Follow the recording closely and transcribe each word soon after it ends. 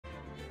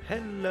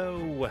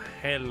Hello,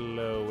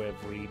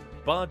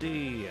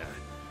 everybody.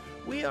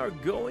 We are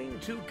going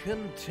to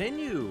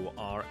continue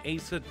our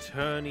Ace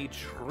Attorney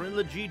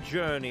Trilogy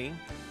journey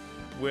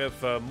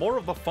with more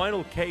of the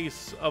final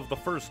case of the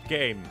first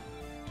game,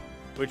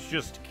 which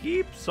just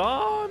keeps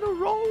on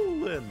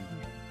rolling.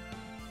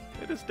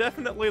 It is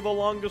definitely the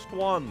longest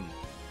one.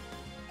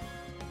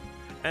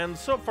 And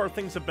so far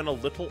things have been a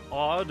little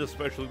odd,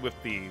 especially with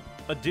the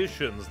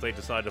additions they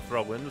decided to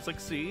throw in. It's like,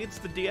 see, it's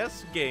the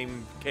DS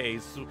game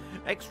case.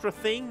 Extra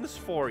things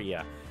for you.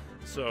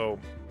 So,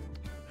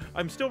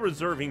 I'm still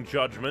reserving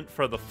judgment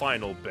for the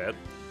final bit.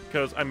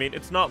 Because, I mean,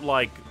 it's not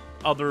like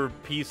other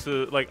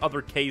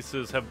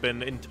cases have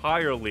been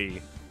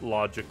entirely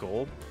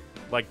logical.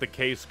 Like the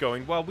case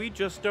going, well, we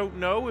just don't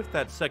know if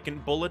that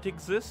second bullet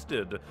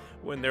existed.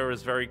 When there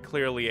is very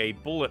clearly a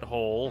bullet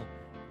hole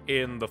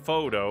in the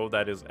photo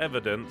that is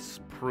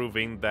evidence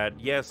proving that,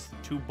 yes,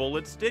 2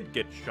 bullets did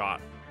get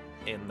shot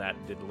in that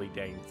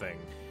diddly-dang thing.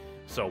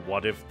 So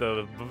what if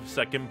the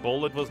second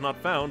bullet was not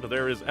found?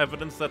 There is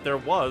evidence that there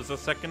was a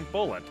second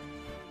bullet.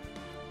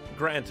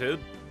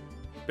 Granted,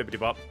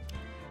 bibbidi-bop,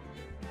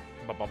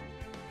 bop-bop.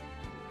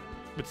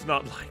 It's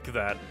not like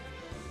that.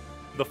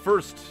 The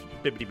first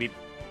bibbidi-beep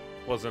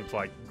wasn't,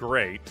 like,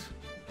 great.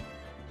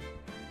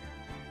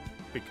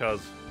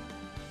 Because,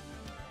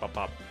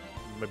 bop-bop,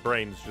 my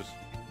brain's just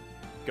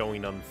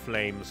going on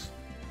flames.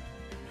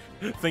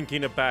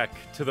 Thinking it back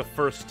to the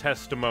first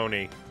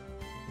testimony.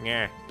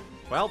 Yeah.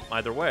 Well,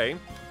 either way,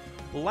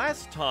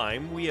 last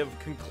time we have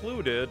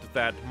concluded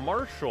that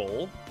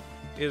Marshall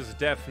is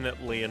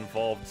definitely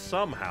involved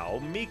somehow.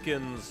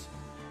 Meekins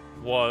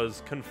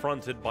was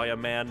confronted by a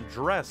man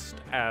dressed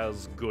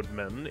as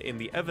Goodman in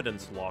the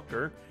evidence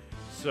locker.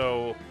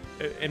 So,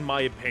 in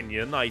my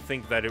opinion, I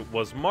think that it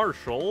was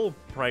Marshall,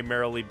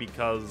 primarily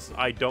because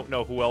I don't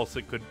know who else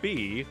it could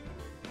be.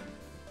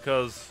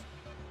 Because,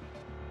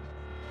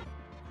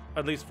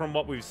 at least from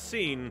what we've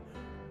seen,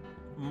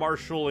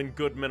 Marshall and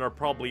Goodman are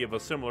probably of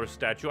a similar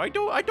stature. I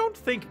don't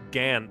think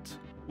Gant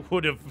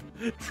would have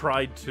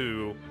tried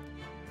to,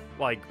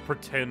 like,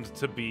 pretend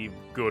to be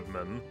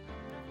Goodman.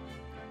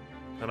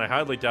 And I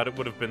highly doubt it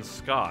would have been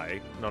Sky.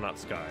 No, not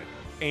Sky.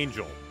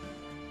 Angel.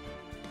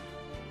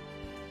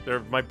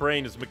 My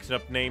brain is mixing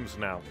up names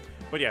now.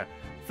 But yeah,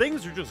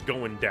 things are just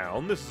going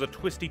down. This is a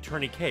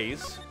twisty-turny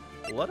case.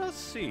 Let us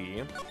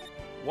see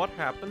what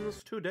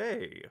happens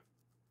today.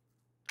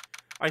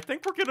 I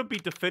think we're gonna be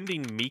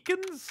defending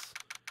Meekins?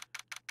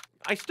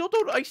 I still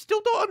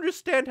don't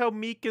understand how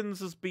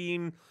Meekins is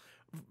being,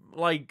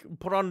 like,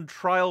 put on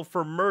trial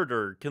for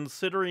murder,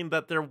 considering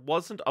that there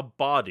wasn't a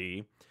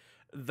body,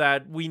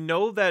 that we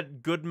know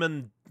that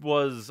Goodman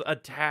was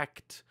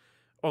attacked,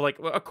 or, like,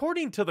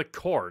 according to the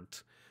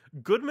court,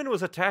 Goodman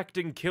was attacked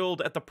and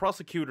killed at the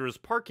prosecutor's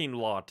parking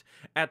lot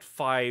at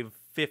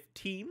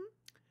 5:15?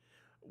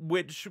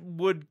 Which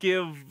would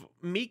give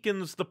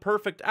Meekins the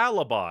perfect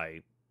alibi.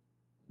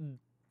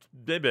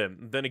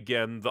 Then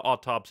again, the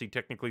autopsy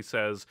technically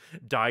says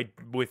died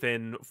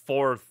within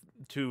 4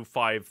 to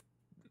 5,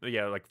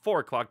 yeah, like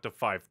 4 o'clock to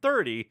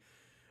 5:30,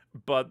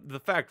 but the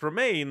fact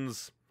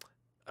remains,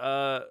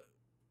 blah,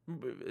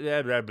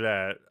 blah,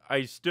 blah.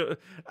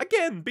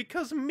 Again,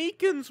 because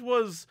Meekins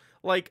was,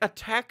 like,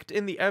 attacked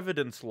in the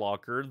evidence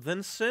locker,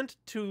 then sent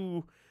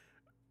to,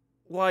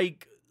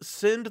 like,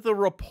 send the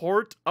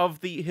report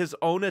of his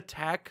own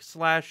attack /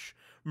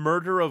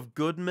 murder of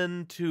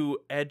Goodman to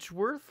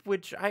Edgeworth,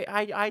 which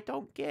I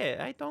don't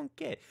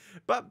get.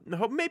 But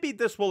maybe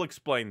this will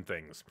explain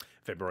things.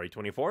 February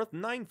 24th,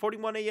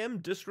 9:41 a.m.,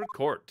 District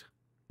Court.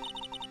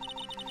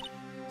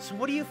 So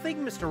what do you think,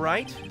 Mr.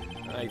 Wright?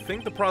 I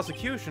think the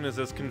prosecution is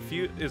as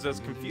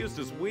confused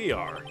as we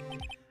are.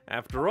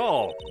 After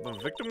all, the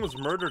victim was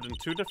murdered in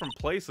 2 different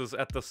places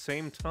at the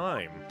same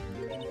time.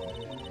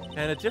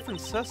 And a different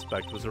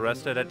suspect was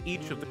arrested at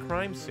each of the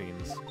crime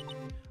scenes.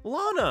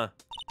 Lana!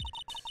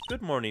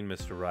 Good morning,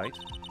 Mr. Wright.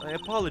 I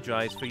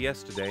apologize for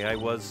yesterday. I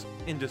was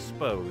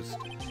indisposed.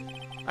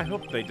 I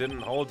hope they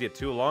didn't hold you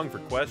too long for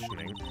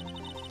questioning.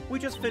 We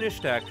just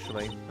finished,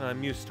 actually.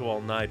 I'm used to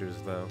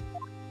all-nighters, though.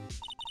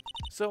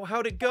 So,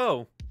 how'd it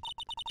go?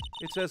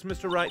 It says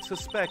Mr. Wright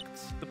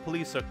suspects the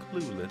police are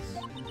clueless.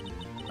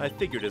 I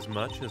figured as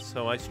much,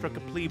 so I struck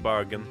a plea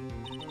bargain.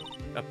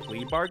 A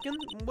plea bargain?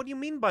 What do you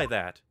mean by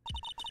that?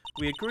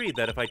 We agreed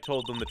that if I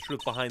told them the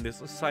truth behind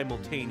this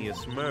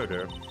simultaneous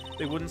murder,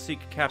 they wouldn't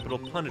seek capital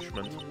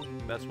punishment.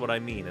 That's what I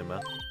mean,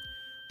 Emma.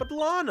 But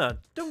Lana,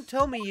 don't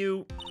tell me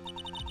you...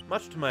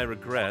 Much to my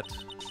regret,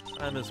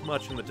 I'm as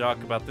much in the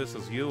dark about this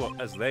as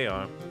they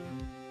are.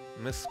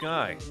 Miss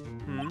Sky,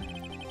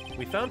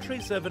 We found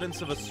trace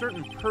evidence of a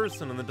certain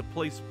person in the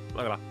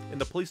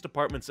police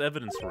department's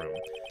evidence room.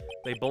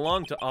 They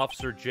belong to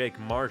Officer Jake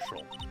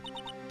Marshall.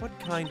 What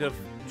kind of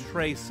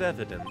trace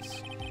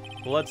evidence?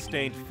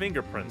 Blood-stained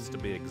fingerprints, to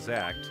be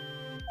exact.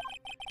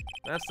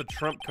 That's the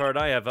trump card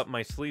I have up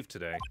my sleeve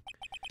today.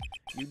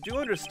 You do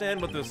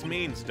understand what this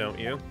means, don't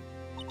you?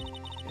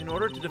 In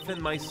order to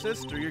defend my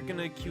sister, you're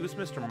gonna accuse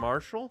Mr.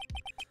 Marshall?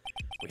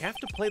 We have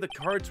to play the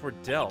cards we're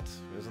dealt.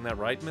 Isn't that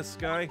right, Miss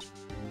Sky?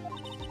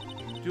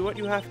 Do what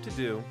you have to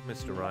do,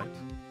 Mr. Wright.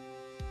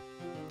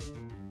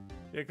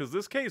 Yeah, because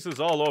this case is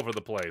all over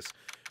the place.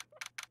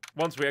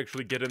 Once we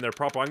actually get in there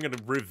proper, I'm going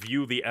to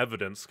review the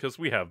evidence, because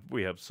we have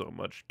so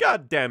much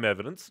goddamn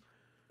evidence.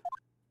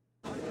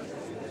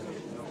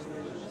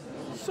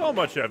 So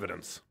much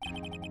evidence.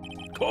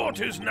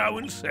 Court is now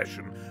in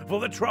session for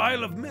the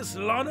trial of Miss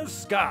Lana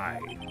Skye.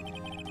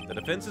 The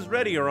defense is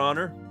ready, Your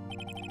Honor.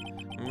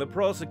 The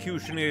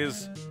prosecution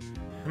is...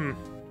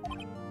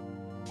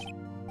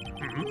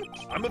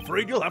 I'm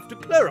afraid you'll have to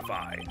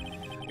clarify.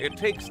 It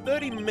takes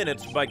 30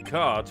 minutes by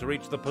car to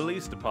reach the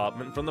police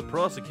department from the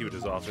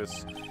prosecutor's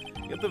office.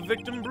 Yet the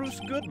victim, Bruce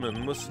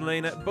Goodman, was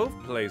slain at both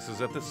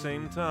places at the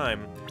same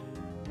time.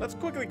 Let's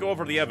quickly go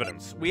over the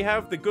evidence. We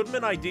have the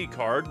Goodman ID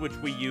card, which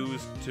we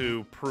used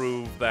to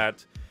prove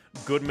that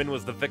Goodman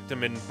was the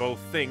victim in both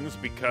things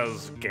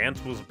because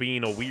Gantz was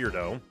being a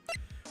weirdo.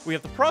 We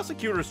have the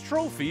prosecutor's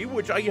trophy,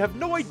 which I have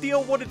no idea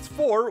what it's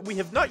for. We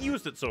have not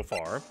used it so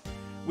far.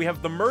 We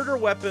have the murder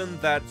weapon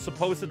that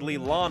supposedly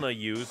Lana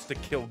used to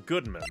kill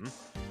Goodman.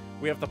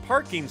 We have the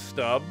parking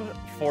stub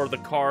for the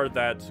car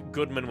that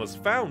Goodman was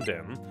found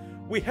in.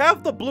 We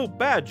have the Blue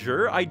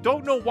Badger. I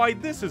don't know why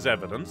this is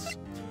evidence.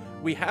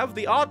 We have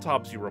the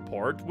autopsy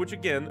report, which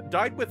again,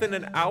 died within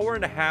an hour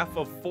and a half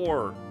of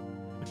 4.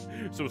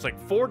 So it's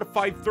like 4 to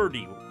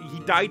 5:30. He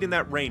died in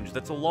that range.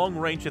 That's a long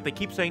range that they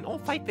keep saying, oh,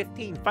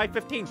 5:15,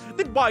 5:15.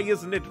 Then why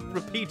isn't it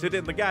repeated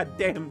in the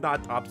goddamn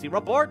autopsy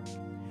report?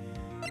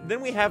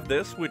 Then we have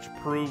this, which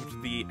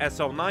proved the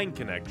SL9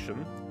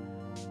 connection.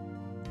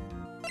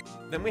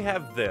 Then we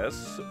have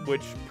this,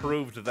 which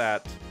proved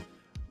that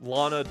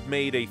Lana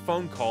made a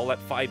phone call at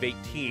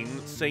 5:18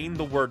 saying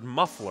the word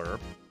muffler.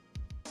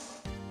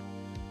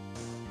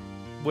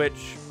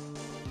 Which,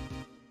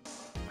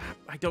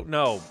 I don't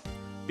know,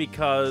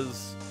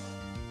 because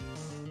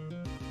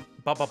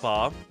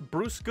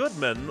Bruce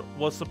Goodman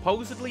was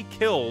supposedly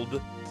killed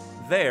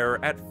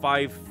there at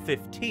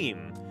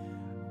 5:15.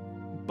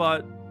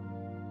 But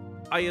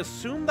I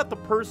assume that the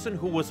person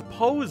who was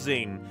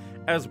posing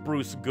as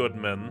Bruce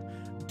Goodman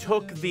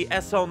took the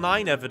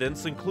SL9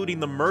 evidence, including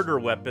the murder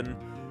weapon,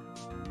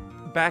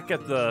 back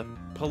at the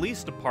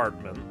police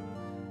department.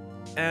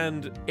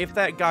 And if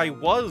that guy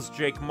was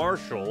Jake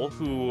Marshall,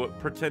 who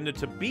pretended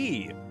to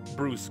be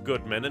Bruce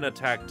Goodman and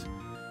attacked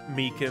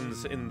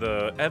Meekins in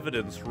the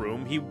evidence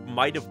room, he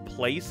might have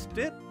placed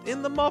it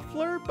in the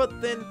muffler,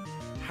 but then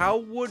how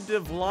would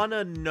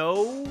Lana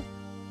know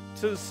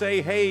to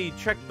say, hey,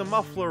 check the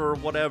muffler or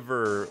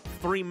whatever,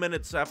 3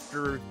 minutes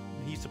after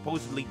he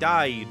supposedly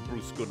died,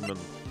 Bruce Goodman?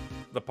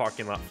 The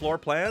parking lot floor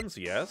plans,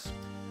 yes.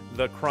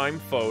 The crime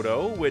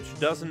photo, which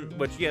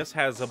yes,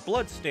 has a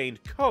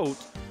blood-stained coat,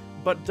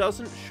 but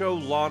doesn't show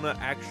Lana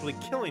actually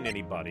killing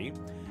anybody.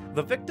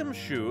 The victim's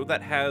shoe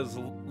that has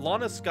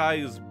Lana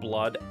Skye's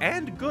blood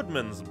and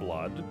Goodman's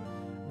blood,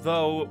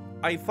 though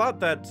I thought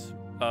that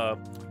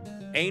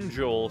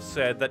Angel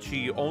said that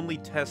she only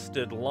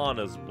tested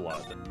Lana's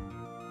blood.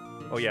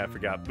 Oh yeah, I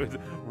forgot.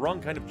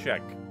 Wrong kind of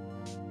check.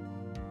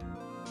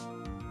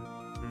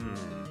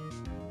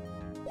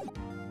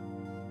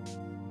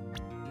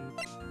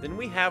 Then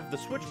we have the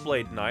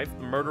switchblade knife,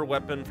 the murder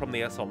weapon from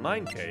the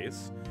SL9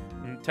 case.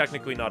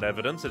 Technically not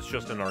evidence, it's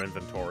just in our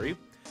inventory.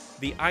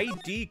 The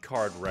ID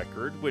card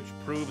record, which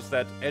proves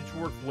that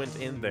Edgeworth went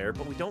in there,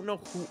 but we don't know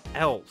who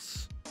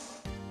else.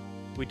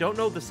 We don't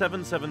know the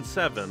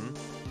 777.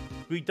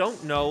 We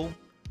don't know...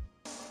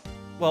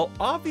 Well,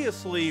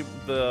 obviously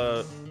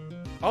the...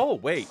 Oh,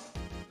 wait.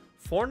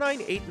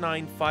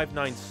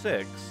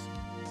 4989596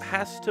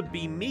 has to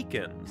be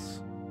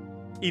Meekins.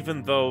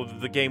 Even though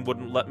the game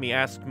wouldn't let me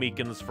ask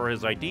Meekins for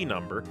his ID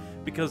number,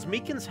 because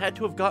Meekins had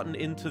to have gotten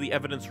into the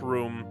evidence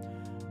room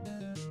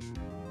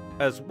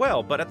as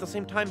well, but at the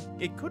same time,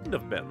 it couldn't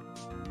have been.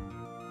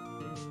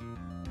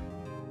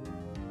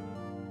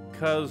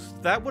 Because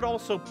that would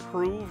also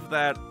prove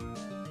that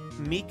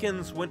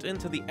Meekins went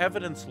into the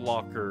evidence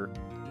locker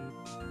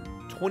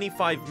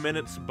 25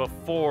 minutes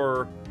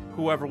before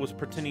whoever was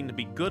pretending to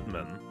be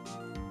Goodman,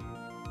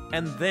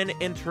 and then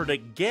entered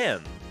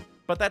again.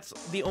 But that's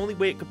the only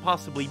way it could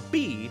possibly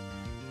be,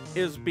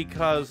 is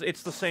because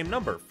it's the same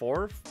number.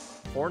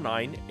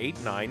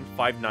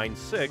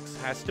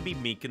 4989596 has to be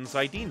Meekins'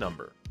 ID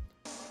number.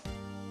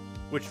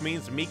 Which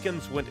means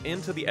Meekins went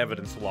into the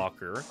evidence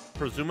locker,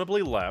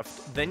 presumably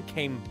left, then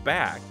came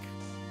back.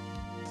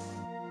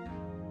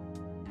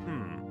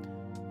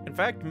 In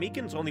fact,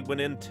 Meekins only went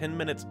in 10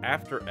 minutes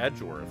after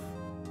Edgeworth,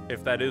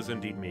 if that is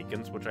indeed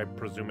Meekins, which I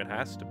presume it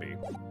has to be.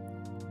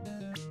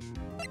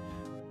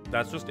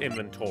 That's just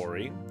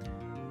inventory.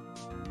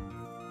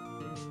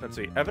 Let's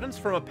see. Evidence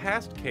from a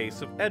past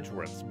case of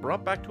Edgeworth's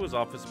brought back to his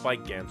office by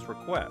Gant's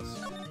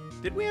request.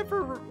 Did we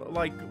ever,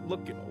 like,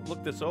 look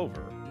this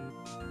over?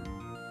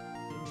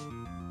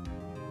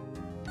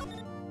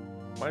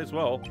 Might as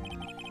well.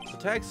 The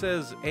tag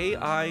says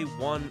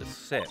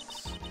AI16.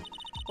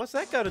 What's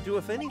that got to do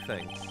with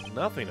anything?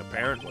 Nothing,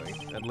 apparently.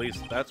 At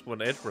least that's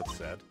what Edgeworth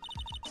said.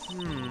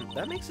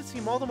 That makes it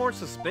seem all the more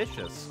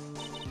suspicious.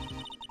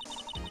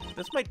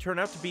 This might turn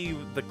out to be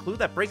the clue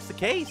that breaks the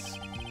case.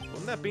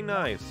 Wouldn't that be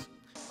nice?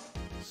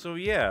 So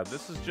yeah,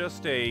 this is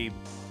just a...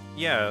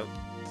 Yeah,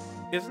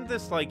 isn't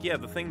this like, yeah,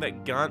 the thing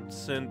that Gaunt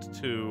sent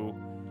to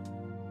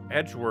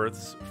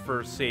Edgeworth's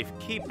for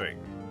safekeeping,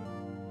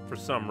 for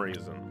some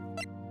reason?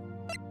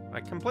 I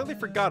completely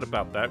forgot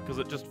about that, because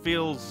it just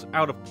feels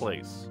out of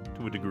place,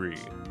 to a degree.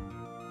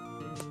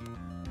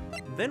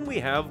 Then we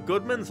have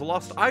Goodman's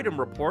lost item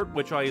report,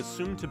 which I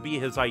assume to be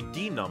his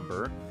ID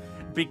number,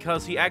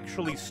 because he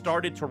actually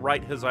started to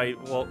write his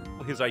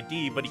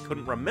ID, but he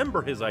couldn't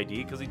remember his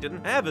ID because he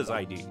didn't have his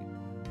ID.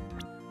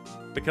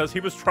 Because he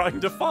was trying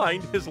to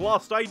find his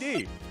lost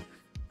ID.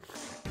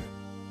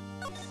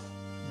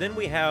 Then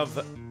we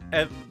have,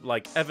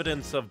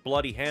 evidence of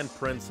bloody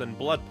handprints and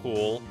blood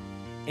pool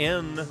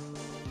in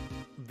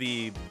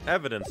the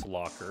evidence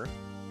locker.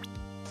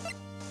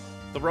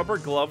 The rubber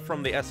glove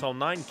from the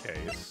SL9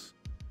 case.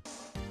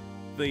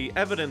 The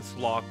evidence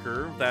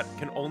locker that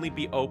can only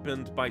be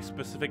opened by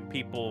specific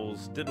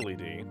people's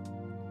diddly-dee.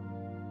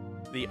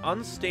 The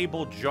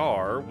unstable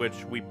jar,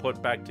 which we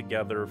put back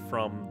together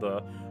from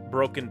the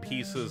broken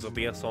pieces of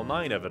the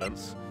SL9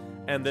 evidence,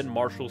 and then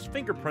Marshall's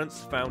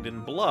fingerprints found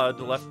in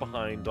blood left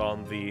behind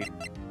on the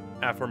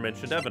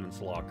aforementioned evidence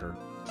locker.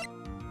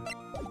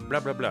 Blah,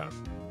 blah, blah.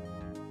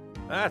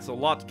 That's a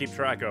lot to keep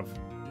track of.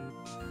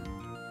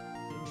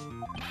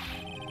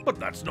 But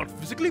that's not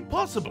physically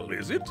possible,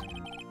 is it?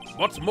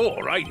 What's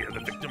more, I hear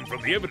the victim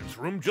from the evidence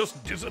room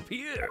just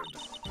disappeared.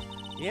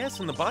 Yes,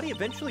 and the body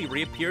eventually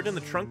reappeared in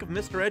the trunk of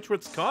Mr.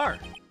 Edgeworth's car.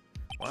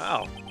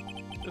 Wow,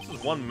 this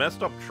is one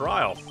messed up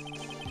trial.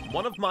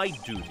 One of my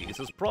duties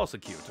as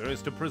prosecutor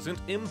is to present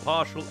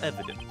impartial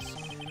evidence.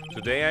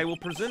 Today I will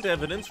present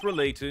evidence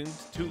relating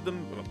to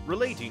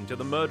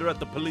the murder at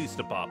the police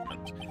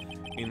department.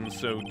 In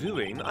so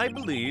doing, I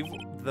believe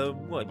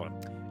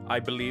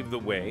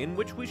the way in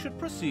which we should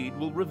proceed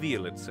will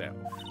reveal itself.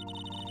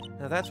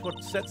 Now that's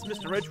what sets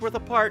Mr. Edgeworth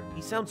apart.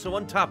 He sounds so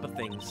on top of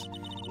things,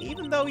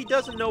 even though he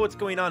doesn't know what's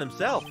going on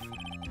himself.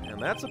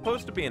 And that's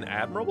supposed to be an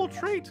admirable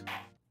trait.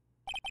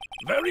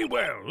 Very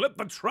well, let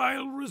the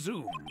trial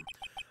resume.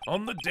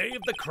 On the day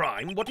of the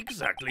crime, what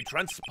exactly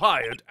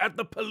transpired at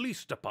the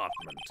police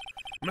department?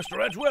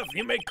 Mr. Edgeworth,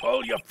 you may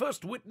call your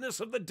first witness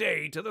of the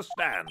day to the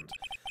stand.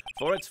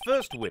 For its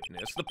first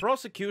witness, the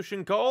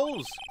prosecution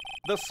calls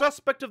the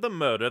suspect of the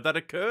murder that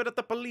occurred at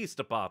the police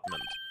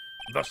department.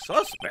 The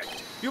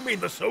suspect? You mean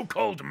the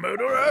so-called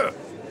murderer?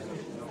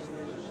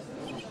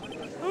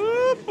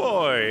 Oh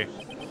boy.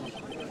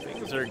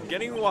 Things are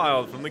getting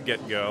wild from the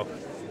get-go.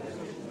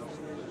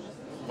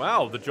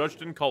 Wow, the judge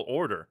didn't call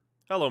order.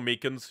 Hello,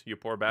 Meekins, you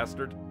poor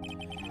bastard.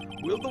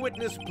 Will the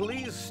witness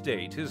please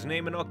state his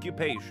name and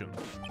occupation?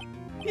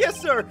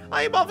 Yes, sir.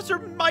 I am Officer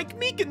Mike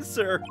Meekins,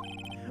 sir.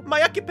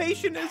 My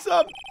occupation is,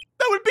 that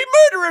would be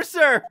murderer,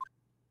 sir.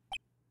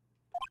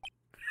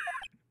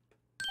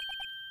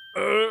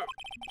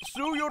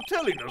 So you're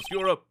telling us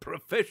you're a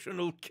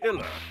professional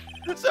killer?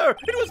 Sir,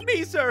 it was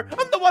me, sir.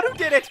 I'm the one who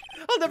did it.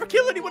 I'll never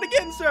kill anyone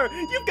again, sir.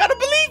 You've got to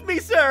believe me,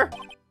 sir.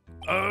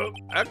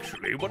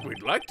 Actually, what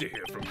we'd like to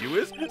hear from you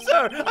is...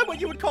 Sir, I'm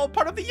what you would call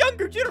part of the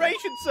younger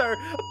generation, sir.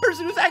 A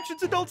person whose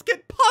actions adults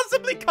can't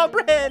possibly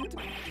comprehend.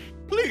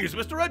 Please,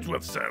 Mr.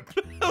 Edgeworth, sir.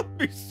 Help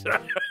me, sir.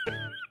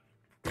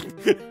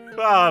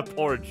 Ah,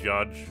 poor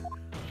judge.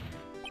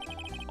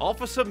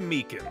 Officer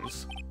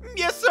Meekins.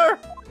 Yes, sir.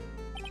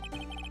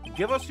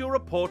 Give us your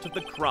report of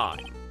the crime.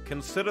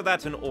 Consider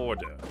that an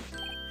order.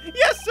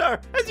 Yes, sir,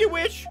 as you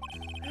wish.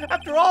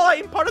 After all, I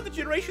am part of the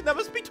generation that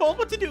must be told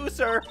what to do,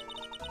 sir.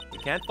 You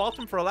can't fault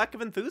him for a lack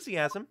of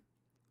enthusiasm.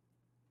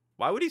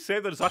 Why would he say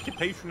that his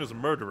occupation is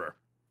murderer?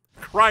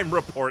 Crime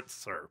report,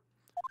 sir.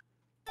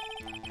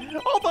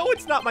 Although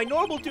it's not my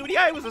normal duty,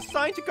 I was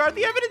assigned to guard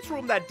the evidence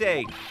room that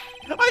day.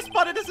 I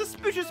spotted a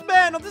suspicious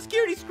man on the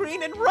security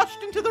screen and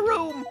rushed into the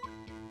room.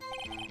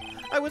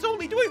 I was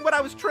only doing what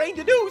I was trained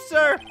to do,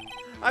 sir.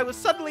 I was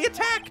suddenly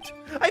attacked.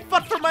 I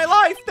fought for my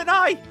life, then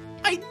I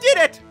did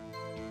it.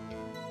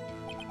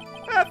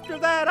 After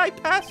that, I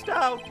passed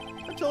out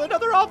until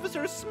another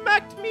officer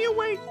smacked me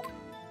awake.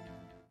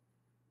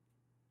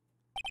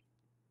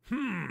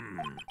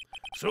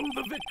 So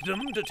the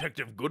victim,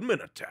 Detective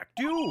Goodman, attacked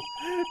you?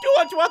 Do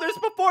unto others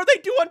before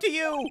they do unto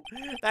you.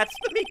 That's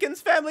the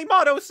Meekins family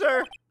motto,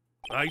 sir.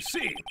 I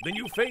see. Then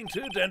you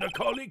fainted and a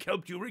colleague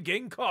helped you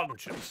regain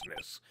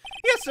consciousness.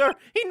 Yes, sir.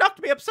 He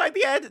knocked me upside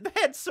the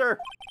head, sir.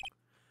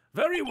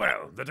 Very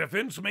well. The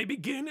defense may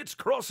begin its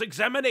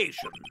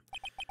cross-examination.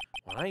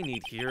 What I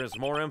need here is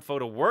more info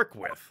to work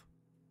with.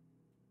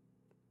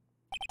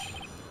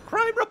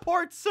 Crime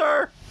report,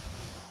 sir.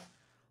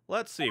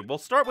 Let's see. We'll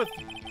start with...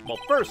 Well,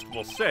 first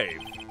we'll save.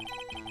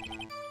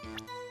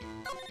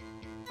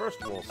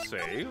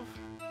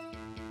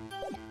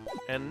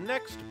 And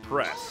next,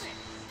 press.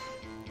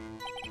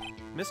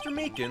 Mr.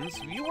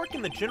 Meekins, you work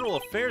in the General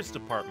Affairs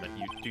Department,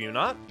 do you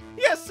not?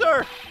 Yes,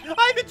 sir.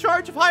 I'm in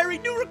charge of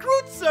hiring new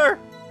recruits, sir.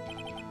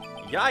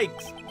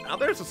 Yikes. Now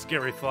there's a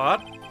scary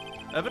thought.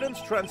 Evidence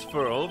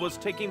transferal was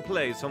taking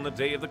place on the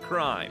day of the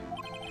crime,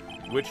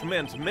 which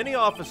meant many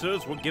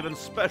officers were given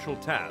special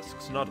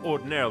tasks not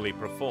ordinarily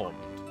performed.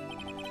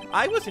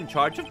 I was in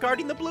charge of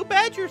guarding the Blue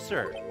Badger,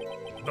 sir.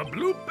 The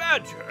Blue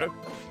Badger?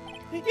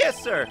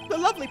 Yes, sir. The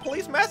lovely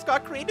police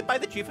mascot created by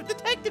the chief of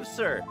detectives,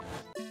 sir.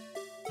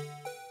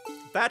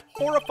 That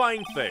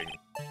horrifying thing.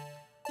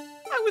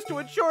 I was to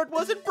ensure it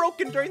wasn't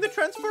broken during the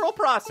transferal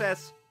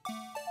process.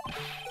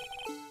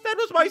 That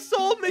was my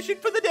sole mission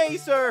for the day,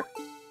 sir.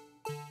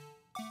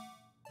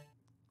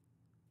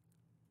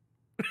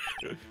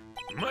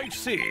 I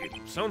see.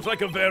 Sounds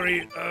like a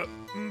very,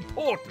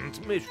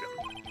 important mission.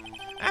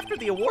 After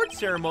the award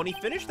ceremony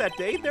finished that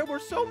day, there were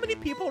so many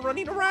people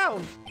running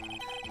around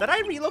that I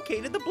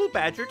relocated the Blue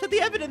Badger to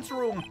the evidence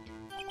room.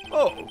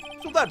 Oh,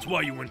 so that's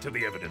why you went to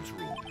the evidence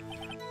room.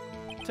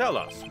 Tell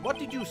us, what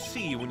did you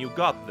see when you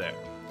got there?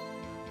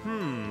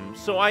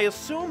 So I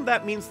assume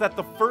that means that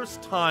the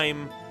first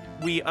time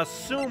we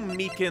assume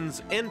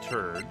Meekins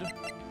entered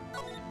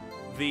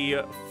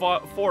the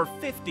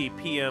 4:50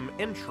 p.m.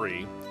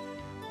 entry,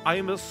 I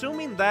am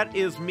assuming that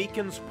is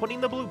Meekins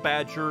putting the Blue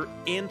Badger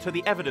into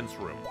the evidence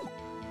room.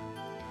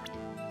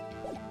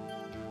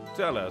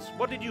 Tell us,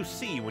 what did you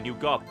see when you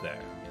got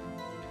there?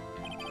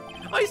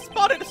 I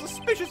spotted a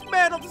suspicious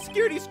man on the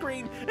security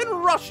screen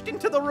and rushed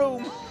into the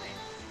room.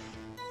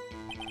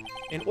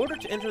 In order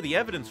to enter the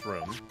evidence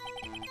room,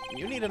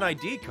 you need an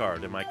ID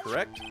card, am I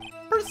correct?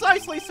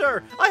 Precisely,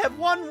 sir. I have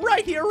one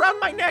right here around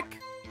my neck.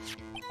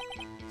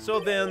 So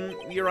then,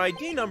 your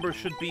ID number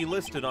should be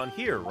listed on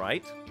here,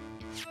 right?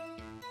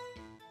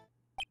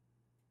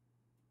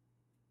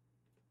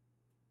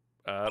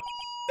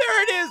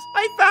 There it is!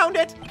 I found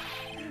it!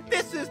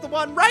 This is the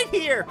one right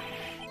here!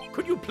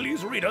 Could you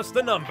please read us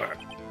the number?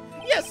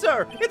 Yes,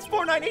 sir! It's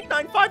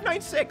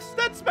 4989596!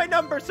 That's my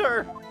number,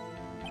 sir!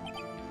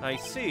 I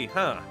see,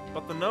 huh?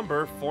 But the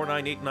number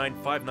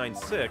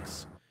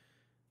 4989596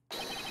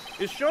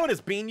 is shown as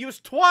being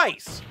used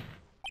twice.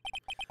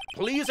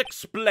 Please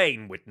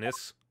explain,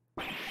 witness.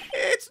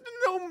 It's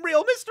no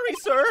real mystery,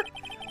 sir.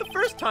 The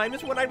first time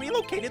is when I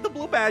relocated the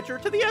Blue Badger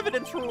to the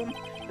evidence room,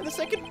 and the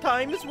second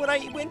time is when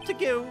I went to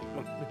go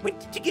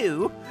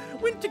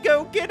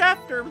get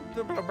after.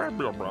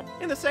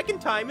 And the second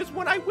time is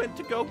when I went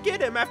to go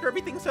get him after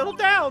everything settled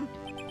down.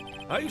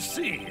 I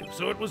see.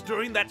 So it was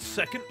during that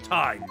second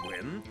time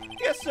when?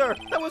 Yes, sir.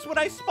 That was when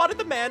I spotted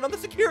the man on the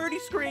security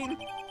screen.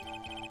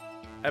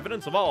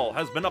 Evidence of all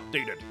has been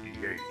updated.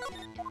 Yay.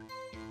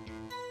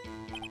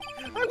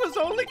 I was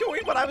only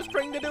doing what I was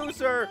trained to do,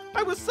 sir.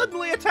 I was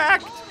suddenly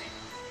attacked.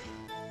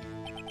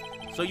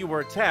 So you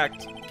were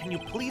attacked. Can you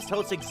please tell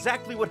us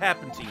exactly what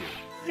happened to you?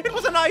 It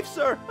was a knife,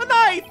 sir. A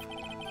knife!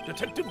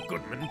 Detective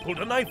Goodman pulled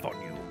a knife on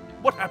you.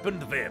 What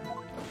happened then?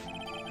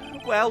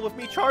 Well, with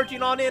me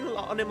charging on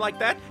him like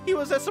that, he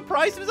was as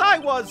surprised as I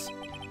was.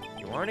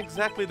 You aren't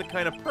exactly the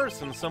kind of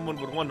person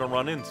someone would want to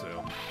run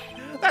into.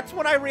 That's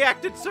when I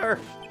reacted, sir.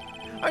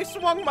 I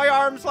swung my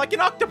arms like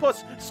an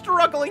octopus,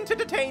 struggling to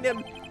detain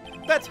him.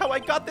 That's how I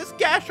got this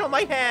gash on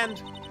my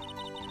hand.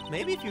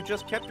 Maybe if you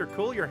just kept your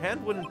cool, your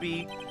hand wouldn't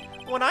be...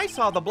 When I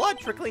saw the blood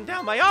trickling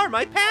down my arm,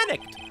 I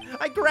panicked.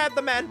 I grabbed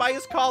the man by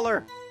his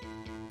collar.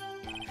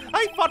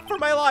 I fought for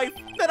my life.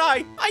 Then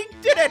I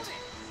did it.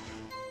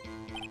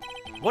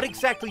 What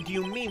exactly do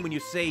you mean when you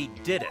say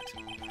did it?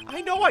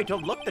 I know I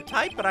don't look the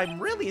type, but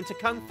I'm really into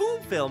kung fu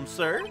films,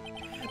 sir.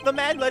 The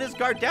man let his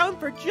guard down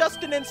for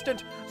just an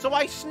instant, so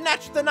I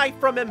snatched the knife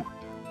from him.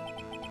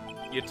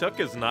 You took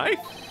his knife?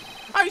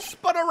 I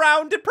spun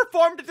around and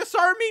performed a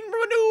disarming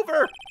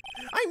maneuver.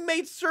 I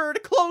made sure to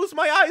close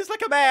my eyes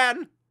like a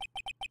man.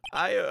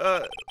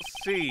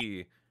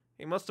 See.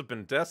 He must have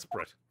been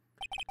desperate.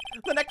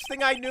 The next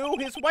thing I knew,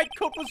 his white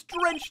coat was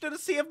drenched in a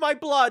sea of my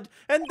blood.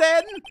 And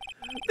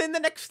then the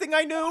next thing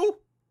I knew...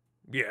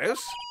 Yes?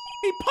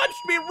 He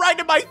punched me right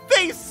in my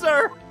face,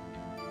 sir!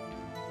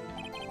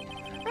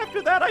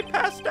 After that, I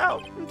passed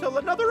out until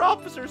another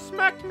officer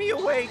smacked me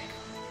awake.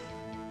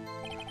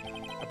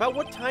 About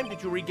what time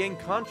did you regain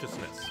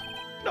consciousness?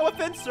 No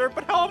offense, sir,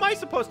 but how am I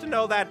supposed to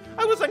know that?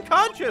 I was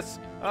unconscious.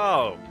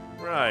 Oh,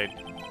 right.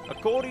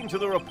 According to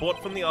the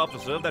report from the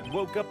officer that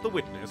woke up the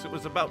witness, it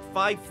was about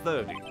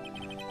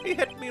 5:30. He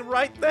hit me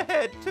right in the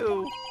head,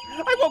 too.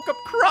 I woke up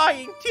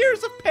crying,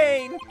 tears of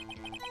pain.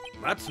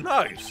 That's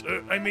nice.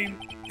 I mean,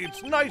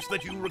 it's nice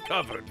that you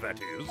recovered,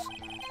 that is.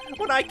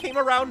 When I came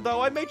around,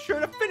 though, I made sure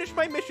to finish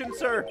my mission,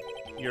 sir.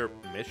 Your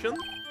mission?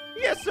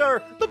 Yes,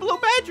 sir. The Blue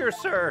Badger,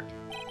 sir.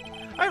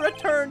 I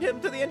returned him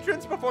to the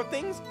entrance before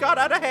things got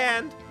out of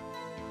hand.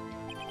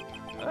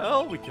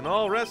 Well, we can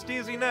all rest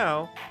easy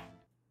now.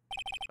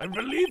 I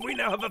believe we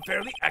now have a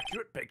fairly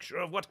accurate picture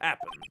of what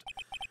happened.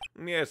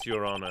 Yes,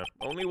 Your Honor.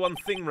 Only one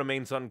thing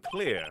remains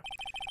unclear.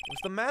 Was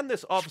the man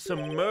this officer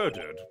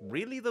murdered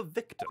really the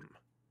victim?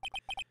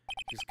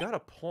 He's got a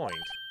point.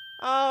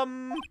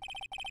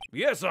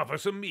 Yes,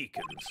 Officer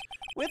Meekins.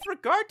 With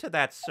regard to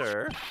that,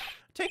 sir,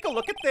 take a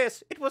look at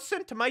this. It was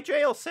sent to my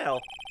jail cell.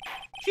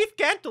 Chief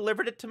Gant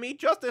delivered it to me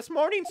just this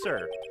morning,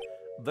 sir.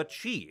 The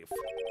chief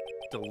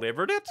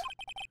delivered it?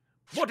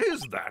 What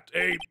is that?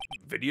 A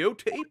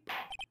videotape?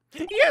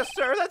 Yes,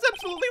 sir. That's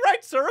absolutely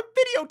right, sir. A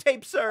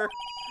videotape, sir.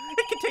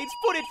 It contains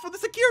footage from the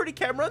security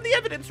camera in the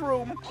evidence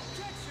room.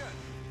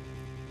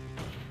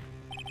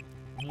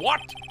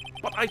 What?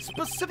 But I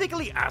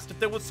specifically asked if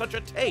there was such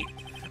a tape,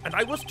 and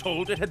I was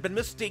told it had been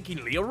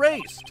mistakenly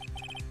erased.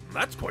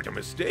 That's quite a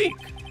mistake.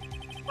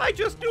 I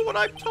just do what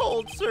I'm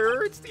told,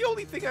 sir. It's the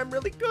only thing I'm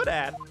really good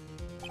at.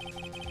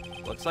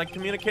 Looks like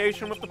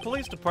communication with the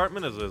police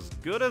department is as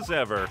good as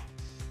ever.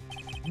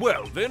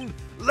 Well then,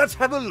 let's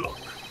have a look.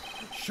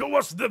 Show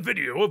us the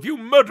video of you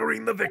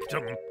murdering the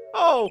victim.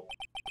 Oh,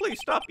 please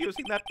stop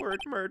using that word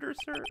murder,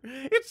 sir.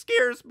 It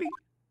scares me.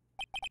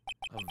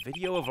 A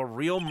video of a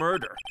real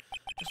murder.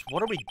 Just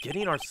what are we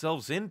getting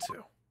ourselves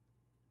into?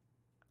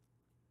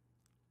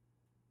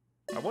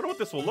 I wonder what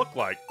this will look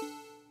like.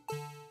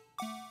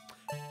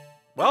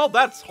 Well,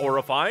 that's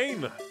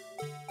horrifying.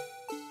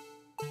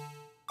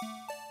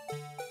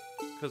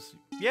 Because,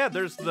 yeah,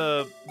 there's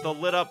the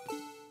lit up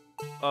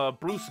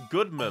Bruce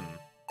Goodman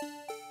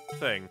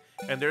thing.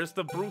 And there's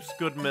the Bruce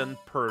Goodman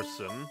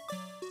person,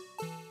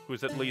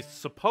 who's at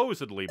least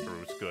supposedly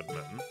Bruce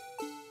Goodman.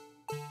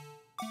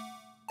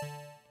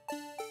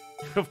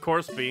 Of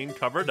course, being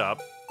covered up.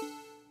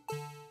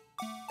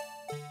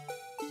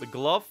 The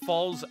glove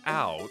falls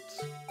out.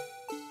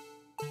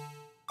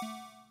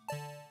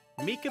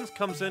 Meekins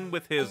comes in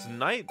with his his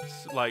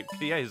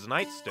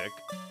nightstick.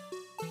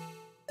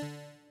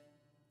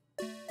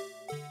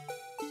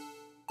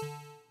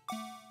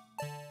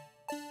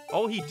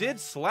 Oh, he did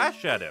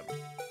slash at him.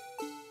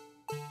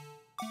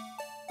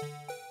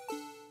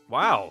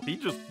 Wow, he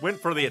just went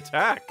for the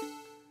attack.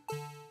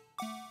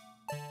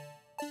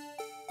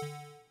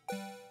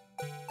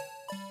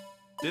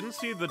 Didn't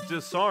see the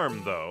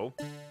disarm, though.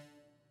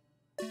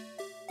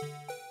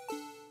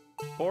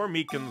 Poor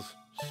Meekins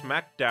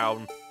smacked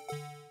down.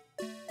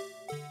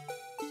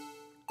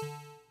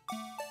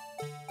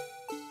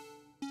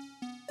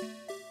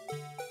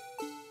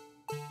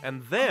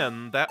 And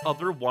then that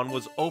other one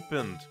was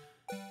opened.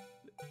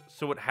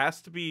 So it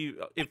has to be,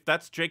 if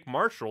that's Jake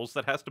Marshall's,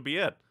 that has to be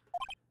it.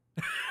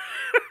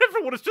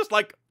 Everyone is just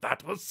like,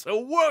 that was so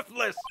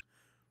worthless.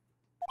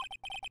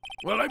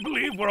 Well, I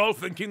believe we're all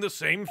thinking the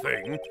same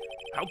thing.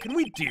 How can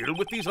we deal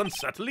with these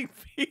unsettling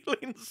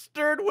Feelings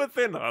stirred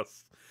within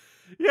us.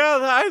 Yeah,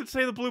 I'd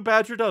say the Blue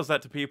Badger does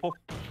that to people.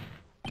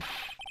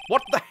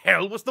 What the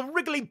hell was the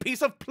wriggling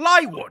piece of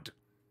plywood?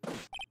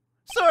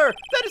 Sir,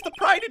 that is the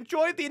pride and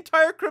joy of the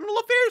entire Criminal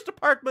Affairs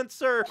Department,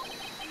 sir.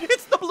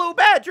 It's the Blue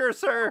Badger,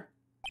 sir.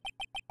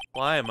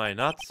 Why am I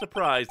not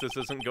surprised this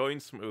isn't going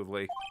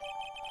smoothly?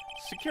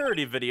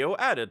 Security video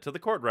added to the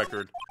court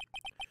record.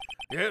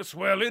 Yes,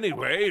 well,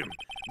 anyway,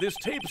 this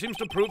tape seems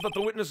to prove that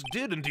the witness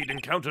did indeed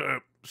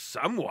encounter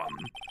someone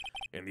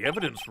in the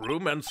evidence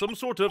room, and some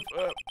sort of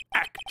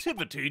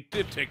activity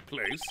did take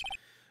place.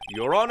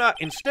 Your Honor,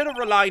 instead of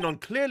relying on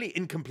clearly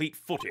incomplete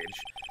footage,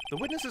 the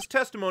witness's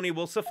testimony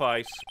will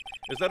suffice.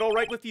 Is that all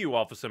right with you,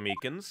 Officer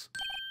Meekins?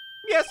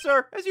 Yes,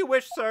 sir. As you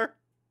wish, sir.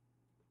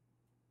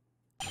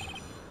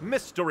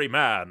 Mystery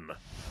Man.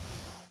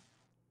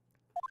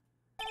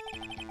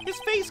 His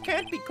face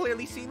can't be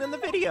clearly seen in the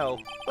video,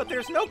 but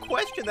there's no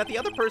question that the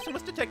other person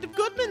was Detective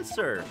Goodman,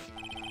 sir.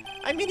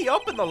 I mean, he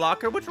opened the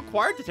locker, which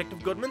required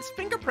Detective Goodman's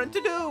fingerprint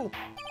to do.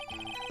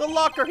 The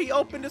locker he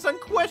opened is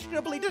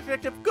unquestionably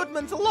Detective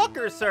Goodman's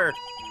locker, sir.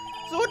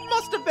 So it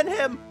must have been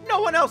him. No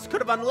one else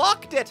could have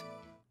unlocked it.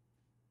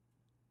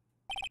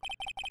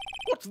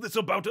 What's this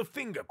about a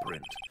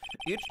fingerprint?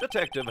 Each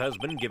detective has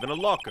been given a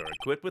locker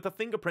equipped with a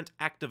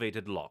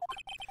fingerprint-activated lock.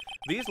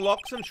 These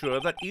locks ensure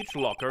that each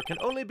locker can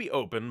only be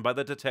opened by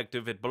the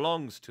detective it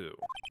belongs to.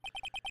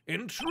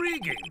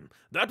 Intriguing.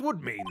 That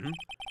would mean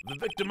the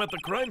victim at the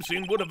crime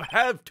scene would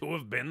have to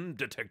have been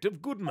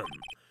Detective Goodman.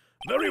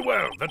 Very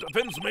well, the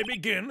defense may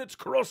begin its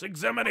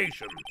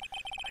cross-examination.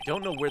 I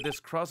don't know where this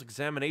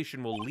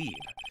cross-examination will lead,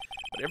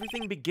 but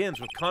everything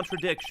begins with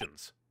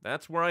contradictions.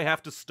 That's where I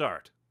have to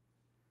start.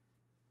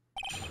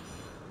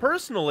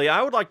 Personally,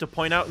 I would like to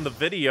point out in the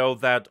video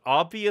that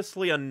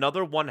obviously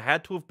another one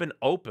had to have been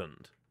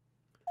opened.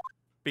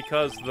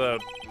 Because the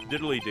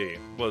diddly-dee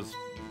was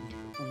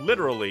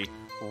literally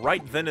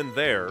right then and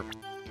there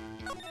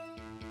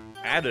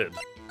added.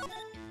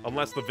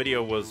 Unless the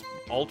video was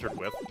altered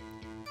with.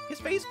 His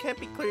face can't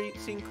be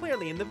seen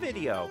clearly in the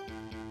video.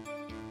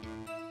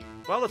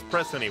 Well, let's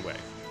press anyway.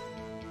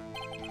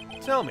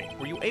 Tell me,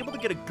 were you able to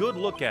get a good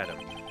look at him?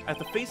 At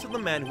the face of the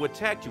man who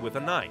attacked you with a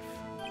knife?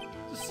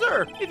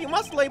 Sir, if you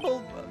must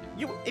label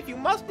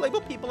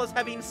people as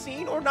having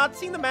seen or not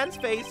seen the man's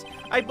face,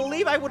 I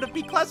believe I would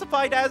be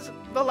classified as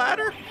the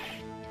latter.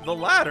 The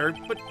latter?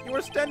 But you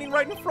were standing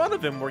right in front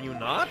of him, were you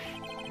not?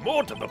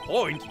 More to the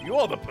point,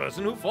 you're the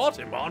person who fought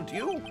him, aren't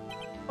you?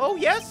 Oh,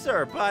 yes,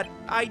 sir, but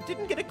I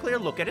didn't get a clear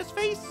look at his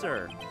face,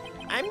 sir.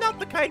 I'm not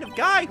the kind of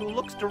guy who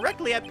looks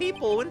directly at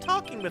people when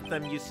talking with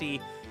them, you see.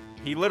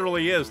 He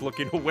literally is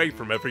looking away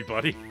from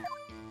everybody.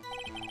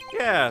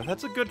 Yeah,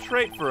 that's a good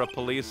trait for a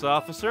police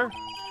officer.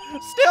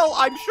 Still,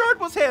 I'm sure it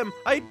was him.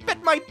 I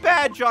bet my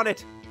badge on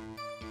it.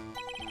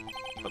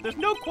 But there's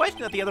no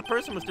question that the other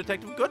person was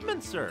Detective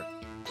Goodman, sir.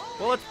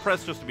 Well, let's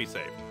press just to be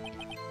safe.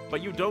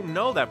 But you don't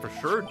know that for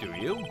sure, do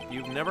you?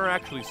 You never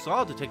actually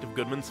saw Detective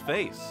Goodman's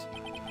face.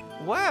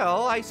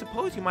 Well, I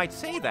suppose you might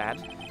say that.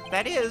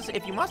 That is,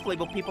 if you must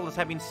label people as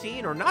having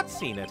seen or not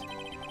seen it.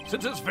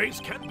 Since his face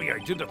can't be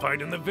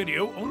identified in the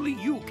video, only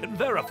you can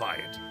verify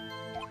it.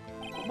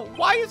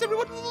 Why is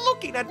everyone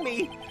looking at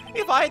me?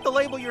 If I had to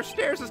label your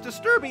stares as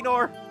disturbing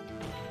or...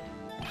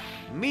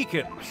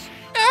 Meekins.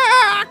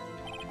 Ah!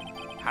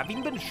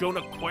 Having been shown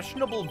a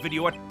questionable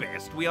video at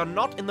best, we are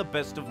not in the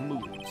best of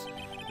moods.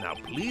 Now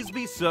please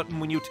be certain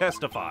when you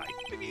testify.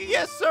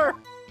 Yes, sir.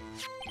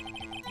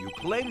 You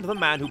claimed the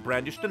man who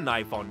brandished a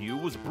knife on you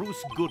was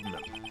Bruce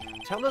Goodman.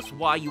 Tell us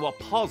why you are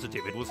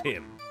positive it was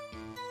him.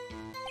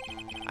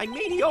 I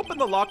mean, he opened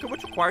the locker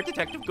which required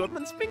Detective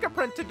Goodman's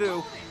fingerprint to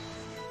do.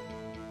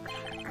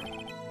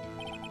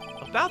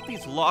 About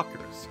these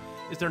lockers,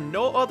 is there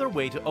no other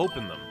way to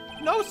open them?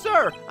 No,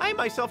 sir. I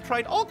myself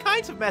tried all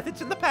kinds of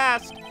methods in the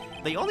past.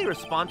 They only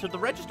respond to the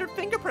registered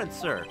fingerprints,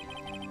 sir.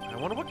 I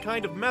wonder what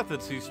kind of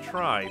methods he's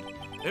tried.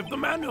 If the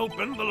man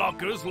opened the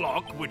locker's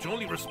lock, which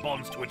only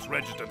responds to its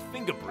registered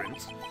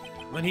fingerprints,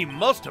 then he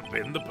must have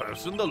been the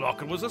person the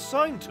locker was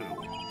assigned to.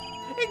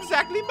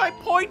 Exactly my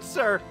point,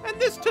 sir. And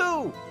this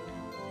too.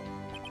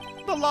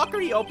 The locker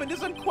he opened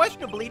is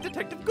unquestionably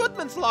Detective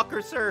Goodman's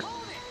locker, sir.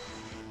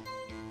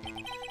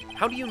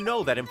 How do you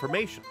know that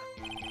information?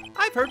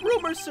 I've heard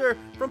rumors, sir,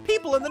 from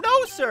people in the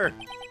know, sir.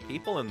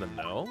 People in the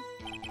know?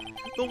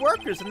 The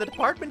workers in the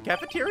department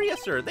cafeteria,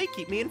 sir. They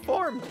keep me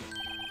informed.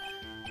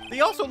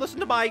 They also listen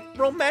to my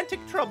romantic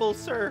troubles,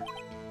 sir.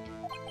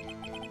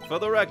 For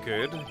the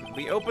record,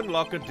 the open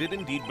locker did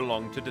indeed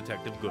belong to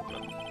Detective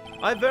Goodman.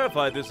 I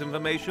verified this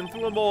information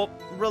through a more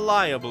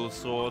reliable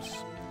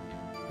source.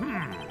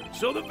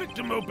 So the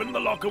victim opened the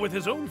locker with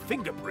his own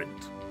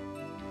fingerprint.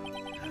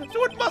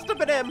 So it must have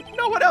been him.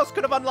 No one else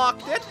could have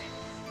unlocked it.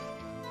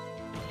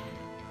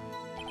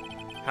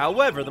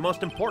 However, the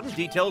most important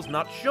detail is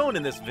not shown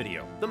in this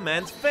video. The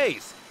man's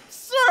face.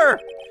 Sir!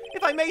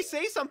 If I may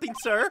say something,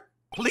 sir.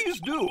 Please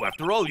do.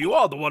 After all, you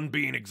are the one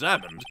being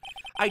examined.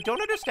 I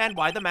don't understand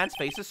why the man's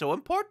face is so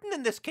important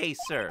in this case,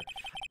 sir.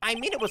 I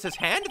mean, it was his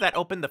hand that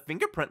opened the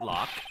fingerprint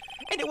lock.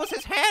 And it was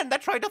his hand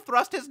that tried to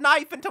thrust his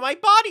knife into my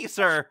body,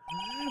 sir.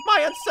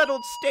 My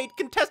unsettled state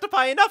can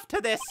testify enough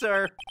to this,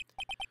 sir.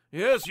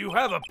 Yes, you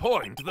have a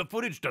point. The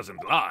footage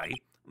doesn't lie.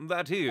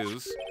 That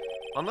is,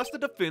 unless the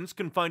defense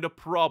can find a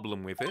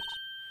problem with it.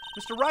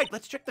 Mr. Wright,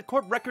 let's check the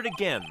court record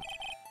again.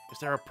 Is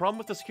there a problem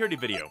with the security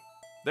video?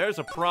 There's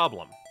a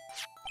problem.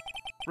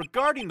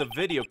 Regarding the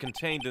video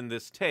contained in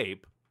this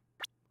tape...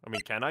 I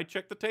mean, can I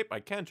check the tape? I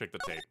can check the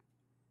tape.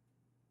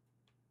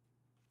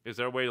 Is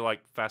there a way to,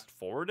 like, fast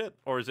forward it?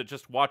 Or is it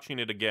just watching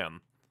it again?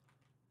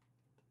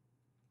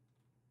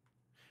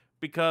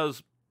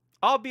 Because,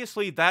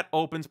 obviously, that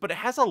opens, but it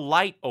has a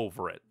light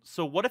over it.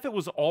 So what if it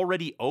was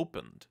already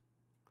opened?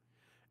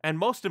 And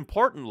most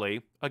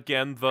importantly,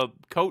 again, the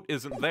coat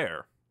isn't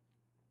there.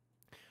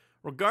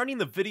 Regarding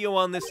the video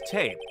on this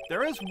tape,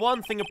 there is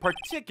one thing in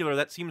particular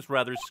that seems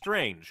rather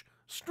strange.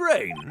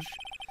 Strange?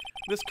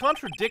 This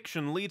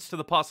contradiction leads to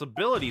the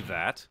possibility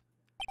that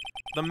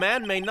the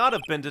man may not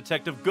have been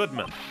Detective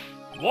Goodman.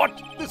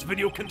 What? This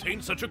video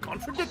contains such a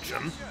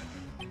contradiction?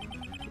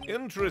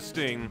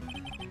 Interesting.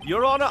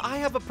 Your Honor, I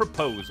have a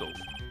proposal.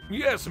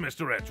 Yes,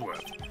 Mr.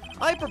 Edgeworth.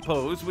 I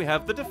propose we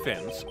have the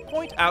defense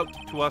point out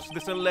to us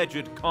this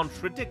alleged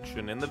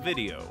contradiction in the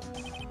video.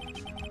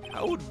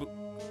 How would...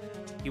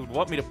 He would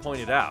want me to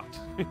point it out.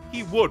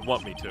 He would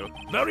want me to.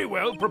 Very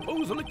well,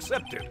 proposal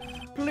accepted.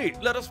 Please,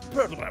 let us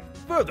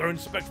further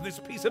inspect this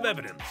piece of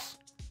evidence.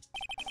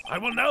 I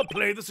will now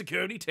play the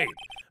security tape.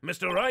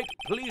 Mr. Wright,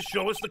 please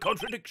show us the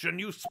contradiction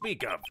you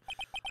speak of.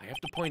 I have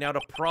to point out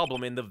a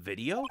problem in the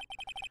video?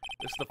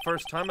 This is the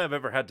first time I've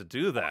ever had to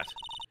do that.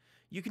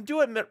 You can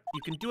do it,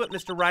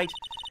 Mr. Wright.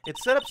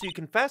 It's set up so you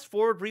can fast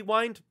forward,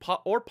 rewind,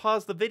 or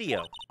pause the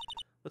video.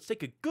 Let's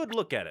take a good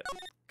look at it.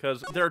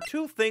 Because there are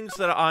two things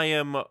that I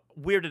am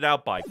weirded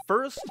out by.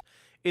 First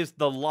is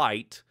the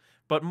light,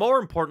 but more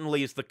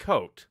importantly is the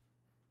coat.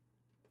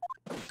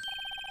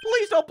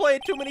 Please don't play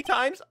it too many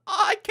times.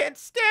 I can't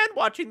stand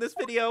watching this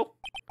video.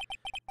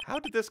 How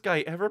did this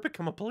guy ever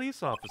become a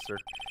police officer?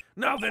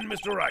 Now then,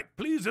 Mr. Wright,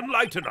 please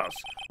enlighten us.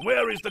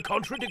 Where is the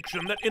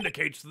contradiction that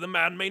indicates the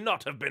man may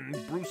not have been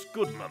Bruce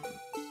Goodman?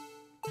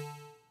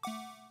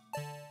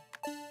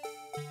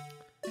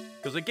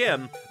 Because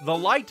again, the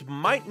light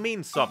might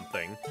mean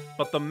something,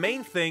 but the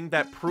main thing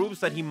that proves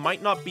that he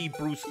might not be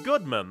Bruce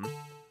Goodman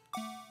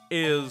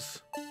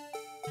is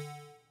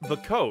the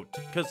coat.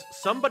 Because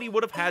somebody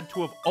would have had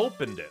to have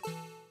opened it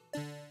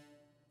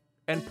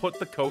and put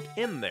the coat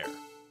in there.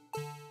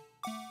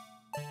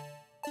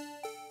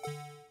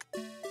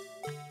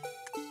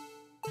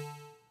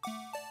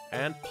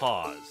 And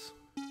pause.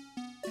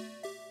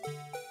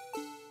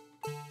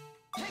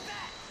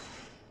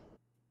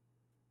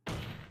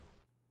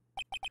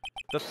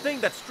 The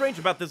thing that's strange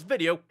about this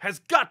video has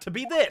got to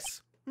be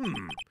this!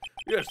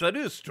 Yes, that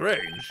is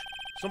strange.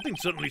 Something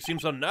certainly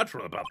seems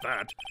unnatural about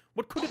that.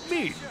 What could it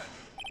mean?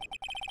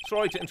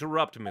 Sorry to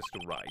interrupt,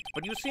 Mr. Wright,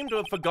 but you seem to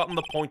have forgotten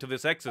the point of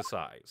this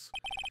exercise.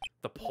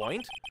 The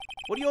point?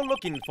 What you're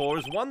looking for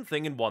is one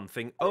thing and one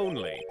thing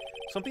only.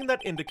 Something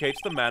that indicates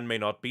the man may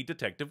not be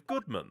Detective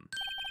Goodman.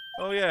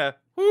 Oh, yeah.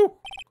 Whew!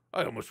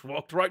 I almost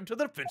walked right into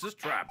the fence's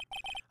trap.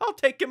 I'll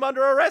take him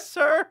under arrest,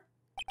 sir.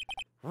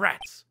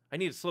 Rats! I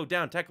need to slow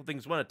down, tackle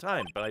things one at a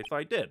time, but I thought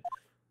I did.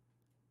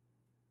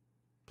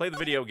 Play the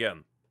video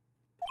again.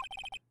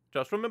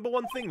 Just remember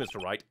one thing,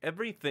 Mr. Wright.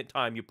 Every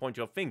time you point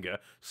your finger,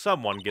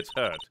 someone gets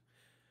hurt.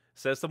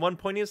 Says the one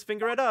pointing his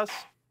finger at us.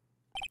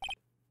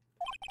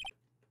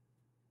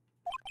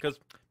 Because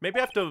maybe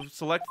I have to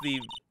select the,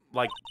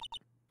 like,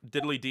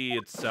 diddly-dee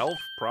itself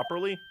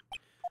properly.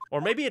 Or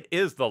maybe it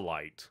is the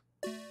light.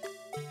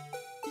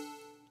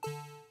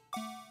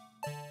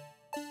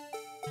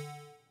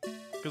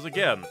 Because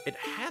again, it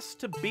has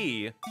to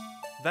be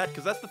that,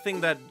 because that's the thing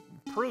that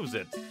proves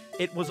it.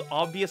 It was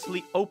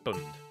obviously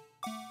opened.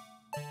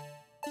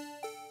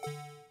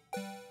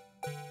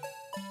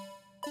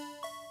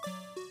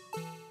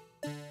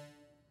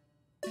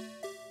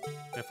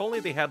 If only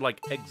they had, like,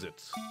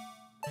 exits.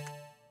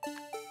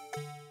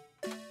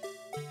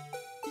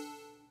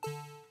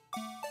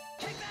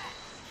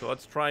 So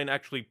let's try and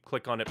actually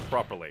click on it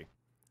properly.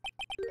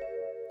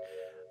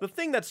 The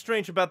thing that's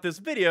strange about this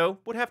video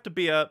would have to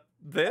be,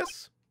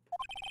 this?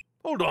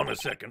 Hold on a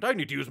second, I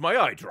need to use my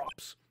eye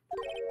drops.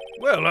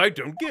 Well, I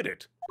don't get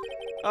it.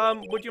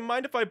 Would you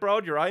mind if I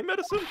borrowed your eye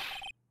medicine?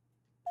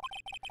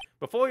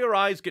 Before your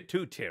eyes get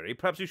too teary,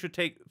 perhaps you should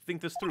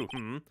think this through,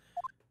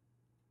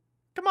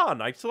 Come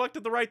on, I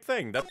selected the right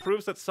thing. That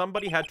proves that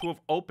somebody had to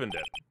have opened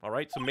it.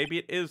 Alright, so maybe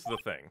it is the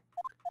thing.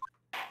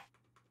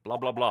 Blah,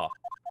 blah, blah.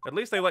 At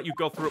least they let you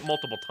go through it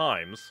multiple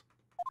times.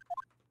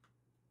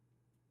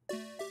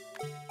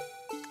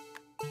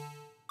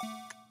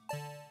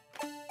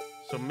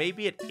 So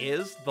maybe it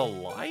is the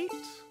light?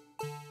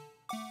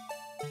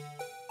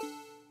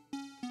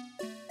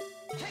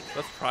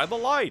 Let's try the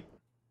light.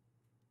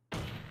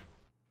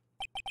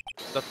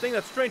 The thing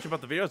that's strange about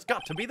the video has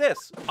got to be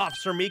this.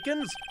 Officer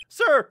Meekins?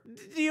 Sir,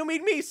 do you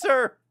mean me,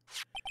 sir?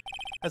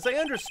 As I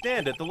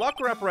understand it, the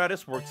locker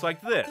apparatus works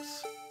like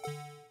this.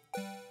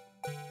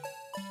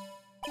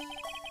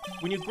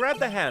 When you grab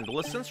the handle,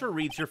 a sensor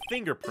reads your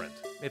fingerprint.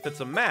 If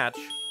it's a match,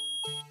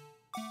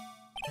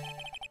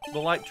 the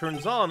light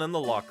turns on and the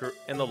lock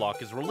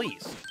is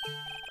released.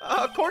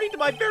 According to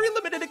my very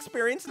limited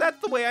experience,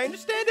 that's the way I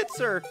understand it,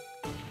 sir.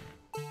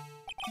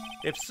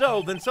 If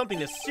so, then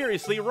something is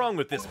seriously wrong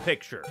with this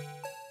picture.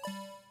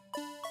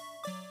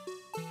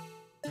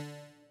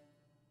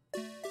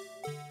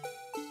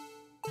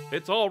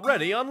 It's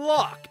already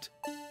unlocked!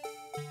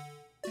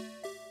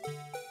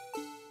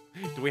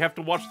 Do we have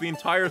to watch the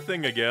entire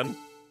thing again?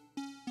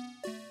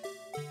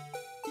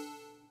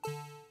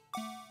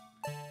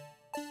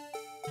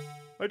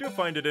 I do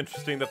find it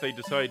interesting that they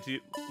decided to,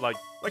 like,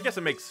 I guess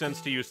it makes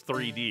sense to use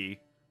 3D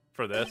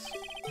for this.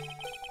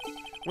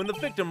 When the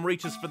victim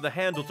reaches for the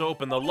handle to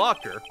open the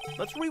locker,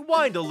 let's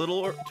rewind a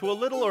little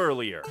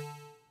earlier.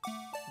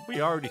 We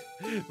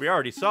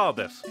already saw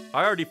this.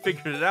 I already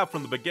figured it out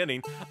from the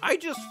beginning. I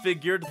just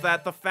figured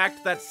that the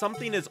fact that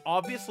something is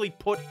obviously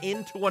put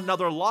into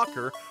another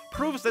locker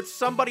proves that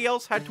somebody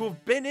else had to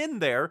have been in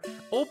there,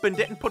 opened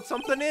it, and put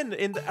something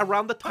in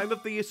around the time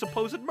of the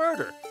supposed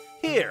murder.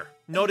 Here,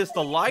 notice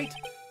the light?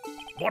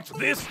 What's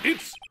this?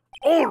 It's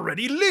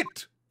already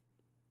lit!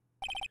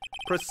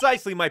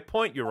 Precisely my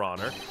point, Your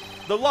Honor.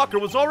 The locker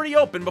was already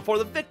open before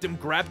the victim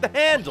grabbed the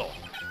handle.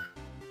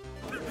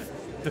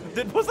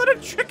 Was that a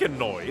chicken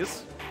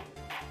noise?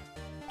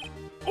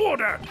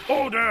 Order!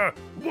 Order!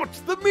 What's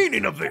the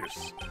meaning of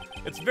this?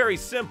 It's very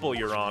simple,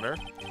 Your Honor.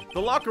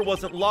 The locker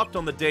wasn't locked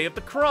on the day of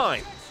the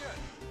crime.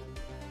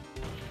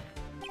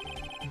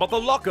 But the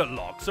locker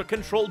locks are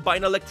controlled by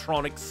an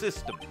electronic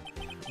system.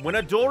 When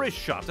a door is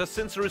shut, a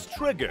sensor is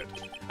triggered,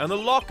 and the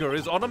locker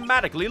is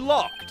automatically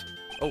locked.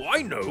 Oh,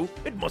 I know.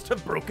 It must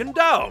have broken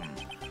down.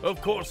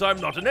 Of course, I'm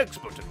not an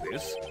expert in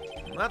this.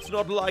 That's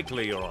not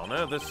likely, Your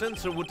Honor. The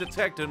sensor would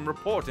detect and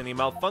report any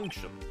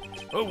malfunction.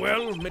 Oh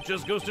well, it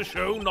just goes to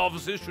show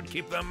novices should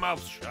keep their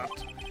mouths shut.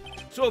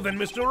 So then,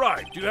 Mr.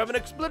 Wright, do you have an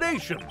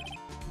explanation?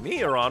 Me,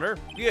 Your Honor?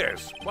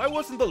 Yes. Why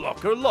wasn't the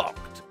locker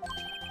locked?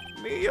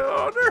 Me, Your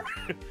Honor?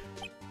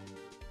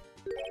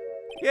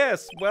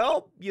 Yes,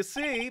 well, you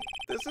see,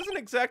 this isn't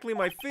exactly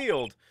my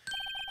field.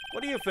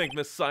 What do you think,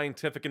 Miss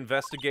Scientific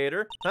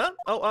Investigator? Huh?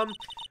 Oh,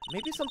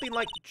 maybe something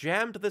like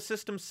jammed the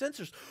system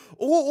sensors.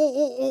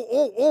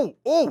 Oh!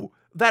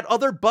 That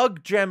other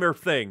bug jammer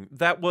thing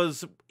that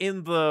was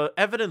in the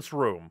evidence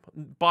room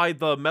by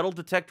the metal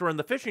detector and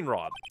the fishing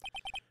rod.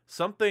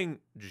 Something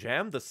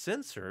jammed the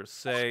sensors,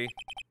 say.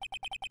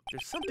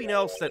 There's something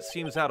else that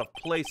seems out of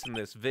place in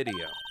this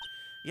video.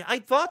 Yeah, I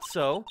thought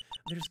so.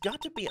 There's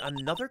got to be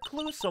another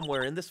clue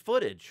somewhere in this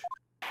footage.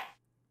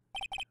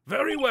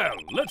 Very well,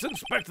 let's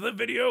inspect the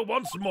video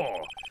once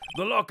more.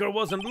 The locker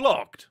wasn't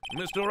locked.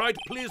 Mr. Wright,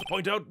 please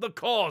point out the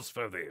cause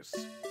for this.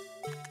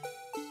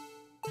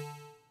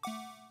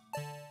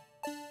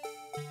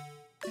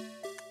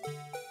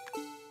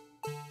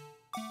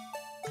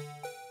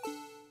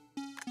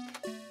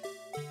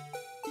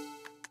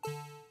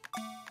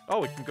 Oh,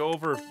 we can go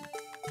over...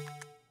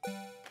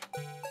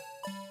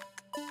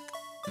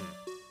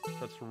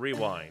 Let's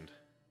rewind.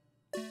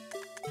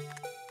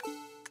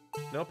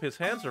 Nope, his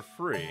hands are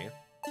free.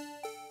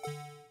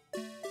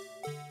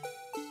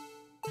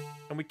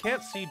 And we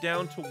can't see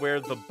down to where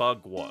the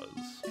bug was.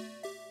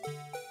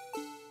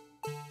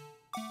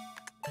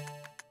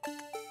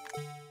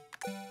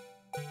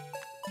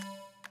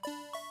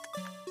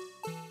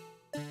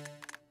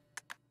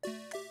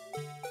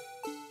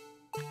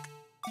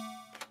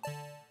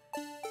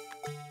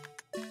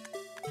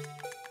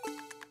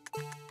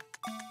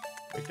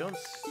 I don't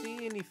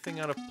see anything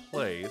out of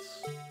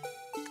place.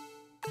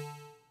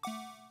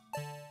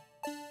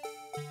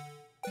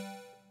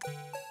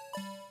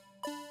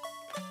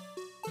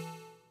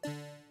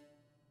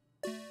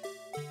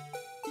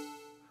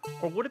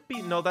 Or would it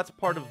be... No, that's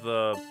part of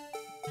the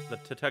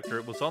detector.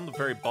 It was on the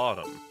very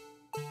bottom.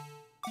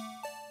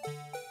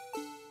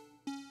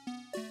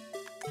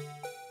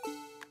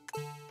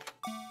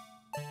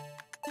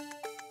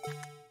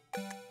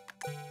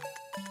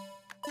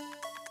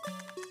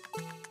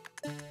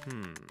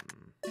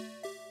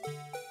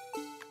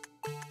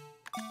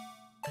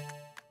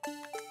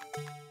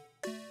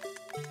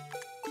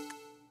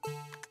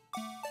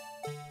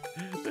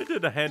 They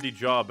did a handy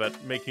job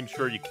at making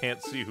sure you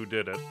can't see who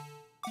did it.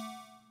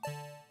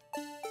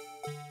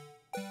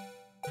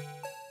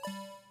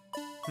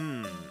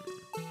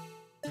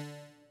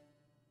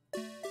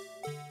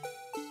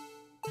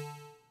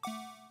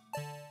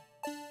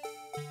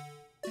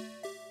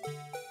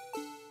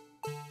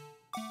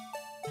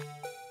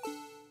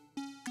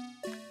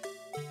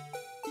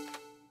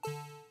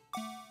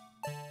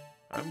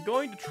 I'm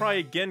going to try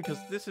again, because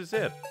this is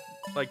it.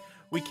 Like,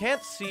 we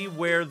can't see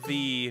where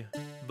the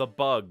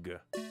bug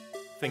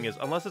thing is,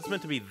 unless it's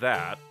meant to be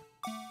that.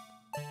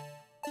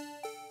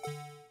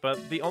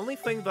 But the only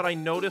thing that I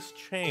noticed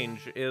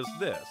change is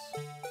this.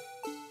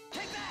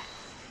 Take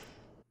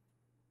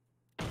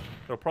that!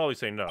 They'll probably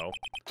say no.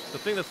 The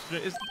thing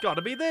it's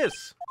gotta be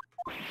this!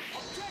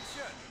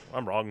 Objection!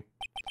 I'm wrong.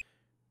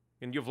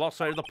 And you've lost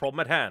sight of the problem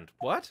at hand.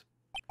 What?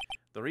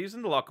 The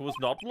reason the locker was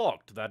not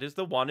locked. That is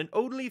the one and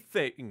only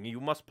thing you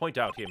must point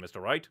out here,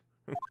 Mr. Wright.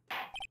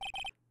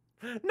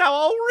 Now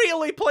I'll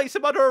really place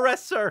him under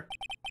arrest, sir!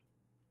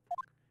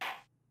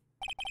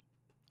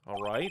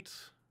 Alright.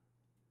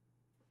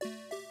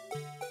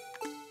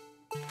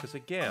 Because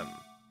again,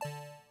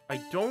 I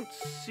don't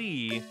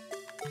see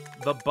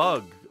the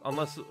bug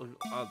unless...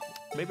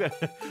 maybe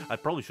I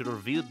probably should have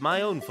reviewed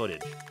my own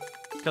footage.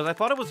 Because I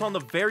thought it was on the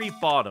very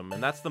bottom,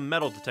 and that's the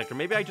metal detector.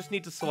 Maybe I just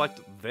need to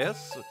select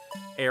this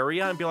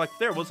area and be like,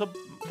 there was a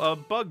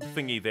bug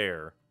thingy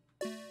there.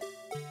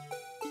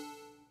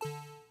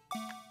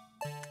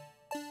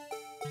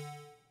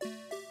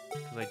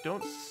 Because I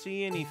don't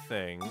see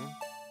anything.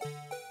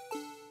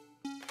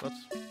 Let's...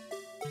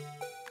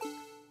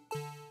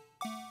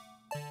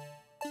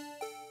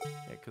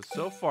 Yeah, because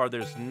so far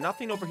there's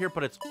nothing over here,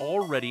 but it's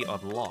already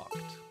unlocked.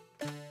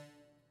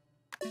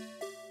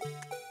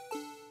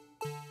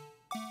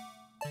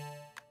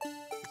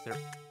 Is there...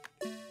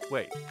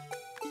 Wait.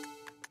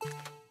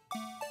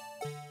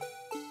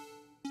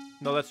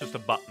 No, that's just a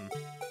button.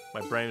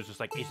 My brain was just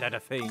like, is that a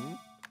thing?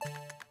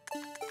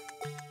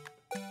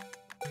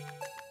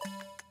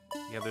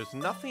 Yeah, there's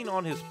nothing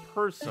on his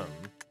person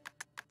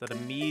that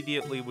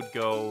immediately would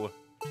go...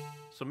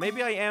 So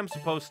maybe I am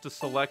supposed to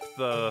select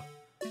the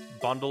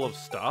bundle of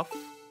stuff,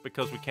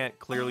 because we can't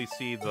clearly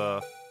see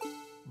the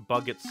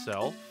bug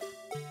itself.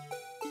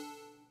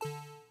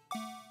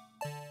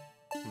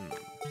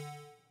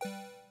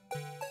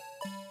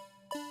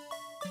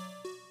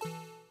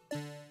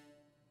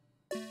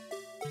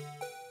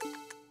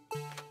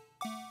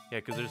 Yeah,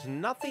 because there's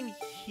nothing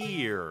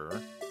here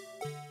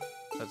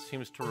that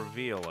seems to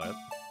reveal it.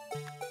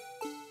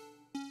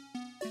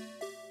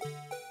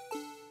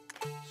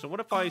 So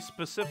what if I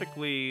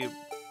specifically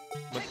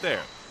went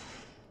there?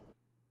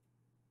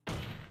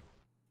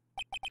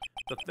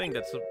 The thing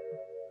that's...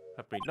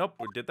 Nope,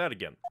 we did that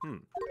again.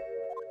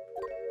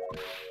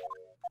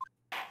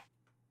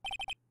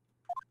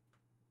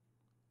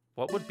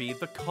 What would be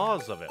the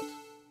cause of it?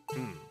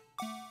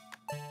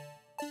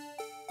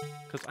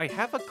 Because I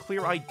have a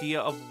clear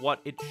idea of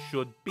what it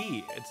should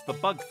be. It's the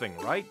bug thing,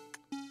 right?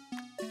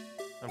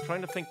 I'm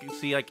trying to think,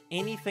 see, like,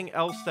 anything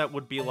else that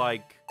would be,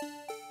 like,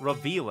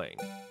 revealing.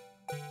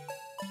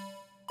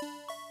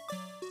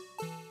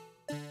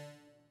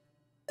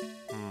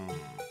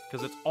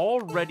 Because it's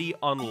already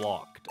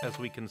unlocked, as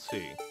we can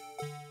see.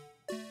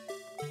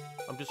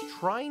 I'm just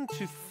trying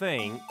to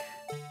think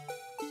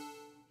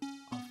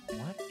of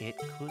what it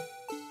could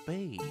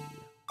be.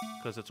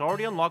 Because it's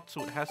already unlocked,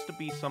 so it has to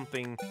be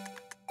something...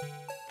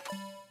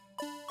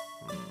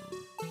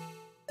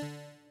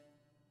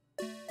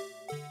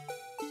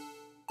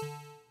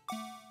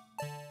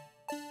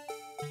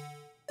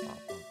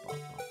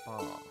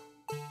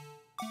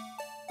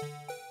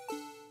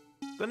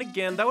 Then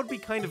again, that would be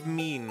kind of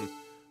mean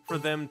for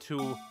them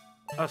to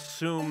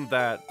assume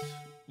that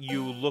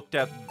you looked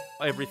at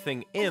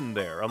everything in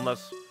there,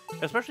 unless...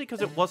 Especially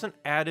because it wasn't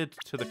added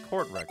to the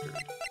court record.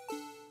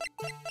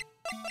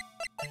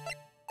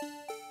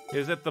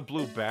 Is it the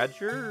Blue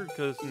Badger?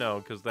 Because, no,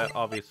 because that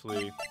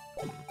obviously...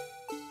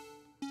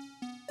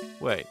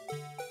 Wait.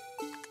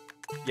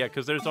 Yeah,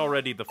 because there's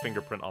already the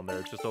fingerprint on there.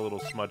 It's just a little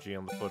smudgy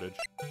on the footage.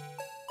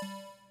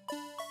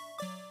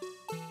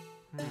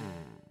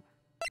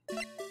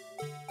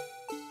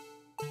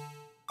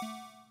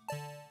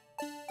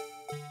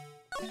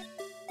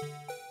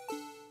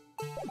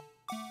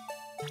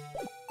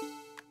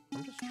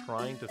 I'm just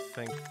trying to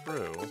think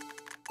through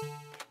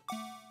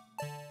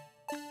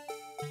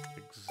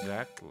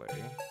exactly.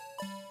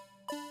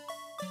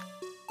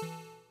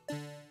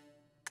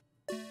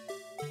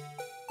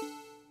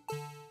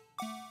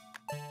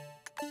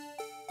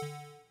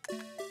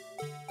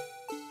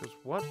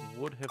 What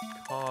would have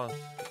caused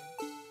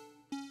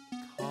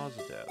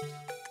it?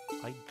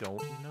 I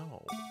don't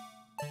know.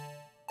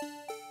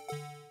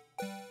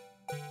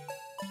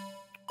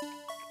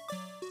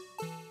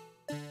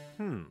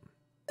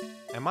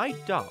 Am I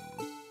dumb?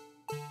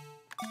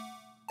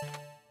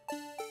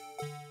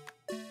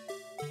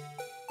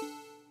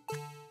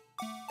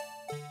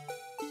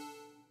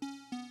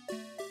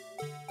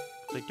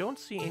 I don't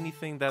see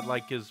anything that,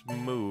 like, is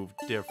moved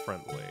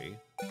differently.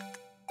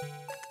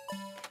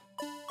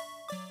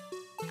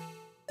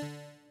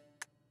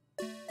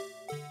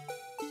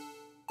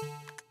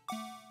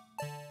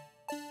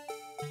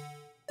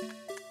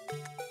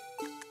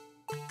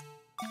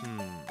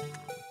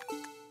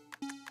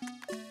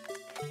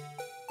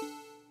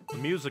 The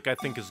music, I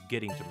think, is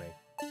getting to me.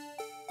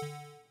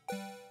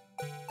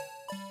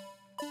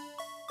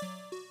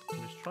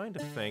 I'm just trying to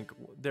think.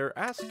 They're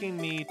asking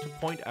me to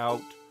point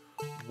out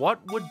what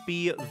would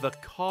be the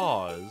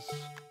cause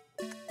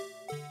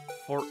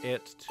for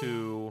it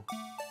to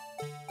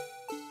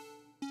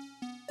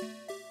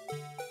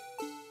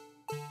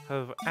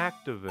have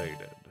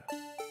activated.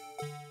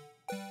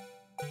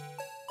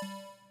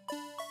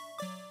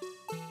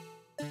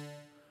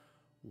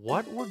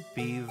 What would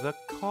be the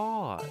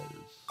cause?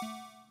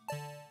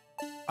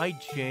 I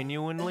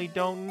genuinely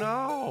don't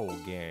know,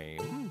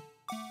 game.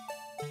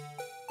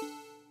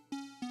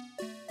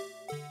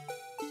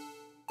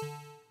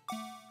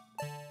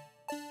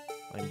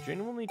 I'm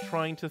genuinely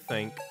trying to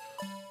think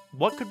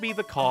what could be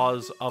the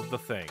cause of the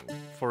thing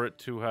for it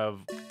to have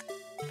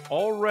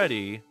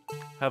already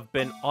have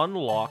been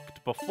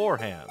unlocked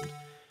beforehand.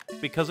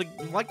 Because,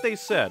 like they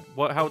said,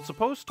 how it's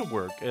supposed to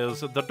work is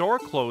the door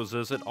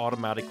closes, it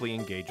automatically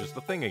engages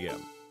the thing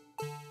again.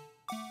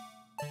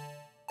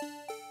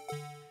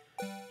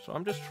 So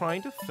I'm just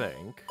trying to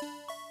think.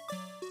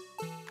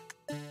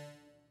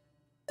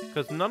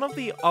 Because none of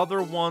the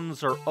other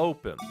ones are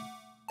open.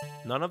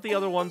 None of the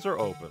other ones are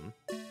open.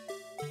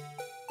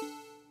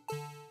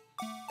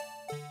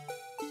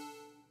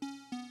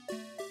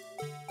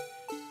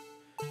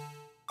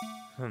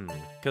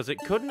 Because it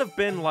couldn't have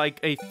been like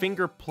a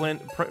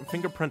fingerprint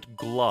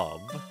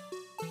glove,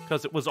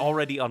 because it was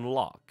already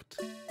unlocked,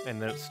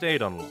 and then it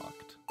stayed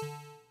unlocked.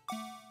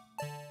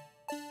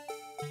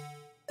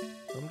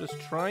 So I'm just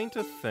trying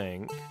to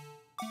think.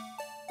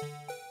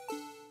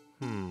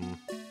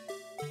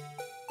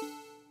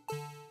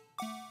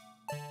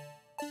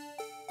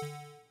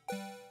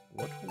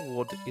 What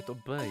would it be?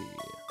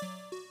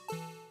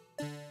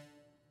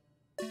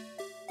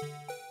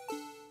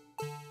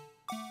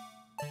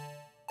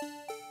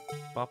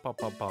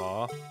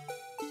 Ba.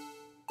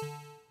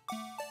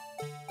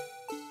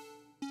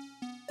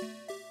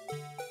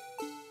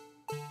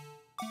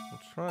 I'm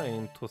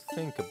trying to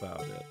think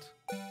about it.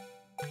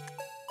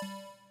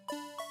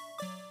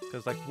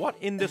 Because, like, what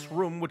in this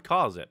room would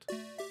cause it?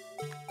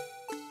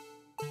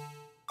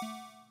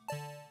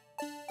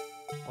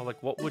 Or,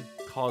 like, what would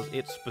cause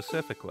it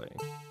specifically?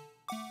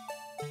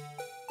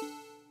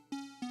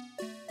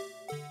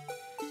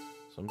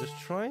 So I'm just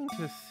trying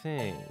to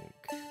think.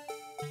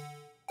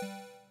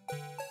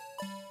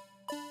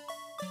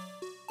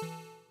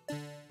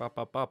 Ba.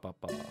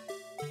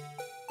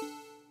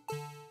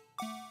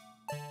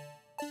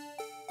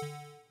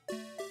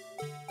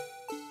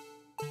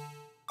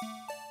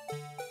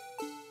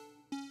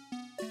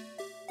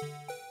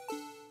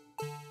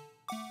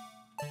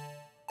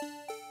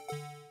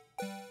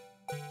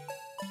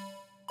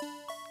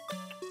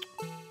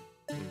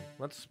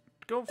 Let's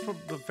go from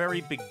the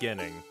very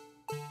beginning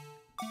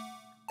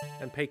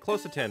and pay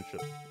close attention.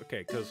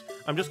 Okay, because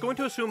I'm just going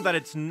to assume that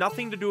it's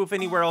nothing to do with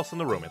anywhere else in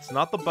the room. It's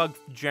not the bug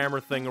jammer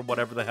thing or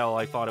whatever the hell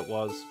I thought it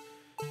was.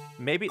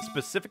 Maybe it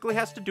specifically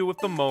has to do with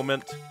the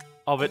moment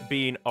of it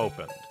being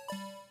opened.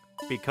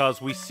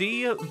 Because we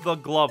see the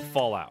glove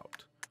fall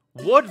out.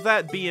 Would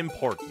that be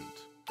important?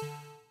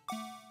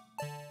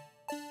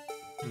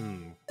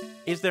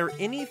 Is there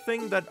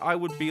anything that I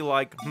would be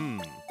like,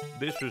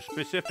 this is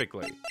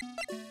specifically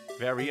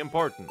very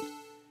important?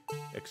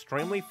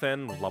 Extremely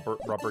thin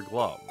rubber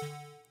glove.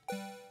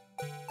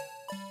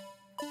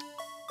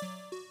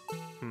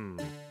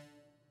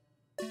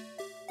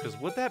 Because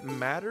would that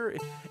matter?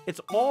 It's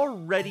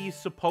already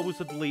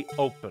supposedly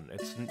open.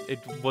 It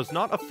was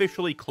not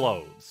officially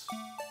closed.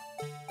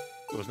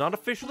 It was not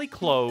officially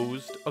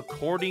closed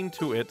according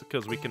to it,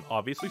 because we can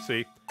obviously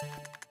see,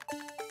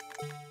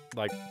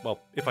 like, well,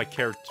 if I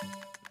care to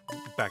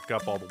back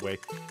up all the way,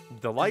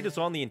 the light is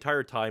on the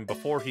entire time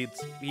before he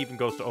even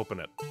goes to open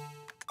it.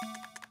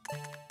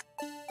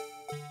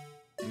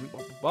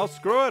 Well,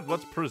 screw it.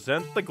 Let's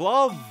present the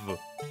glove.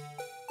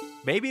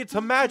 Maybe it's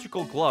a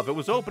magical glove. It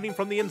was opening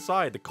from the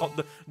inside.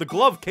 The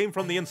glove came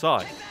from the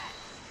inside.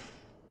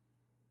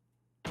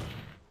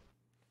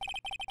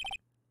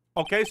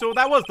 Okay, so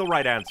that was the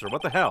right answer.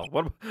 What the hell?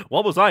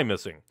 What was I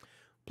missing?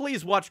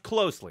 Please watch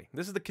closely.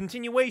 This is the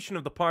continuation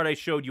of the part I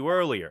showed you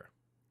earlier.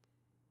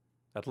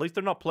 At least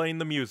they're not playing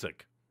the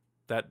music.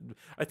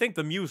 I think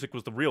the music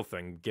was the real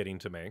thing getting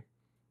to me.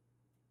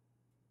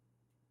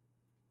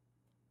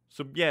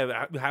 So,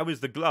 yeah, how is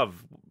the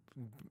glove?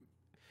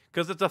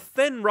 Because it's a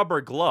thin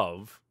rubber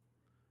glove.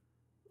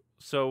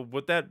 So,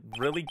 would that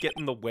really get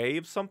in the way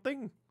of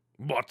something?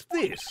 What's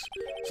this?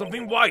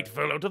 Something white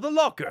fell out of the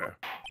locker.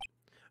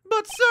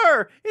 But,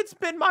 sir, it's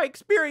been my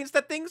experience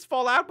that things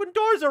fall out when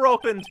doors are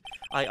opened.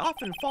 I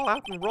often fall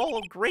out and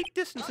roll great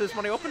distances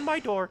when I open my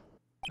door.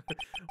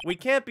 We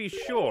can't be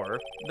sure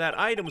that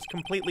item was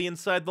completely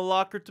inside the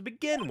locker to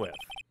begin with.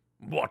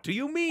 What do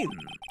you mean?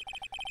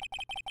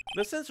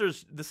 The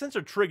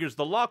sensor triggers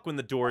the lock when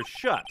the door is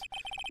shut.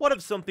 What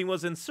if something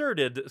was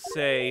inserted,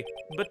 say,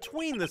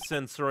 between the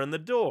sensor and the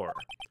door?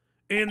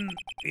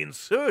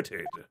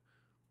 Inserted?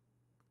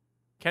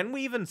 Can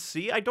we even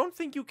see? I don't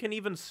think you can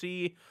even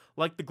see,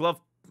 like, the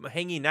glove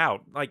hanging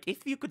out. Like,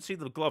 if you could see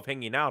the glove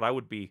hanging out, I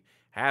would be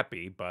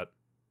happy, but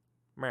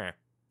meh.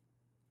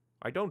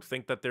 I don't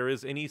think that there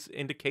is any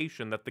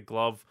indication that the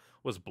glove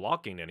was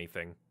blocking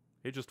anything.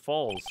 It just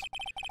falls.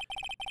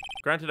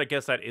 Granted, I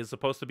guess that is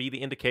supposed to be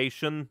the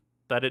indication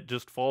that it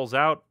just falls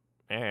out.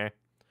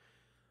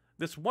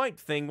 This white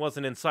thing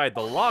wasn't inside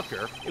the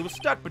locker. It was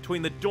stuck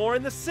between the door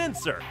and the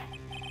sensor.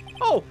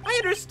 Oh, I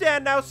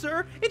understand now,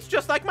 sir. It's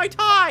just like my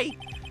tie.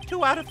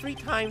 2 out of 3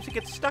 times it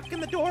gets stuck in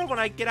the door when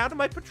I get out of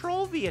my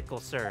patrol vehicle,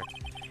 sir.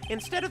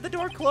 Instead of the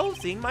door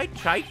closing, my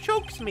tie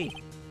chokes me.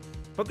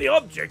 But the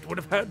object would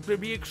have had to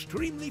be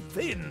extremely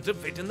thin to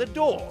fit in the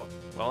door.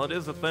 Well, it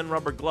is a thin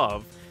rubber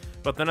glove,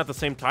 but then at the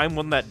same time,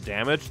 wouldn't that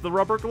damage the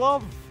rubber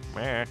glove?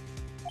 Meh.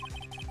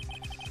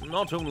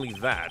 Not only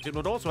that, it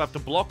would also have to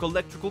block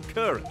electrical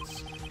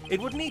currents.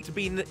 It would need to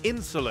be an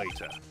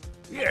insulator.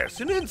 Yes,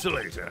 an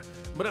insulator.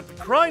 But at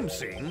the crime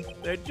scene,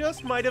 there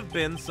just might have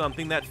been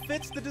something that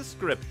fits the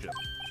description.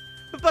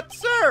 But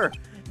sir,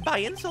 by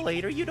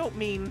insulator you don't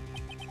mean...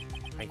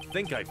 I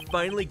think I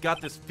finally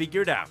got this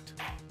figured out.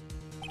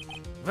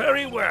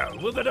 Very well.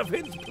 Will the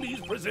defense please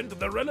present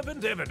the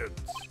relevant evidence?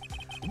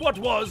 What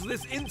was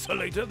this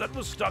insulator that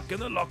was stuck in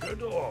the locker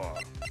door?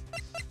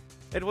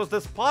 It was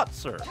this pot,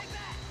 sir.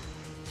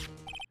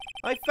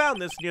 I found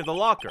this near the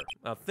locker,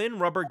 a thin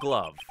rubber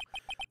glove.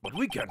 But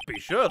we can't be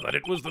sure that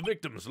it was the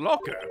victim's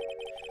locker.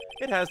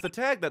 It has the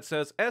tag that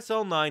says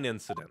SL9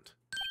 incident.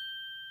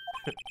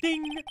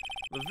 Ding!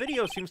 The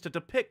video seems to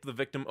depict the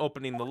victim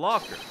opening the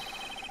locker.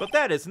 But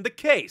that isn't the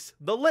case.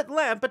 The lit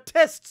lamp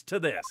attests to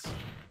this.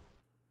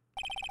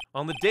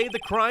 On the day of the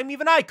crime,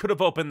 even I could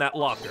have opened that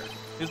locker.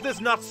 Is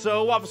this not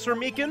so, Officer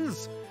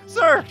Meekins?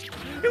 Sir,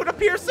 it would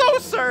appear so,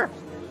 sir.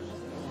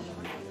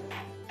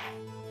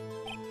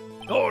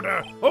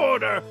 Order!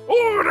 Order!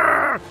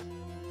 Order!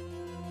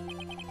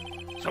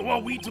 So are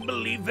we to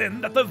believe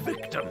then that the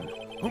victim,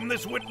 whom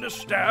this witness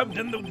stabbed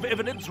in the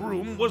evidence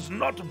room, was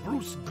not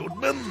Bruce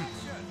Goodman?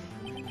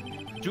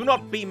 Do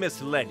not be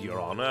misled, Your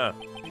Honor.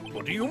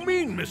 What do you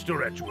mean,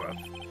 Mr. Edgeworth?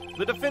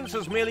 The defense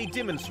has merely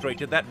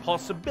demonstrated that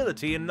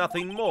possibility and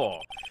nothing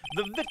more.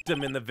 The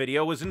victim in the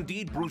video is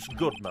indeed Bruce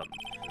Goodman.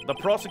 The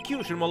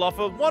prosecution will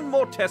offer one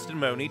more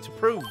testimony to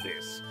prove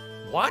this.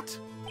 What?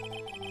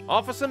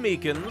 Officer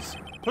Meekins,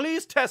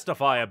 please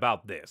testify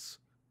about this.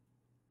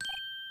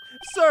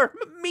 Sir,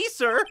 me,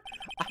 sir?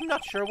 I'm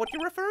not sure what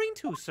you're referring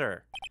to,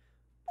 sir.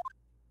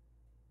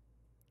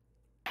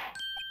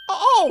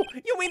 Oh,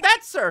 you mean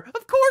that, sir?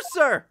 Of course,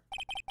 sir.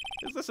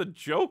 Is this a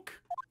joke?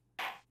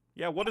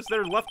 Yeah, what is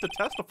there left to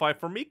testify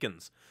for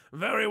Meekins?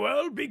 Very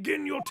well,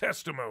 begin your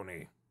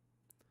testimony.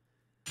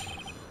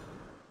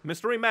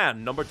 Mystery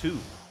Man, number 2.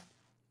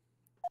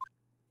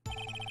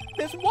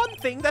 There's one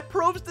thing that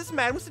proves this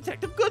man was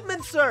Detective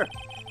Goodman, sir.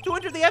 To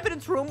enter the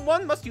evidence room,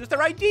 one must use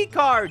their ID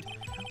card.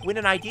 When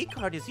an ID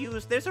card is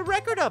used, there's a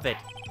record of it.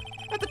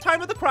 At the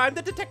time of the crime,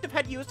 the detective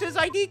had used his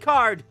ID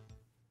card.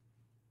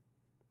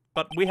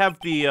 But we have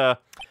the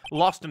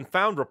lost and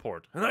found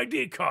report. An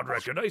ID card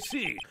record, I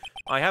see.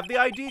 I have the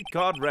ID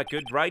card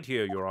record right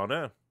here, Your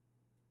Honor.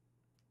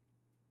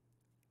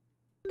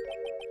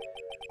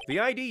 The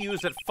ID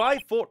used at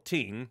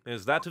 5:14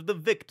 is that of the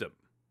victim.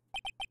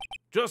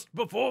 Just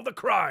before the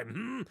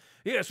crime,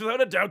 Yes,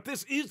 without a doubt,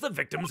 this is the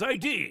victim's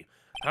ID.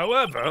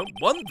 However,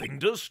 one thing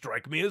does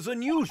strike me as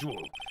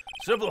unusual.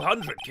 Several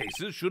hundred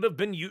cases should have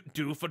been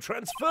due for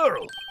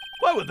transferal.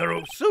 Why were there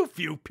so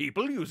few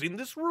people using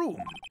this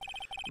room?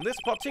 This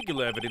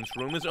particular evidence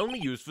room is only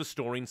used for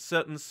storing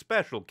certain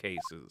special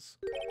cases.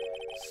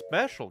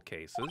 Special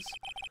cases?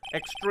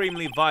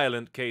 Extremely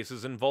violent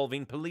cases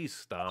involving police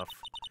staff.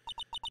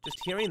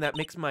 Just hearing that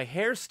makes my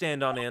hair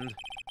stand on end.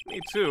 Me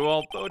too,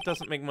 although it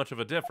doesn't make much of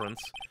a difference.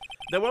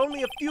 There were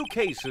only a few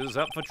cases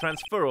up for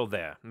transferal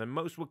there, and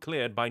most were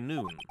cleared by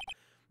noon.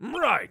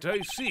 Right,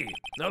 I see.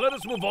 Now let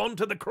us move on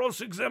to the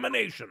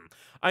cross-examination.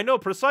 I know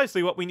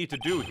precisely what we need to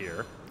do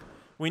here.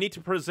 We need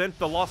to present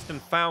the lost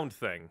and found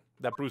thing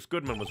that Bruce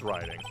Goodman was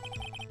writing.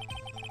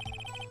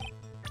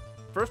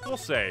 First we'll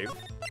save.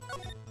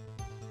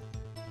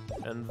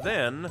 And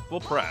then we'll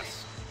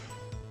press.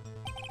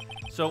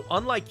 So,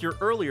 unlike your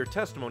earlier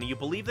testimony, you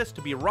believe this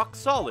to be rock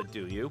solid,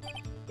 do you?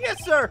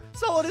 Yes, sir!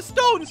 Solid as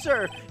stone,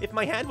 sir! If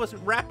my hand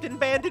wasn't wrapped in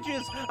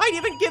bandages, I'd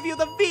even give you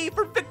the V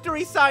for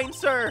victory sign,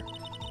 sir!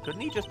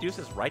 Couldn't he just use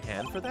his right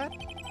hand for that?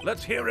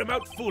 Let's hear him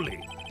out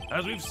fully.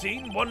 As we've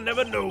seen, one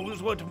never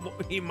knows what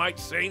he might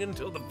say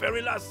until the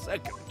very last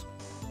second.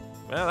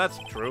 Well, that's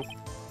true.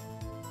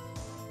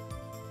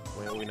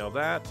 Well, we know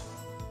that.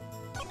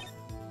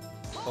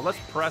 Well, let's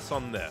press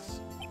on this.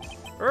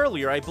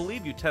 Earlier, I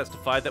believe you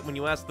testified that when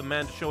you asked the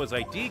man to show his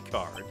ID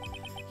card,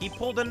 he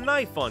pulled a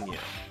knife on you.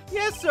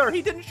 Yes, sir!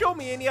 He didn't show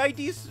me any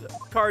ID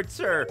card,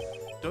 sir!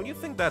 Don't you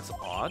think that's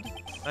odd?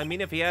 I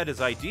mean, if he had his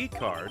ID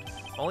card,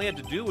 all he had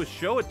to do was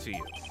show it to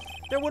you.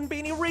 There wouldn't be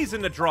any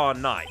reason to draw a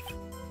knife.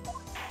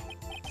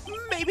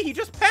 Maybe he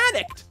just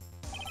panicked!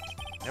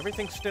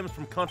 Everything stems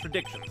from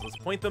contradictions. Let's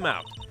point them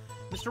out.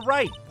 Mr.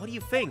 Wright, what do you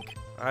think?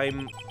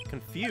 I'm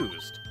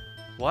confused.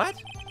 What?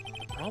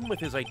 The problem with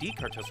his ID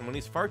card testimony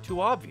is far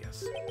too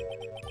obvious.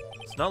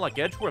 It's not like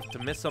Edgeworth to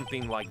miss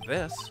something like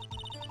this.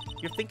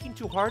 You're thinking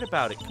too hard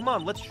about it. Come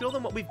on, let's show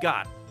them what we've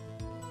got.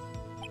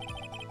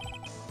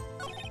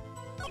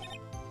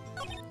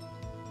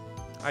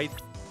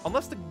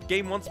 Unless the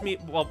game wants me...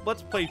 Well,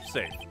 let's play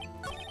safe.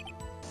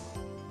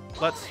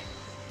 Let's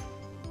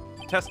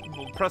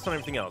press on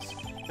everything else.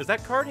 Is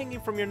that card hanging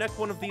from your neck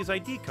one of these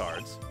ID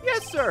cards?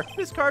 Yes, sir!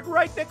 This card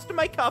right next to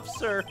my cuffs,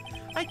 sir!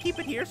 I keep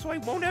it here so I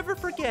won't ever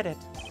forget it.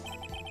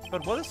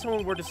 But what if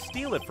someone were to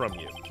steal it from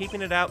you,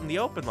 keeping it out in the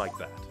open like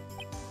that?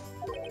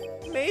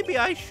 Maybe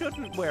I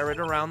shouldn't wear it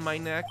around my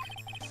neck.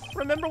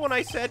 Remember when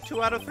I said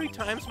 2 out of 3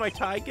 times my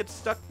tie gets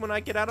stuck when I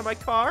get out of my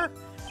car?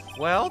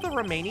 Well, the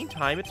remaining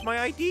time it's my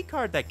ID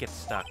card that gets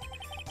stuck.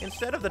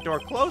 Instead of the door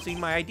closing,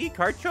 my ID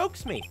card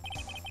chokes me.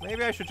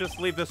 Maybe I should just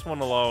leave this one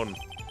alone.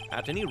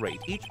 At any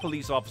rate, each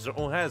police officer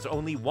has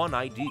only one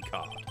ID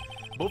card.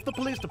 Both the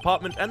police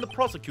department and the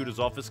prosecutor's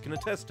office can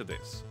attest to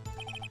this.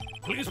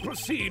 Please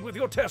proceed with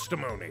your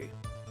testimony.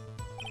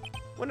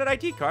 When an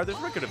ID card, there's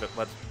record of it.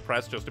 Let's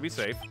press just to be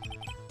safe.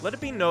 Let it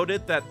be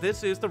noted that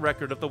this is the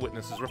record of the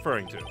witness is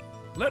referring to.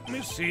 Let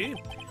me see.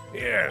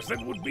 Yes,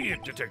 that would be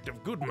it,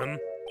 Detective Goodman.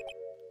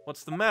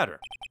 What's the matter?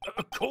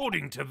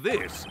 According to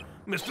this,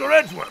 Mr.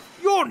 Edgeworth,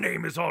 your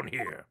name is on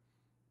here.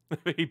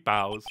 He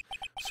bows.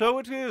 So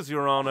it is,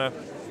 Your Honor.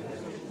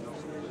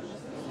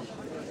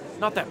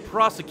 Not that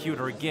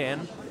prosecutor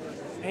again.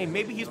 Hey,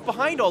 maybe he's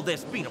behind all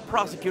this. Being a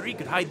prosecutor, he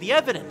could hide the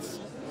evidence.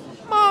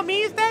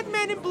 Mommy, is that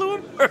man in blue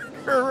a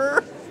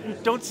murderer?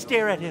 Don't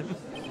stare at him.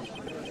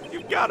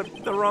 You've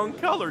got the wrong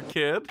color,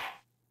 kid.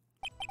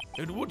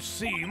 It would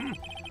seem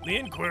the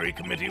inquiry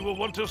committee will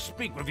want to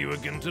speak with you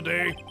again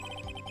today.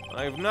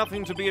 I have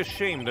nothing to be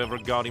ashamed of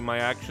regarding my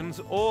actions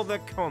or their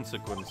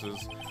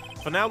consequences.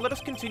 For now, let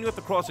us continue with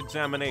the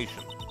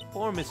cross-examination.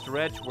 Poor Mr.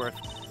 Edgeworth.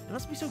 It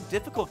must be so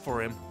difficult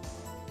for him.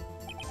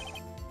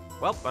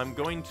 Well, I'm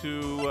going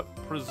to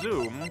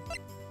presume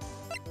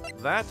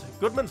that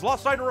Goodman's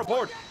lost item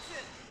report.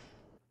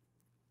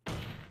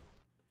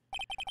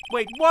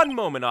 Wait one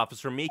moment,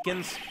 Officer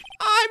Meekins.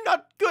 I'm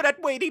not good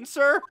at waiting,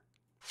 sir.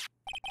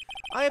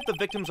 I have the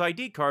victim's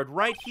ID card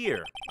right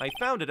here. I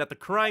found it at the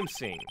crime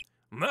scene.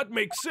 That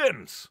makes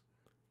sense.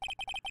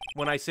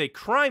 When I say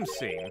crime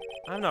scene,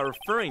 I'm not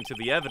referring to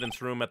the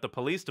evidence room at the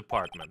police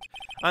department.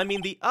 I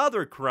mean the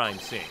other crime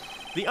scene,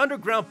 the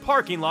underground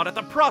parking lot at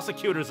the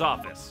prosecutor's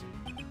office.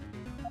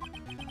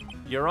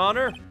 Your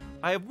Honor,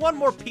 I have one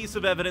more piece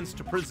of evidence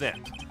to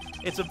present.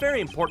 It's a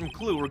very important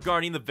clue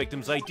regarding the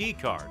victim's ID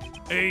card.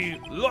 A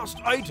lost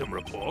item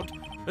report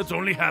that's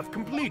only half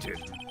completed.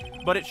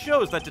 But it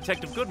shows that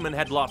Detective Goodman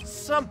had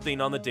lost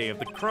something on the day of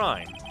the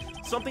crime.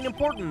 Something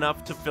important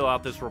enough to fill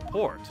out this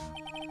report.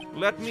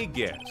 Let me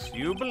guess,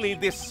 you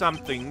believe this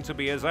something to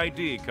be his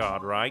ID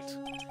card, right?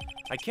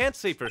 I can't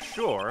say for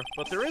sure,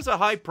 but there is a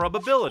high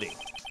probability.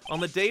 On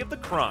the day of the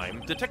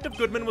crime, Detective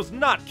Goodman was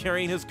not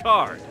carrying his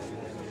card.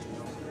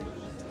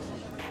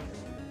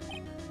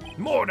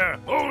 Order!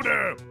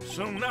 Order!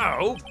 So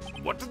now,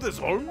 what does this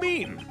all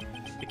mean?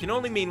 It can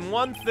only mean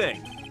one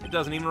thing. It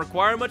doesn't even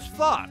require much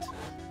thought.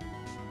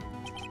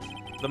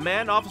 The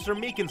man Officer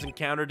Meekins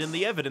encountered in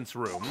the evidence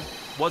room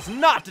was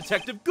not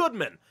Detective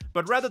Goodman,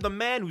 but rather the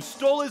man who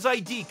stole his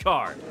ID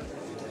card.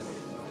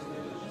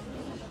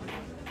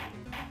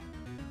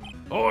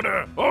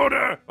 Order!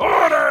 Order!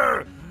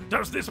 Order!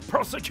 Does this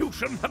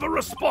prosecution have a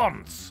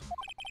response?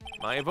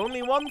 I have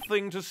only one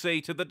thing to say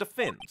to the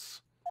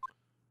defense.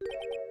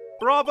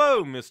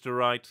 Bravo, Mr.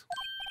 Wright.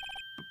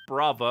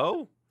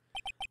 Bravo?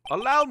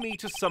 Allow me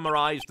to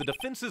summarize the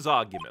defense's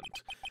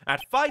argument.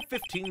 At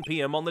 5:15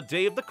 p.m. on the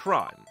day of the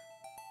crime,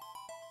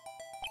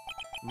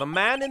 the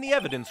man in the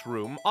evidence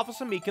room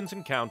Officer Meekins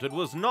encountered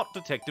was not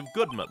Detective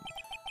Goodman.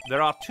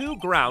 There are 2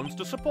 grounds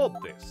to support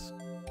this.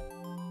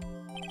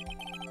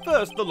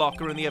 First, the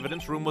locker in the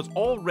evidence room was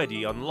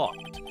already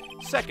unlocked.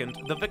 Second,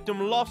 the victim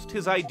lost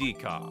his ID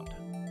card.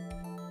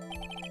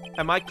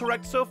 Am I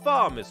correct so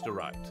far, Mr.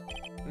 Wright?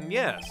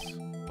 Yes.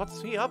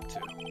 What's he up to?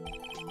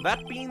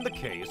 That being the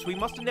case, we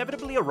must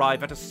inevitably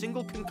arrive at a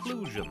single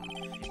conclusion.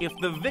 If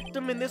the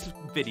victim in this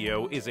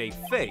video is a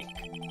fake,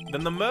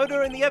 then the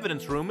murder in the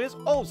evidence room is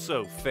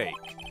also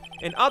fake.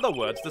 In other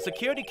words, the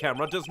security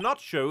camera does not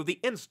show the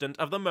instant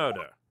of the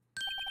murder.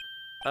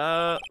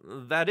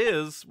 That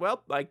is,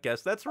 well, I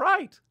guess that's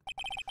right.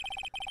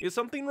 Is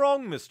something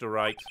wrong, Mr.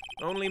 Wright?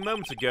 Only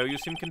moments ago you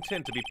seemed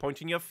content to be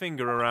pointing your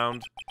finger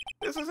around.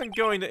 This isn't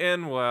going to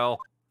end well.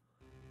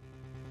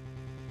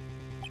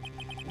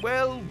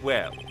 Well,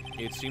 well,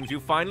 it seems you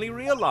finally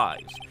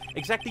realize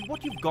exactly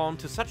what you've gone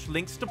to such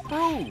lengths to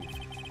prove.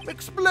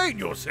 Explain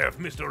yourself,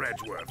 Mr.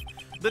 Edgeworth.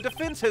 The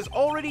defense has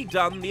already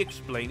done the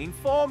explaining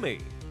for me.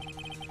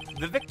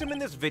 The victim in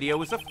this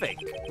video is a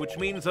fake, which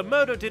means the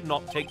murder did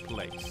not take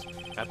place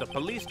at the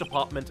police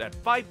department at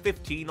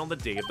 5:15 on the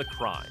day of the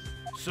crime.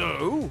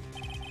 So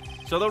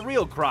the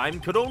real crime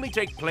could only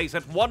take place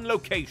at one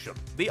location,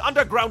 the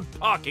underground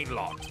parking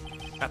lot,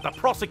 at the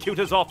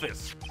prosecutor's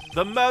office.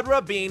 The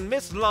murderer being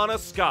Miss Lana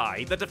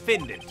Skye, the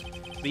defendant.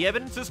 The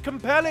evidence is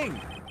compelling.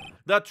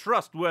 The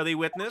trustworthy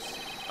witness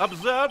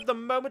observed the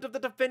moment of the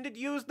defendant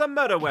used the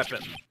murder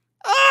weapon.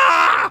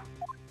 Ah!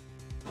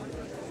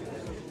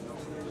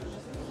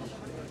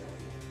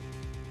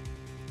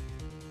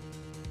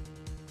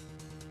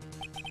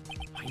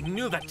 I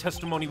knew that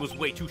testimony was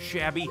way too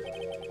shabby.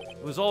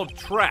 It was all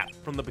trapped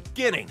from the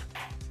beginning.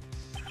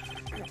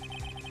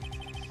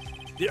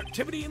 the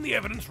activity in the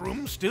evidence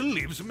room still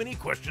leaves many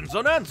questions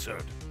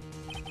unanswered.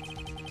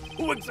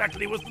 Who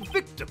exactly was the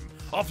victim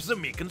Officer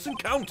Meekins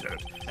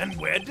encountered, and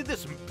where did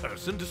this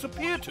person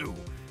disappear to?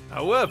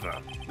 However,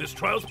 this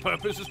trial's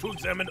purpose is to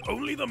examine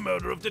only the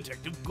murder of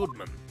Detective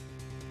Goodman.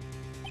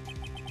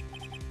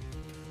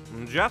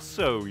 Just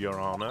so, Your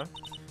Honor.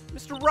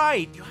 Mr.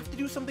 Wright, you have to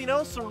do something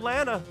else or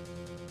Lana.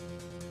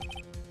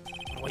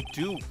 What do I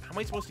do? How am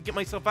I supposed to get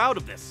myself out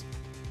of this?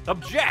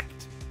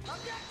 Object!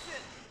 Objection!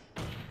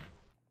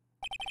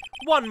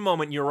 One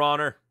moment, Your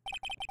Honor.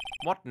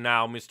 What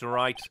now, Mr.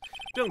 Wright?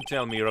 Don't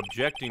tell me you're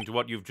objecting to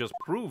what you've just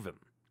proven.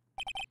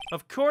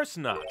 Of course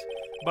not,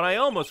 but I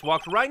almost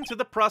walked right into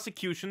the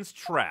prosecution's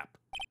trap.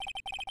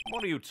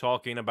 What are you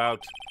talking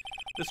about?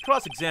 This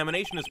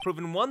cross-examination has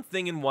proven one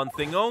thing and one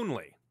thing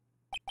only.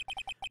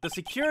 The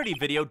security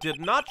video did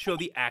not show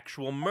the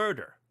actual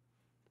murder.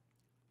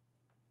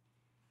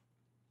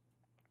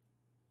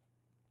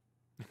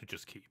 It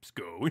just keeps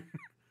going.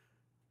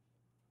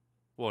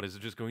 What, is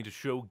it just going to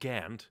show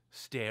Gant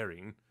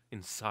staring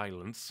in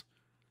silence?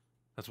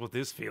 That's what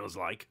this feels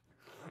like.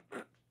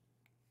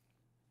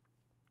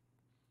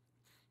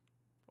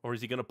 Or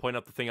is he going to point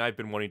out the thing I've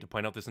been wanting to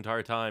point out this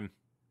entire time?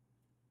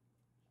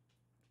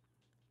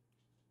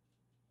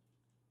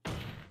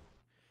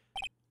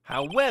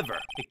 However,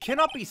 it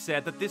cannot be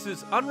said that this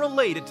is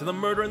unrelated to the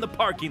murder in the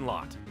parking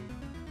lot.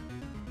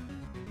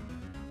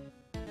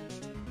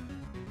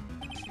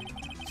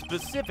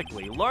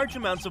 Specifically, large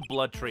amounts of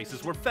blood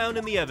traces were found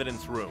in the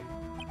evidence room.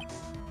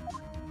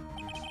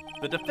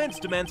 The defense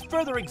demands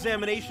further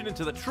examination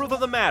into the truth of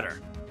the matter.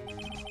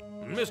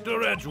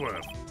 Mr.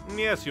 Edgeworth,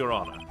 Yes, Your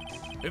Honor.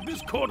 if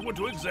this court were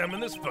to examine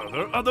this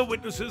further, other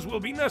witnesses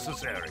will be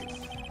necessary.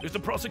 Is the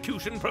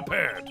prosecution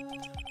prepared?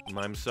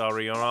 I'm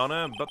sorry, Your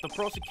Honor, but the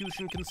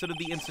prosecution considered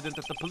the incident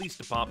at the police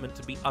department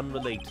to be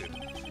unrelated.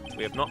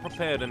 We have not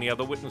prepared any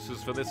other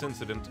witnesses for this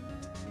incident.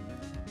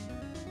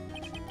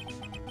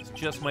 This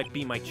just might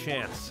be my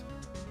chance.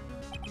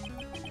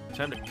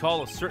 Time to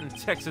call a certain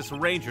Texas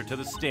Ranger to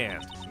the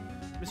stand.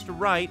 Mr.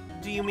 Wright,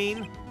 do you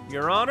mean?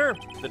 Your Honor,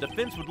 the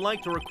defense would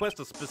like to request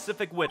a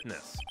specific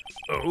witness.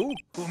 Oh,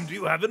 whom do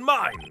you have in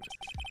mind?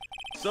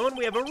 Someone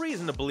we have a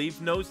reason to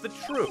believe knows the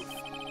truth.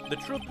 The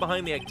truth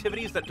behind the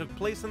activities that took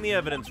place in the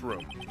evidence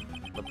room.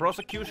 The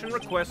prosecution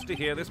requests to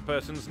hear this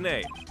person's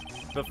name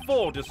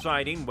before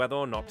deciding whether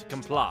or not to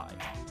comply.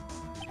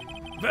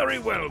 Very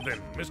well then,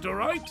 Mr.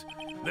 Wright.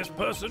 This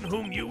person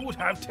whom you would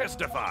have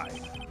testify.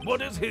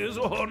 What is his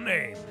or her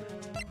name?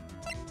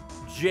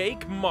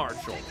 Jake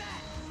Marshall.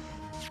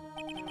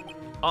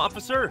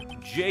 Officer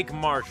Jake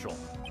Marshall.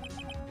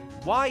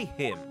 Why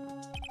him?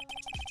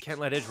 Can't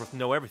let Edgeworth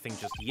know everything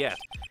just yet.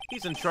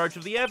 He's in charge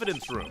of the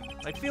evidence room.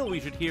 I feel we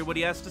should hear what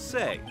he has to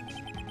say.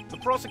 The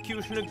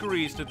prosecution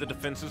agrees to the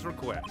defense's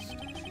request.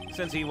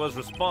 Since he was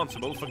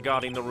responsible for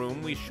guarding the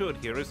room, we should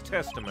hear his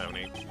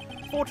testimony.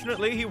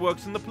 Fortunately, he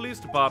works in the police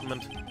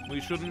department.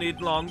 We shouldn't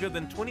need longer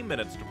than 20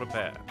 minutes to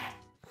prepare.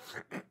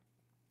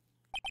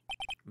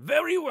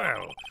 Very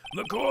well.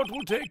 The court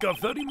will take a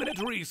 30-minute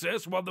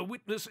recess while the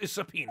witness is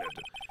subpoenaed.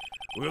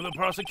 Will the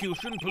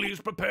prosecution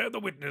please prepare the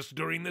witness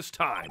during this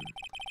time?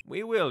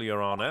 We will,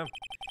 Your Honor.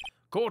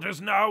 Court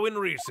is now in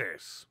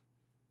recess.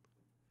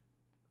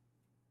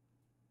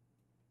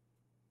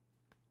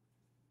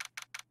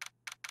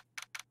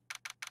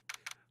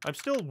 I'm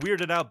still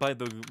weirded out by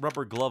the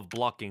rubber glove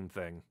blocking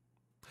thing.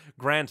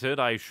 Granted,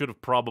 I should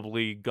have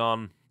probably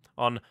gone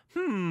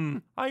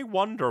I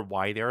wonder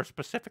why they're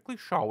specifically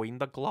showing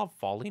the glove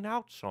falling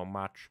out so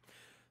much.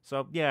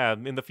 So, yeah,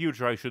 in the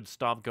future I should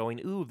stop going,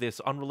 ooh, this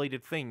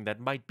unrelated thing that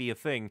might be a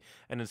thing,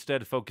 and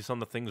instead focus on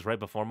the things right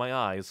before my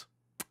eyes.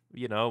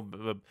 You know,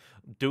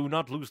 do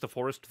not lose the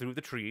forest through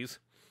the trees.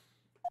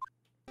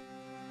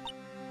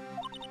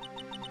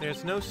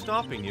 There's no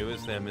stopping you,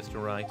 is there,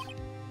 Mr. Wright?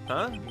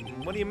 Huh?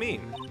 What do you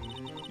mean?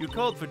 You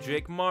called for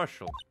Jake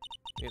Marshall.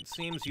 It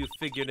seems you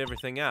figured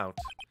everything out.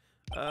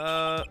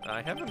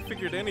 I haven't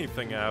figured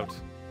anything out.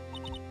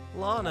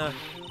 Lana,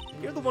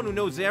 you're the one who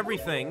knows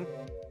everything.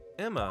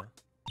 Emma,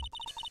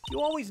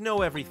 you always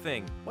know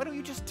everything. Why don't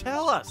you just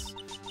tell us?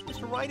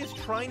 Mr. Wright is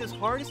trying his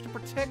hardest to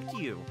protect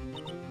you.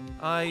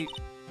 I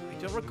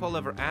don't recall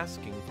ever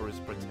asking for his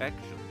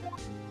protection.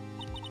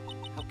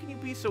 How can you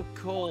be so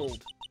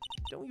cold?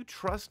 Don't you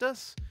trust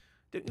us?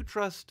 Don't you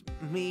trust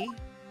me?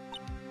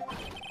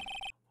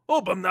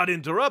 Hope I'm not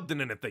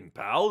interrupting anything,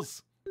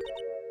 pals.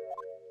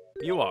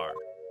 You are.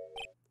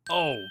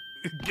 Oh,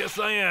 guess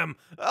I am.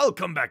 I'll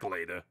come back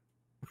later.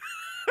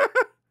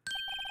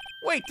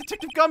 Wait,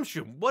 Detective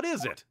Gumshoe, what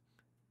is it?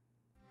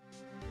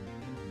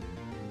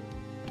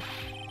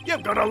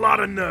 You've got a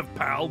lot of nerve,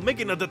 pal,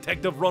 making a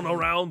detective run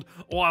around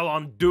while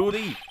on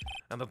duty.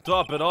 And to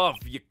top it off,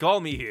 you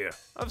call me here.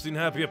 I've seen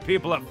happier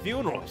people at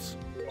funerals.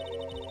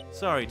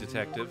 Sorry,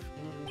 Detective.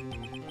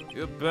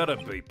 You better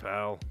be,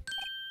 pal.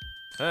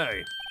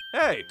 Hey.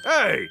 Hey!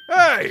 Hey!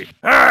 Hey!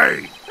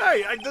 Hey!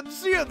 Hey! I didn't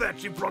see her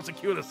that, you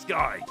prosecutor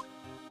Sky!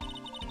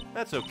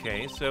 That's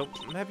okay, so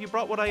have you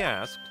brought what I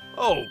asked?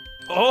 Oh!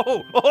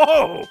 Oh!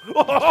 Oh!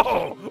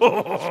 Oh!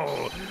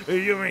 Oh!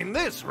 You mean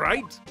this,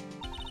 right?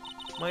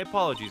 My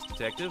apologies,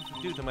 Detective.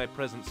 Due to my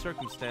present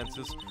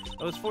circumstances,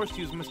 I was forced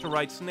to use Mr.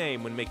 Wright's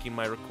name when making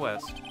my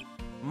request.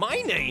 My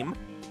name?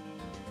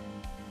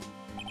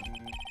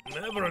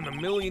 Never in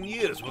a million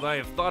years would I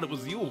have thought it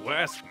was you who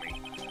asked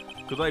me.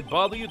 Could I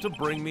bother you to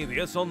bring me the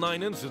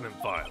SL9 incident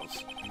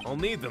files? I'll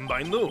need them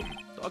by noon.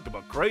 Talk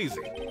about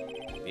crazy.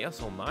 The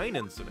SL9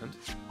 incident?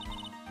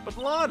 But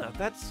Lana,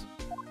 that's...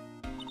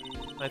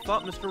 I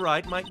thought Mr.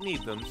 Wright might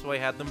need them, so I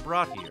had them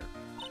brought here.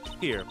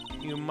 Here,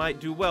 you might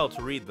do well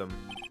to read them.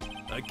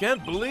 I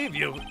can't believe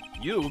you,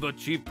 the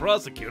chief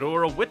prosecutor,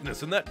 were a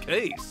witness in that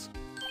case.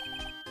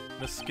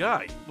 Miss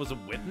Sky was a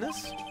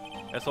witness?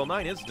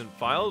 SL9 incident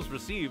files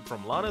received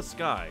from Lana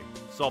Sky,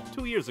 solved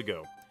 2 years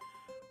ago.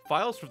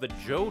 Files for the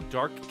Joe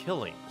Dark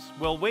killings.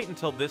 We'll wait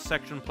until this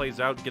section plays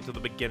out and get to the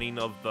beginning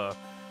of the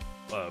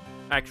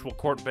actual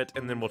court bit,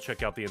 and then we'll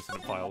check out the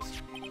incident files.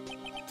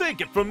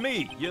 Take it from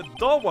me, you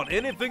don't want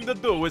anything to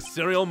do with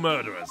serial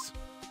murderers.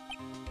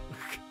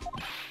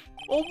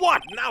 Well,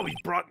 what? Now he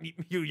brought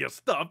you your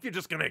stuff, you're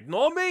just gonna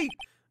ignore me?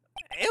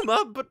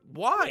 Emma, but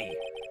why?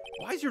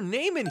 Why's your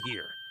name in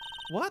here?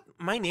 What?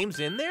 My name's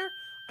in there?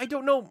 I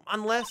don't know,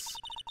 unless...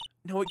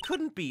 No, it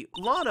couldn't be.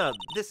 Lana,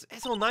 this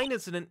SL9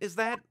 incident, is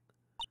that...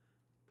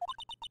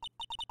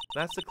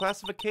 That's the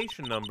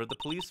classification number the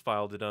police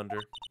filed it under.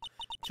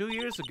 2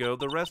 years ago,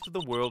 the rest of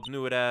the world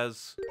knew it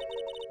as...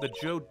 the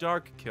Joe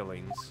Dark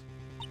killings.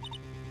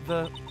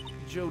 The...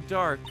 Joe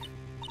Dark...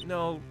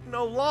 No,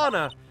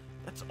 Lana!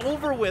 That's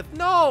over with,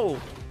 no!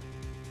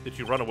 Did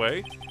she run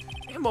away?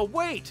 Emma,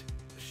 wait!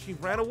 She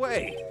ran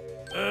away.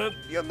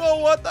 You know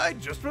what? I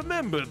just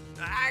remembered.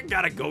 I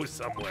gotta go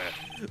somewhere.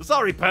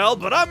 Sorry, pal,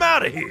 but I'm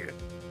out of here.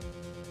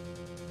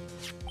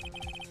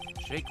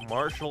 Jake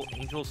Marshall,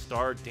 Angel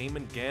Star,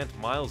 Damon Gant,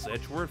 Miles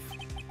Edgeworth.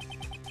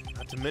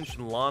 Not to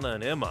mention Lana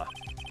and Emma.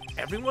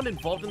 Everyone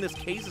involved in this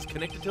case is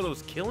connected to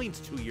those killings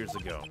 2 years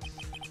ago.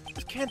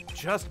 This can't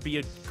just be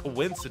a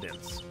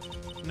coincidence.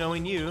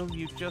 Knowing you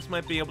just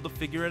might be able to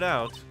figure it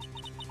out.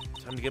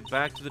 Time to get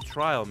back to the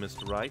trial,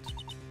 Mr. Wright.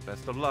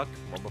 Best of luck.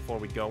 Well, before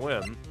we go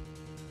in,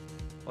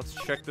 let's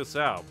check this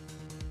out.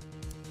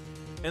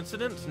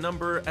 Incident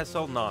number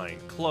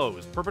SL9.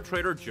 Closed.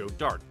 Perpetrator Joe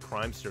Dark.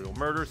 Crime, serial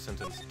murder,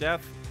 sentence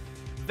death.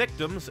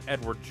 Victims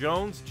Edward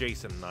Jones,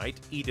 Jason Knight,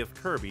 Edith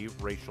Kirby,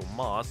 Rachel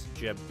Moss,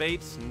 Jeb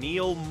Bates,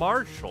 Neil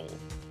Marshall.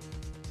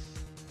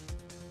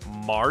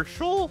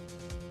 Marshall?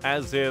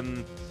 As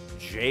in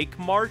Jake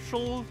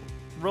Marshall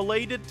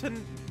related to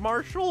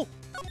Marshall?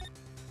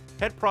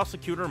 Head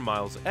prosecutor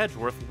Miles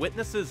Edgeworth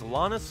witnesses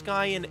Lana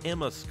Sky and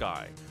Emma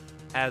Sky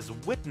as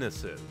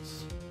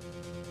witnesses.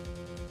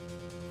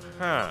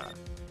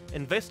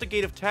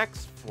 Investigative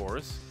Task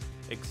Force.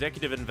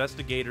 Executive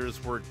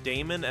investigators were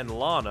Damon and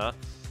Lana.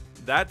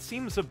 That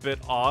seems a bit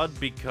odd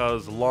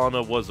because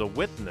Lana was a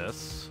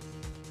witness.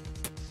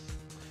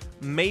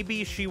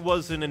 Maybe she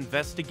was an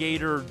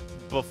investigator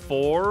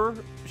before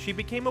she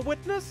became a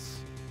witness?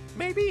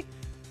 Maybe?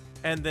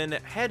 And then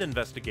head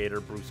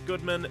investigator Bruce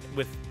Goodman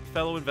with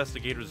fellow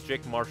investigators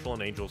Jake Marshall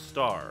and Angel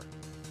Star.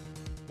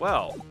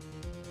 Well.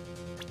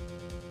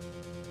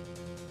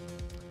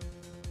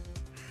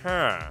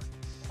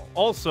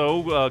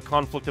 Also,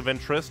 conflict of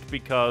interest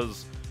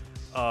because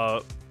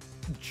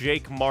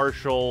Jake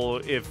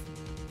Marshall, if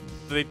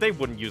they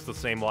wouldn't use the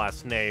same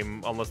last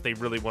name unless they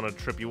really want to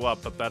trip you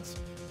up, but that's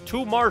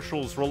two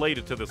Marshalls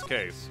related to this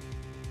case.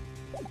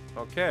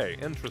 Okay,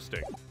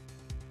 interesting.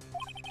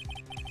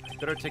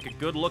 Better take a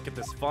good look at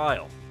this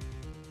file.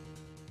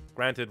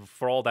 Granted,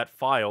 for all that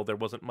file, there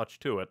wasn't much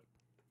to it.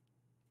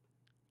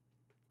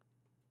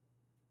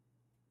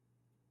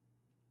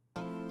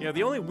 Yeah,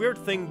 the only weird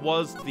thing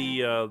was the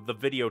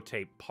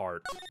videotape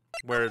part,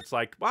 where it's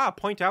like,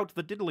 point out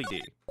the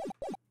diddly-dee.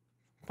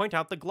 Point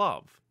out the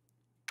glove.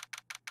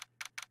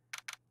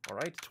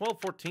 Alright,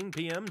 12:14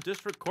 p.m.,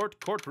 District Court,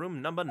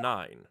 Courtroom number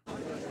 9.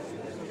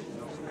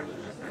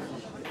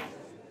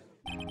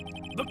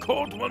 The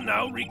court will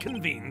now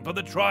reconvene for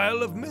the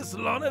trial of Miss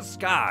Lana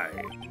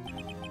Skye.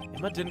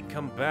 Emma didn't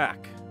come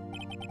back.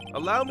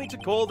 Allow me to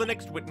call the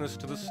next witness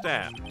to the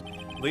stand.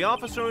 The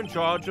officer in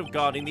charge of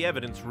guarding the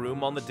evidence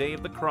room on the day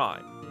of the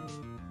crime.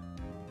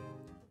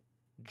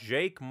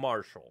 Jake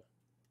Marshall.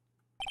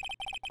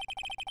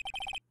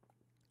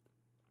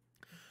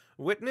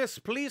 Witness,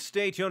 please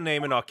state your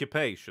name and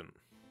occupation.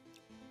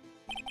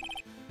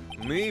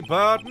 Me,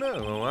 partner?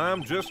 Oh,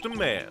 I'm just a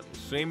man,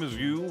 same as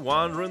you,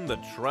 wandering the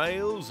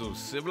trails of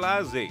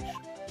civilization.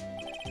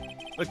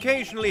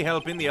 Occasionally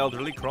helping the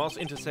elderly cross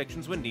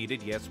intersections when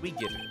needed, yes, we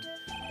get it.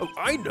 Oh,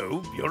 I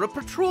know, you're a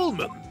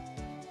patrolman.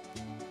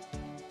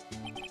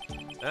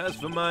 As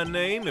for my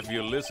name, if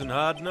you listen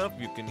hard enough,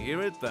 you can hear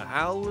it,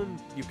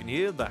 you can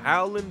hear the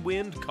howling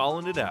wind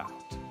calling it out.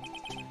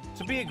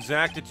 To be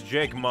exact, it's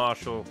Jake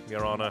Marshall,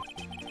 Your Honor.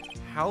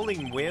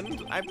 Howling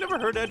wind? I've never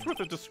heard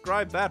Edgeworth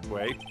described that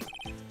way.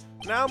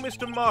 Now,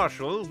 Mr.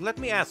 Marshall, let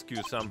me ask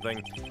you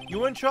something. You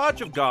were in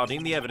charge of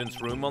guarding the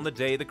evidence room on the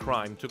day the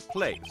crime took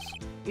place.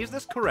 Is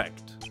this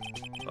correct?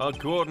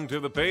 According to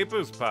the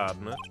papers,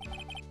 partner.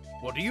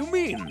 What do you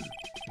mean?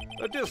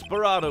 A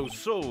desperado's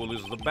soul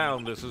is as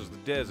boundless as the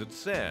desert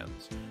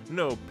sands.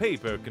 No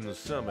paper can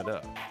sum it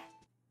up.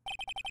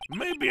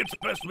 Maybe it's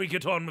best we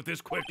get on with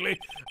this quickly.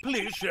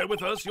 Please share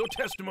with us your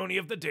testimony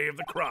of the day of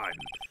the crime,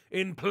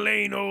 in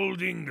plain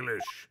old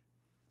English.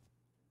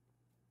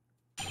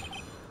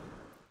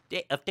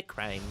 Day of the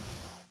crime.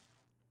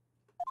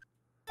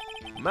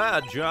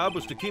 My job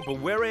was to keep a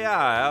wary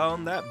eye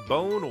on that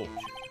bone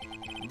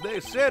orchard. They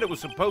said it was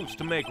supposed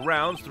to make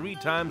rounds 3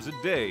 times a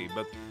day,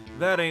 but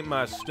that ain't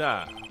my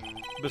style.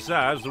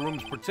 Besides, the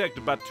room's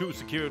protected by 2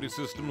 security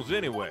systems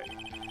anyway.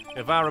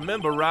 If I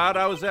remember right,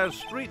 I was at a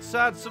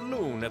street-side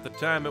saloon at the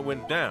time it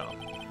went down.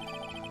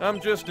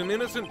 I'm just an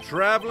innocent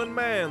traveling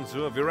man,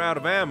 so if you're out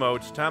of ammo,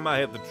 it's time I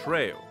hit the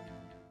trail.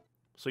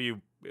 So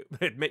you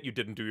admit you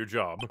didn't do your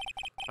job.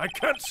 I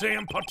can't say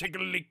I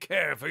particularly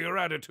care for your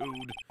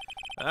attitude.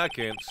 I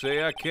can't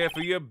say I care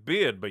for your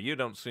beard, but you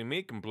don't see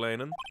me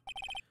complaining.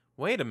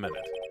 Wait a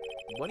minute.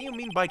 What do you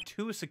mean by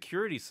 2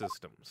 security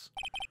systems?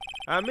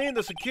 I mean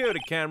the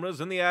security cameras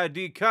and the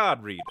ID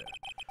card reader.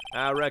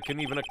 I reckon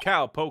even a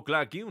cowpoke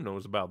like you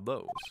knows about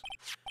those.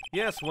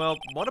 Yes, well,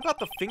 what about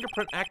the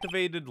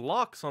fingerprint-activated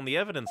locks on the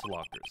evidence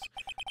lockers?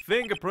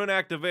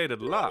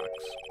 Fingerprint-activated locks?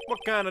 What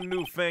kind of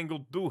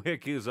newfangled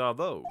doohickeys are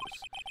those?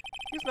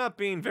 He's not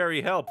being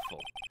very helpful.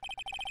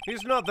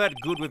 He's not that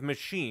good with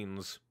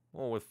machines,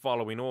 or with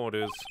following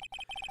orders.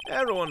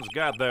 Everyone's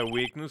got their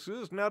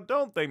weaknesses, now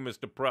don't they,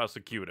 Mr.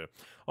 Prosecutor?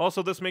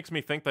 Also, this makes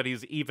me think that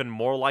he's even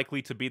more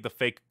likely to be the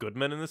fake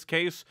Goodman in this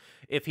case.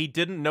 If he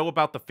didn't know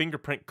about the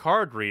fingerprint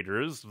card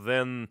readers,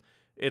 then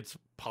it's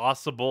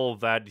possible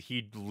that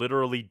he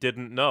literally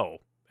didn't know,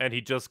 and he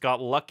just got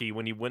lucky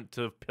when he went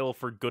to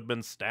pilfer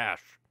Goodman's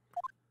stash.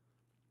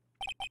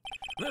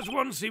 This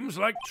one seems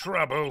like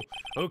trouble.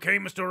 Okay,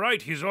 Mr.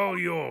 Wright, he's all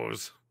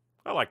yours.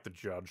 I like the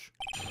judge.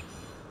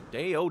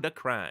 Day o' the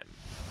crime.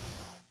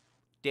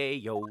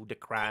 Day o' the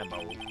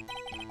crime-o.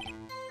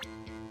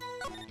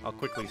 I'll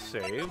quickly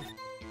save.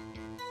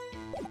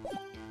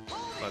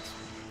 Let's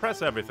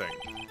press everything.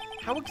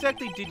 How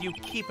exactly did you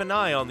keep an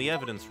eye on the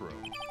evidence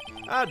room?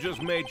 I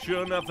just made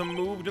sure nothing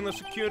moved in the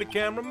security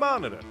camera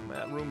monitor.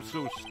 That room's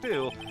so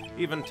still,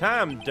 even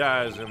time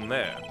dies in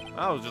there.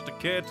 I was just a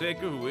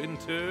caretaker who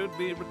interred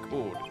the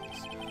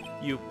recordings.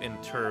 You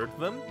interred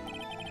them?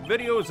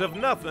 Videos of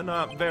nothing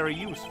aren't very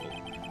useful.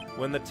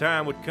 When the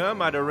time would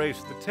come, I'd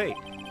erase the tape.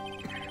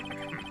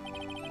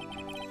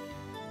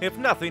 If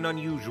nothing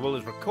unusual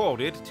is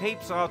recorded,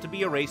 tapes are to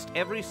be erased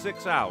every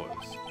 6 hours.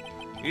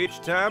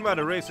 Each time I'd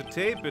erase a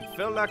tape, it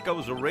felt like I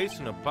was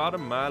erasing a part of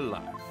my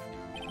life.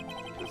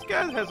 This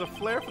guy has a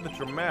flair for the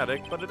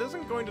dramatic, but it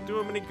isn't going to do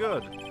him any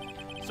good.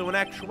 So in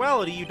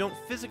actuality, you don't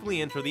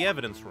physically enter the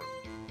evidence room.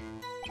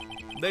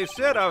 They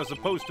said I was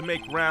supposed to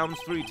make rounds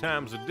 3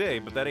 times a day,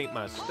 but that ain't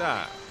my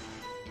style.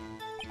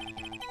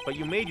 But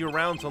you made your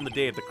rounds on the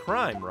day of the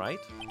crime, right?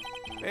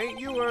 Ain't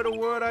you heard a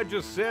word I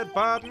just said,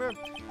 partner?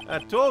 I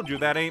told you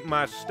that ain't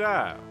my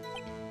style.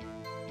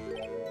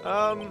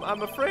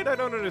 I'm afraid I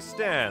don't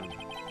understand.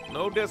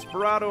 No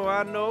desperado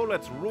I know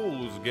lets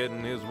rules get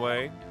in his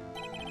way.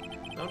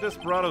 No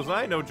desperados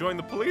I know join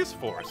the police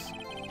force.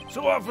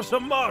 So, Officer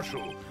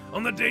Marshall,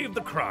 on the day of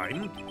the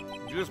crime...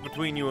 Just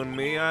between you and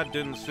me, I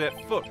didn't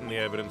set foot in the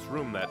evidence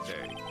room that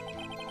day.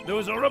 There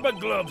was a rubber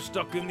glove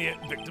stuck in the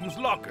victim's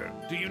locker.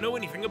 Do you know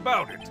anything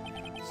about it?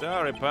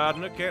 Sorry,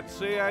 partner, can't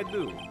say I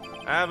do.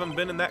 I haven't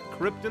been in that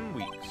crypt in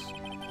weeks.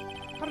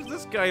 How does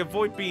this guy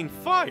avoid being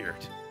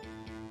fired?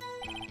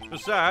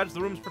 Besides, the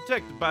room's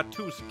protected by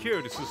 2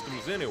 security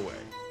systems anyway.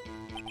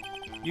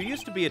 You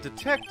used to be a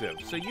detective,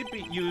 so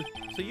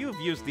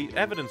you've used the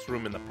evidence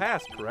room in the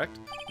past, correct?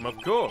 Of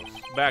course.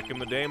 Back in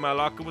the day, my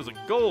locker was a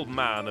gold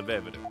mine of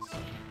evidence.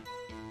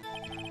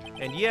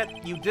 And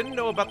yet, you didn't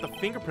know about the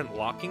fingerprint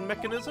locking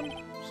mechanism?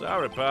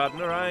 Sorry,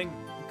 partner, I ain't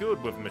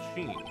good with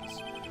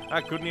machines.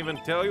 I couldn't even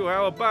tell you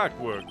how a bike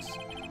works.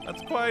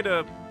 That's quite,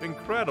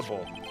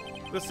 incredible.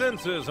 The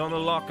sensors on the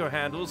locker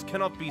handles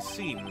cannot be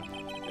seen.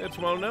 It's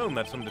well known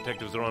that some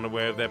detectives are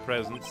unaware of their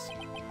presence.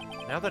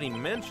 Now that he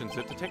mentions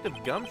it,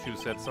 Detective Gumshoe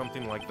said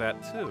something like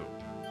that, too.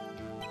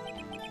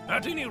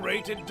 At any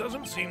rate, it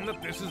doesn't seem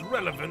that this is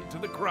relevant to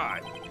the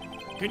crime.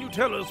 Can you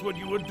tell us what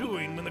you were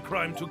doing when the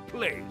crime took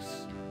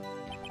place?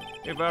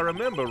 If I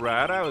remember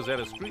right, I was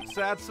at a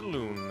street-side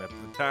saloon at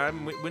the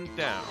time it went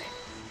down.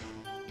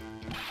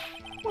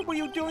 What were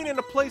you doing in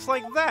a place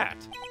like that?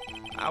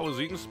 I was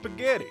eating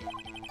spaghetti.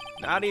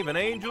 Not even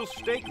Angel's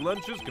steak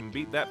lunches can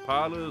beat that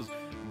parlor's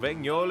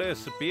Vignole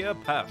Sapia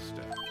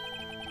pasta.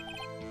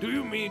 Do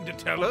you mean to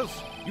tell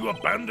us you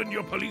abandoned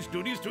your police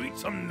duties to eat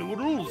some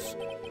noodles?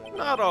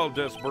 Not all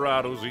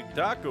desperados eat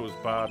tacos,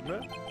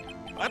 partner.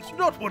 That's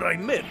not what I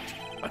meant.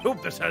 I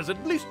hope this has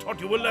at least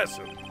taught you a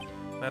lesson.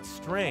 That's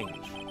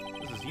strange.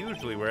 This is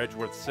usually where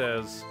Edgeworth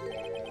says,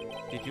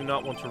 Did you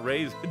not want to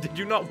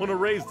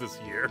raise this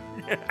year?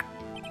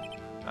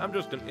 I'm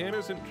just an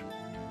innocent...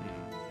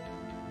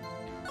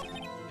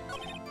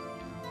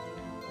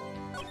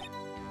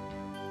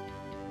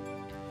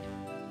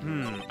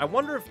 I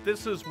wonder if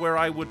this is where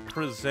I would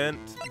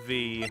present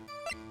the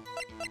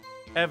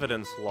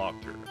evidence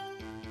locker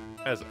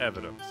as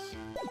evidence.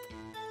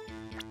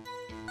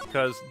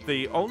 Because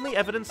the only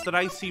evidence that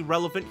I see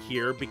relevant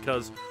here,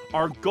 because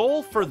our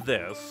goal for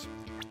this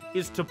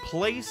is to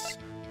place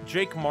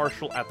Jake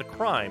Marshall at the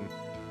crime,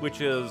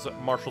 which is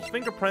Marshall's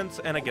fingerprints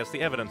and I guess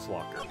the evidence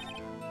locker.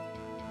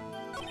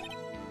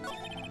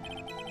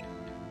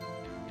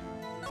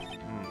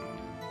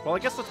 Well, I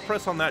guess let's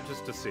press on that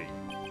just to see.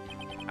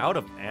 Out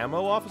of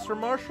ammo, Officer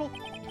Marshall?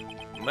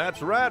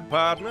 That's right,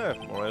 partner,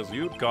 or as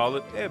you'd call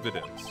it,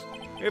 evidence.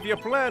 If you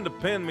plan to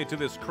pin me to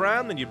this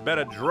crime, then you'd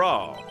better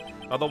draw.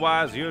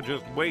 Otherwise, you're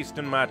just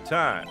wasting my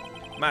time.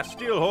 My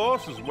steel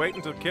horse is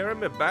waiting to carry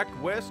me back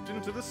west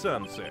into the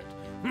sunset.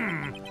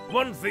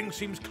 One thing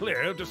seems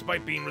clear,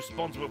 despite being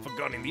responsible for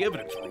guarding the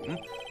evidence room.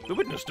 The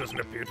witness doesn't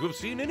appear to have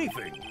seen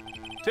anything.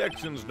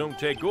 Texans don't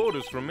take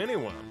orders from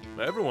anyone.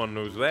 Everyone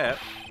knows that.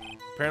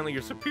 Apparently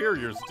your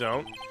superiors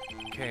don't.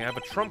 Okay, I have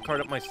a trump card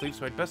up my sleeve,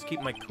 so I'd best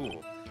keep my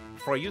cool.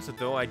 Before I use it,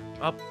 though, I'd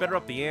better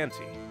up the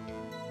ante.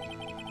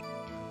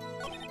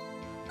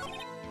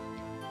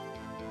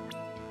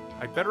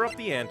 I'd better up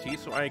the ante,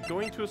 so I'm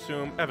going to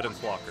assume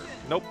evidence locker.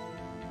 Nope.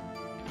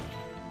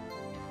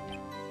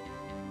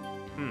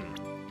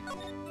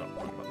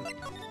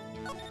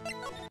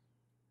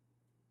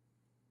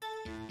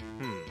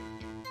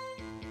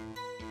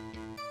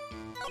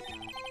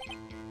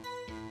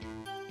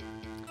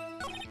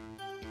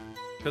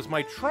 Because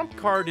my trump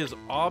card is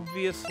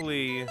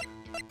obviously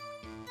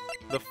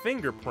the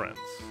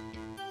fingerprints.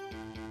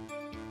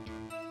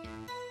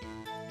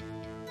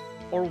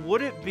 Or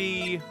would it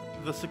be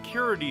the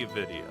security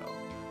video?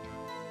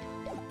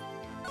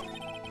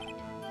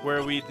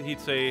 Where he'd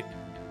say,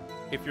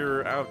 if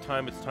you're out of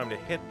time, it's time to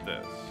hit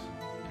this.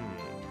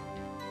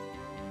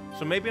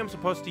 So maybe I'm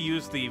supposed to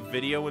use the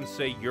video and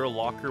say your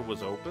locker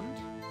was opened?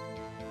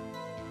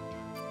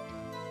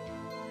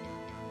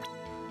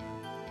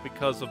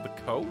 Because of the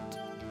coat?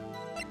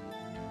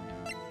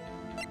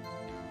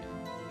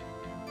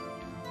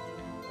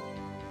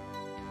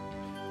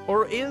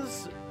 Or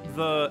is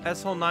the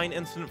SL9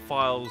 incident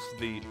files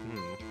the...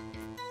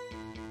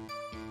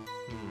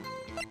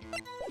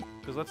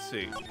 Because let's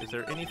see, is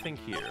there anything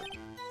here?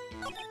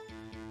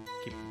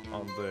 Keep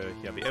on the...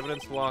 Yeah, the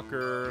evidence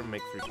locker,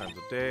 make 3 times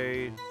a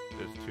day.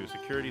 There's 2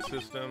 security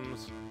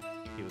systems.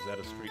 He was at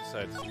a street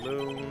side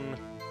saloon.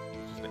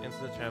 Just an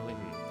incident traveling...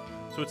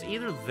 So it's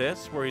either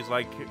this, where he's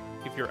like,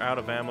 if you're out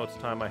of ammo, it's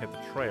time I hit the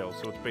trail.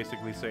 So it's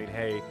basically saying,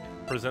 hey,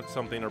 present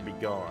something or be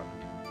gone.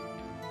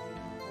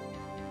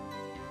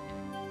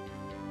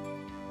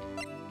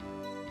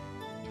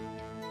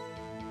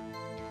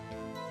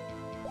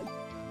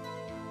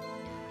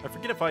 I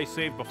forget if I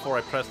save before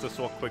I press this,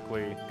 so I'll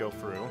quickly go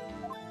through.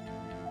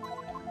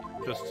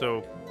 Just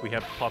so we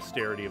have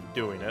posterity of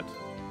doing it.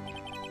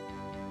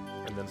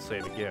 And then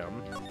save again.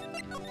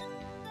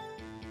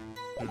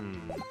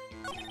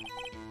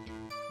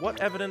 What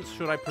evidence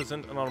should I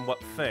present and on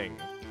what thing?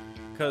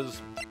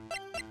 Because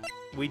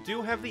we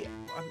do have the...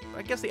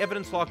 I guess the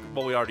evidence locker...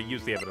 Well, we already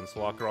used the evidence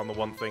locker on the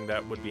one thing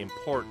that would be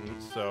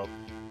important, so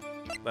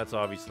that's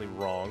obviously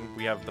wrong.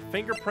 We have the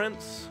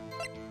fingerprints,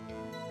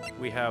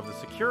 we have the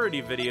security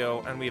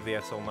video, and we have the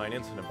SL9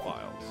 incident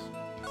files.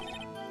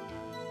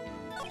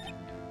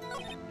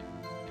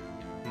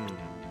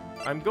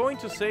 I'm going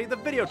to say the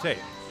videotape.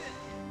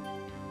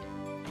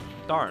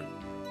 Darn.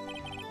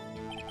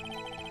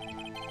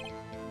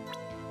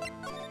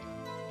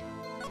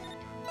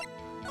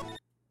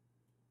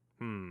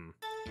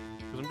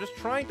 Because I'm just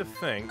trying to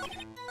think.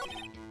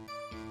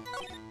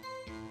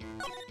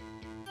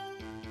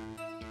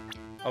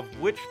 Of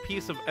which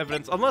piece of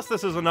evidence? Unless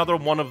this is another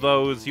one of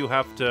those you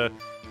have to,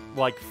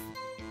 like,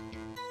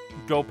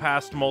 go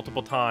past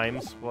multiple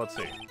times. Well, let's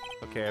see.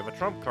 Okay, I have a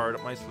trump card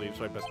up my sleeve,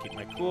 so I best keep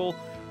my cool.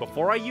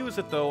 Before I use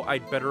it, though,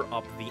 I'd better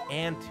up the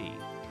ante.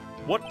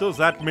 What does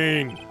that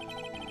mean?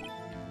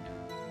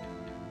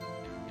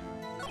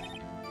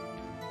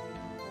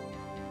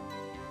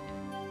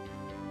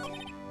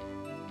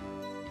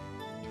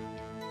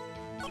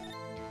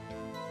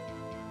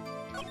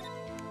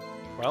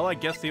 Well, I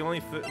guess the only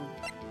thing...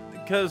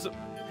 Because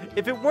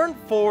if it weren't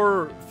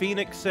for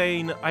Phoenix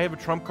saying, I have a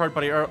trump card,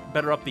 but I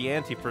better up the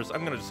ante first,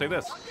 I'm going to just say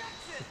this.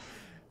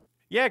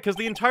 Yeah, because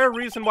the entire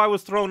reason why I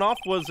was thrown off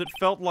was it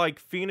felt like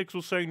Phoenix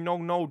was saying,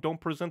 no,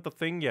 don't present the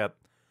thing yet.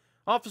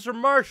 Officer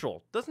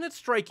Marshall, doesn't it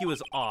strike you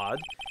as odd?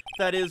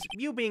 That is,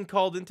 you being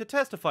called in to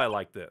testify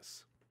like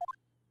this.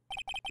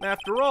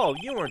 After all,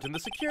 you weren't in the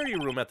security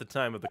room at the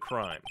time of the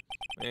crime.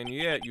 And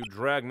yet you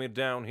dragged me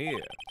down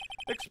here.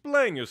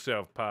 Explain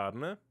yourself,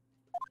 partner.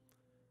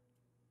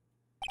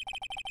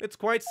 It's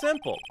quite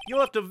simple. You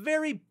left a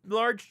very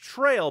large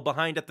trail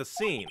behind at the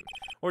scene.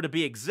 Or to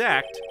be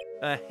exact,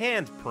 a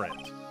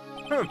handprint.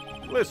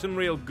 Listen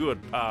real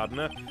good,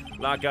 partner.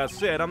 Like I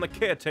said, I'm the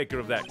caretaker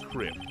of that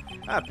crypt.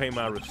 I pay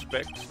my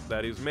respects,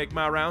 that is, make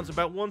my rounds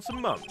about once a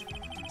month.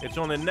 It's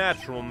only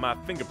natural my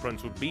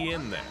fingerprints would be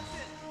in there.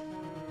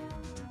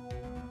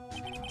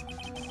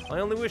 I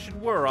only wish it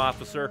were,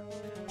 officer.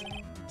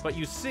 But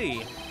you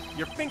see,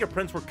 your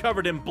fingerprints were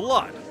covered in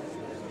blood.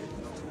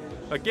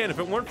 Again, if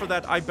it weren't for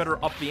that I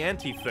better up the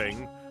ante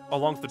thing,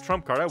 along with the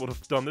trump card, I would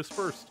have done this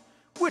first.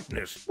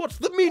 Witness, what's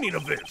the meaning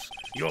of this?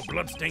 Your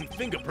bloodstained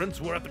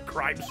fingerprints were at the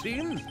crime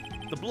scene?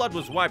 The blood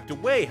was wiped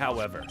away,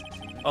 however.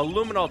 A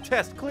luminol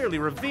test clearly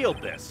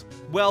revealed this.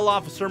 Well,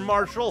 Officer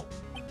Marshall?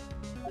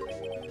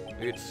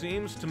 It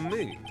seems to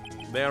me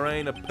there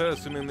ain't a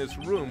person in this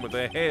room with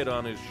a head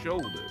on his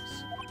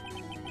shoulders.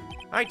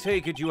 I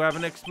take it you have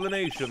an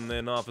explanation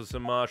then, Officer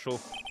Marshall,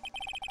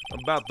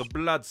 about the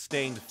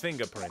blood-stained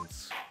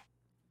fingerprints.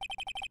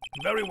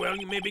 Very well,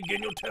 you may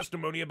begin your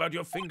testimony about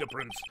your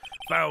fingerprints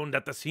found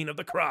at the scene of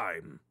the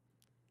crime.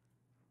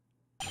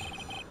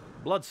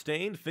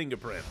 Blood-stained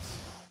fingerprints.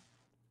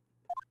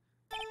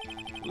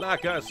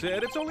 Like I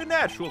said, it's only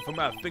natural for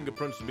my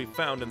fingerprints to be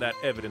found in that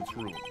evidence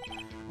room.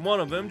 One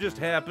of them just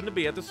happened to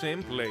be at the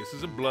same place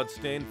as a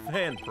blood-stained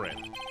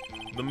handprint.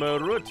 The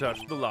murderer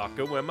touched the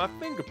locker where my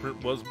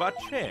fingerprint was by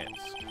chance.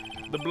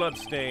 The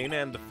bloodstain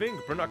and the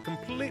fingerprint are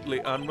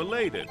completely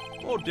unrelated.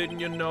 Or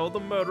didn't you know the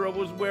murderer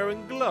was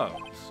wearing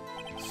gloves?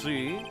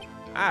 See?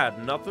 I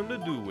had nothing to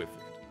do with it.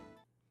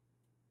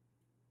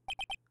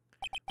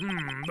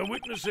 The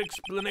witness'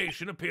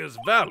 explanation appears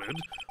valid,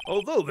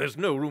 although there's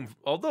room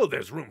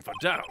for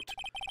doubt.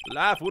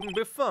 Life wouldn't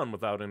be fun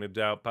without any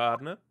doubt,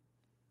 partner.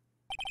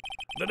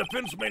 The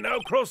defense may now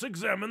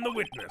cross-examine the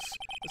witness.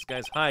 This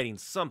guy's hiding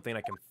something,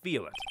 I can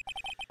feel it.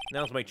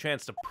 Now's my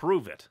chance to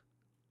prove it.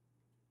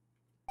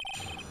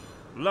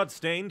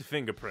 Blood-stained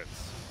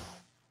fingerprints.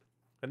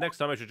 And next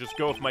time I should just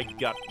go with my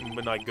gut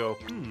when I go,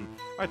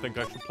 I think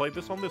I should play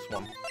this on this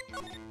one.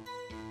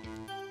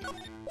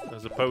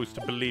 As opposed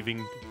to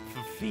believing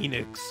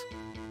Phoenix.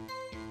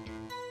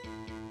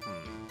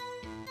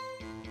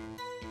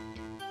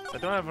 I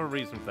don't have a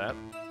reason for that.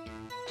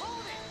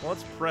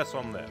 Let's press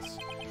on this.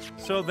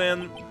 So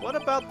then, what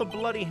about the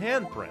bloody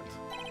handprint?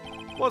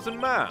 Wasn't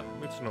mine.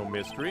 It's no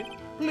mystery.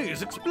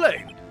 Please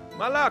explain.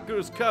 My locker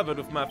is covered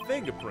with my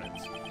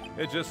fingerprints.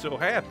 It just so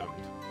happened.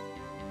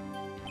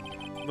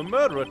 The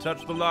murderer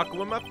touched the locker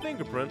where my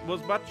fingerprint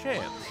was by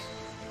chance.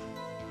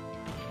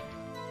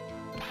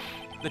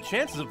 The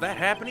chances of that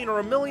happening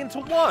are 1,000,000 to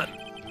 1.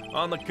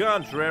 On the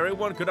contrary,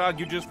 one could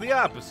argue just the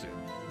opposite.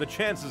 The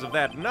chances of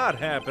that not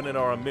happening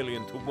are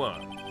 1,000,000 to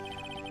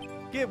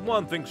 1. Get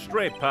one thing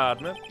straight,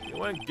 partner.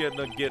 You ain't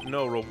gonna get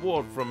no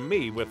reward from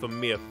me with a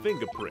mere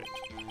fingerprint.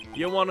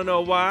 You wanna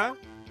know why?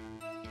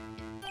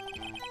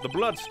 The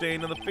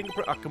bloodstain and the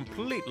fingerprint are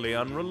completely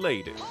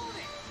unrelated.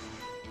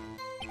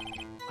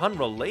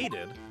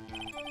 Unrelated?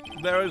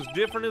 They're as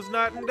different as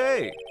night and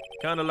day.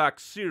 Kinda like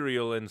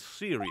cereal and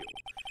cereal.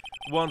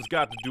 One's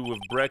got to do with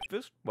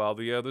breakfast, while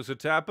the other's a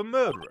type of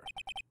murderer.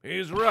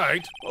 He's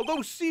right.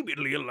 Although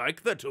seemingly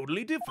alike, they're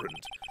totally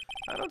different.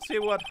 I don't see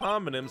what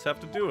homonyms have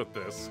to do with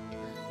this.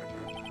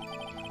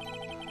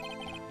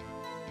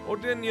 Or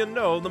didn't you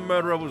know the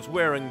murderer was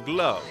wearing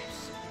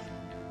gloves?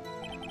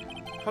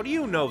 How do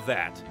you know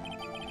that?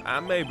 I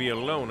may be a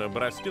loner,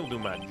 but I still do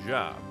my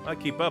job. I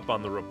keep up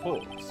on the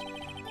reports.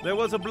 There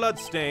was a blood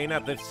stain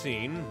at the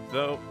scene,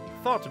 though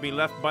thought to be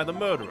left by the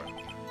murderer.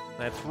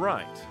 That's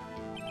right.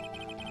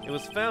 It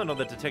was found on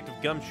the Detective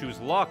Gumshoe's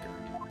locker.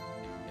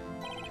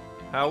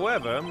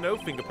 However, no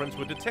fingerprints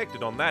were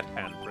detected on that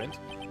handprint.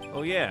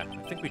 Oh yeah,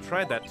 I think we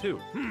tried that too.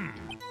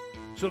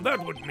 So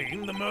that would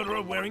mean the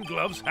murderer wearing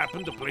gloves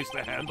happened to place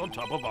their hand on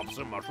top of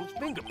Officer Marshall's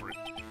fingerprint.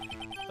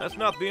 That's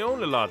not the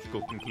only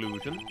logical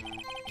conclusion.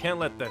 Can't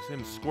let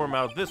him squirm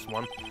out of this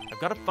one. I've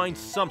got to find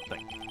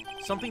something.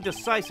 Something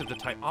decisive to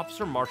tie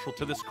Officer Marshall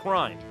to this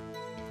crime.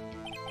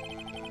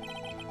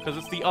 Because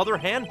it's the other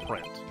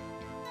handprint.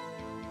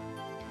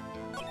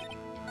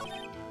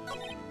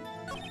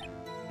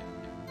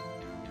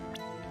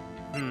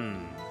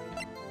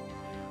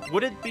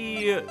 Would it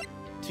be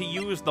to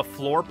use the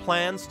floor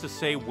plans to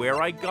say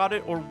where I got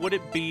it, or would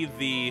it be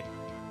the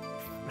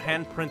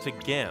handprint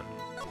again?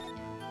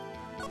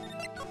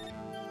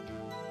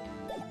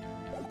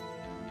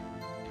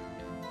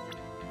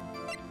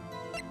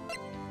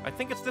 I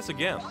think it's this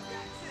again.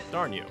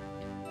 Darn you.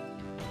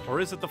 Or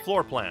is it the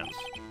floor plans?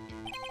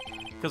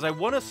 Because I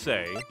want to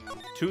say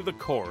to the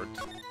court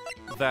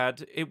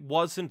that it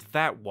wasn't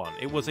that one.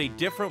 It was a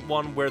different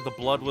one where the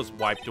blood was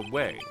wiped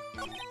away.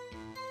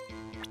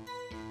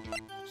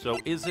 So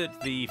is it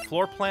the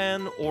floor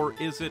plan or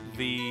is it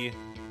the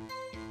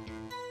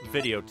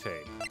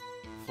videotape?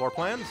 Floor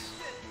plans?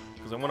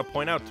 Because I want to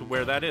point out to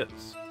where that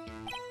is.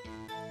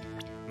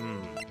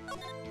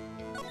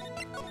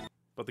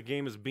 But the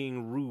game is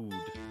being rude.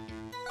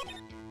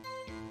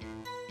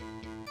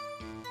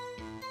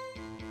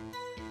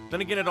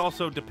 Then again, it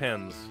also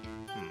depends.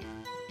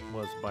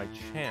 Was by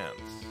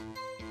chance.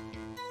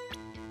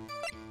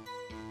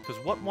 Because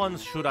what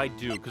ones should I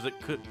do? Because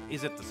it could...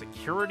 Is it the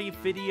security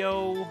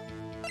video?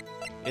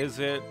 Is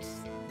it...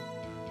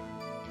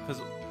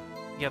 Because...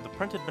 Yeah, the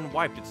print had been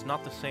wiped. It's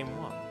not the same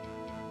one.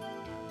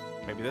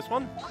 Maybe this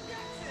one?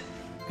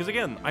 Because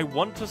again, I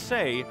want to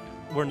say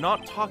we're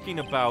not talking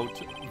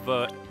about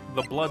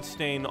the blood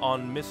stain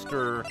on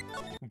Mr.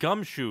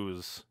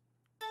 Gumshoe's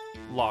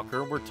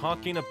locker. We're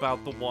talking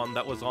about the one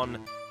that was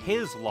on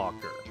his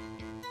locker.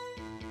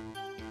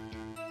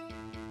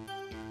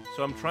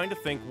 So I'm trying to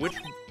think which,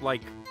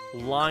 like,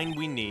 line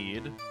we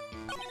need.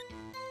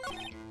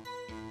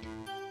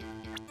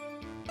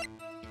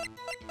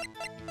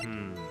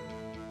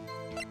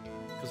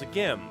 Because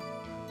again,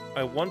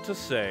 I want to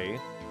say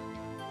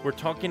we're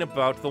talking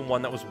about the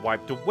one that was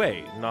wiped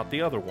away, not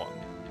the other one.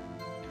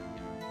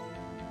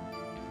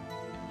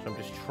 So I'm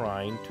just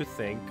trying to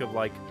think of,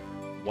 like,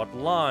 what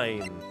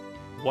line,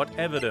 what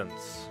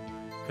evidence.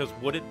 Because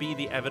would it be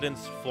the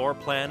evidence floor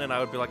plan and I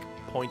would be like,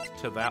 point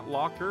to that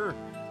locker?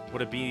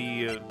 Would it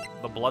be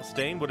the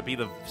bloodstain? Would it be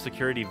the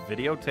security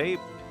videotape?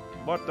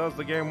 What does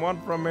the game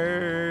want from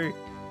me?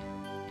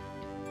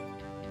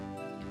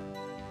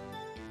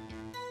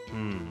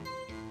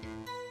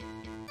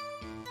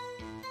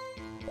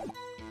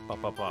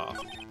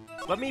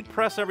 Let me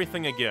press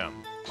everything again.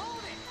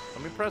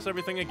 Let me press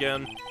everything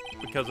again,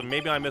 because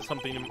maybe I missed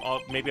something,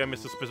 maybe I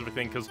missed a specific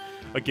thing, because,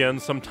 again,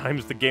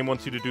 sometimes the game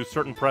wants you to do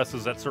certain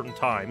presses at certain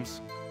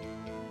times.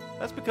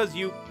 That's because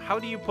you, how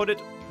do you put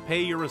it,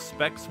 pay your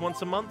respects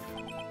once a month?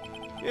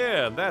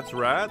 Yeah, that's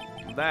right.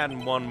 That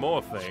and one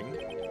more thing.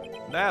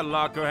 That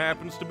locker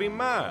happens to be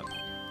mine.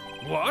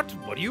 What?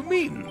 What do you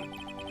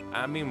mean?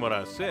 I mean what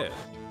I said.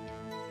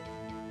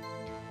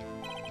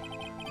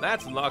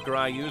 That's the locker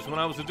I used when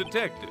I was a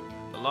detective.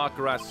 The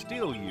locker I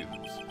still use.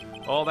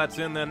 All that's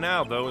in there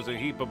now, though, is a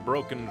heap of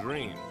broken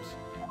dreams.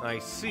 I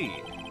see.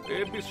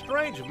 It'd be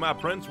strange if my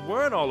prints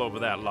weren't all over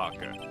that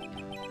locker.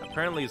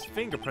 Apparently his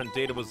fingerprint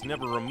data was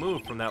never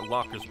removed from that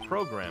locker's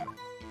programming.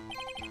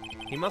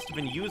 He must have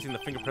been using the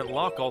fingerprint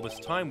lock all this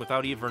time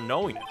without even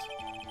knowing it.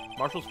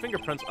 Marshall's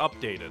fingerprints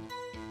updated.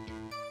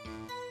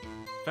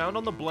 Found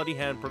on the bloody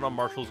handprint on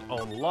Marshall's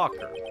own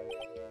locker.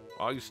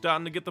 Are you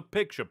starting to get the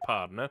picture,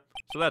 partner?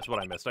 So that's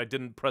what I missed. I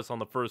didn't press on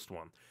the first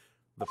one.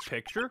 The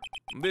picture?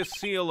 This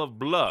seal of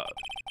blood.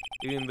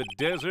 In the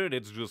desert,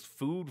 it's just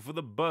food for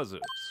the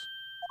buzzards.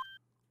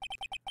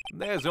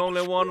 There's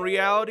only one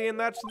reality, and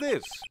that's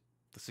this.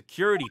 The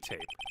security tape.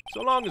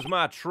 So long as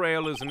my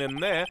trail isn't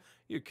in there,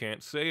 you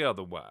can't say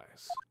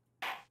otherwise.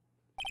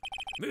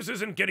 This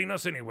isn't getting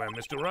us anywhere,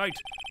 Mr. Wright.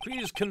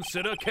 Please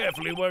consider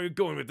carefully where you're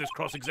going with this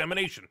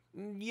cross-examination.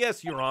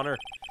 Yes, Your Honor.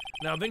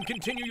 Now then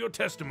continue your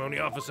testimony,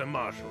 Officer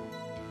Marshall.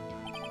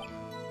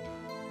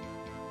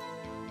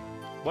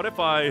 What if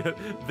I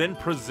then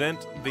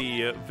present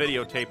the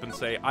videotape and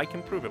say, I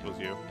can prove it was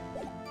you?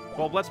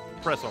 Well, let's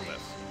press on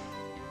this.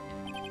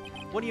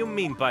 What do you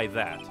mean by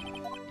that?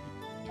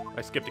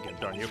 I skipped again,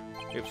 darn you.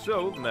 If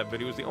so, then that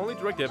video is the only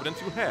direct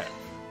evidence you have.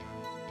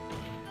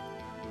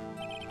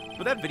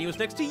 But that video is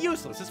next to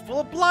useless. It's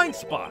full of blind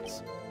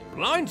spots.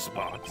 Blind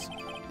spots?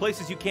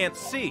 Places you can't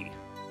see.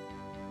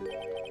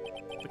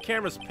 The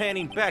camera's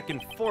panning back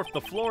and forth. The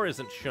floor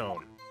isn't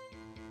shown.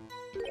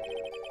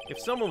 If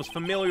someone was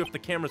familiar with the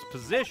camera's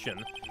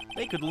position,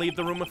 they could leave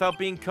the room without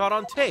being caught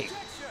on tape.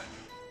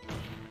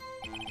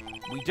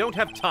 We don't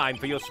have time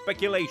for your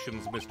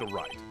speculations, Mr.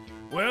 Wright.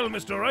 Well,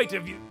 Mr. Wright,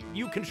 if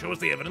you can show us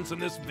the evidence in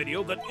this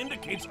video that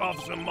indicates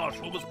Officer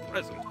Marshall was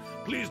present,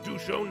 please do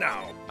show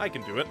now. I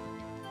can do it.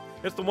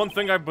 It's the one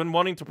thing I've been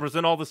wanting to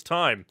present all this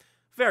time.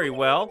 Very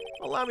well.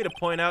 Allow me to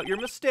point out your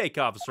mistake,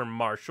 Officer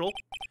Marshall.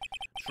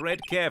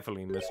 Tread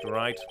carefully, Mr.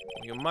 Wright.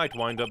 You might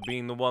wind up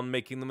being the one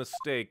making the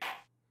mistake.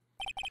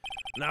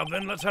 Now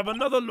then, let's have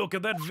another look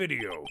at that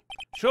video.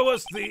 Show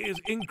us the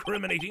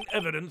incriminating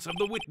evidence of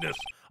the witness,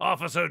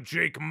 Officer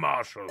Jake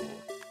Marshall.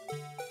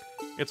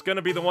 It's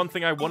gonna be the one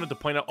thing I wanted to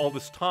point out all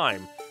this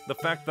time. The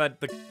fact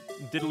that the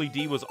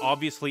diddly-dee was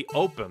obviously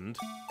opened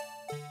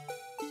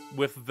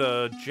with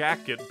the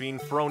jacket being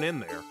thrown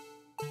in there.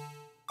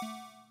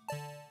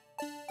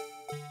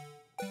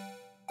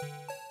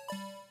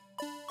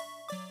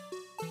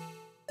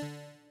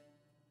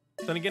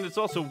 Then again, it's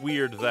also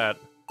weird that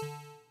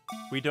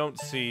we don't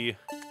see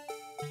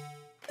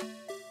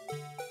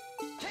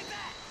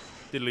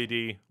Diddly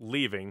Dee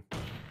leaving.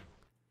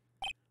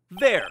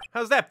 There!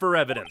 How's that for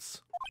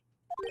evidence?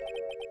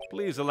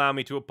 Please allow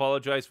me to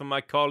apologize for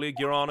my colleague,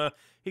 Your Honor.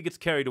 He gets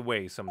carried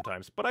away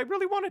sometimes, but I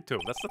really wanted to.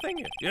 That's the thing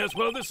here. Yes,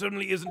 well, this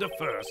certainly isn't a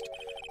first.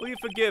 Will you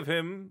forgive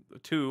him,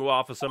 too,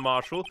 Officer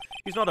Marshall?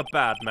 He's not a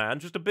bad man,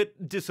 just a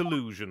bit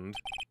disillusioned.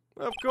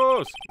 Of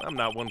course. I'm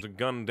not one to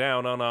gun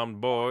down unarmed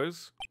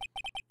boys.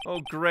 Oh,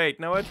 great.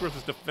 Now Edgeworth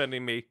is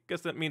defending me.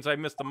 Guess that means I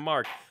missed the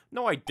mark.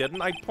 No, I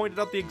didn't. I pointed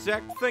out the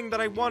exact thing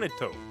that I wanted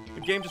to.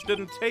 The game just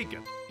didn't take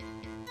it.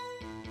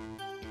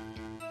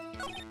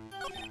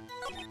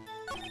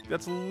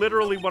 That's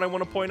literally what I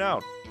want to point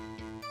out.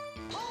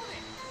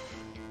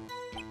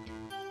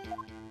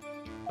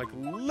 Like,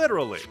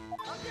 literally.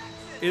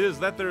 It is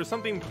that there is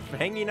something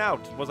hanging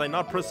out. Was I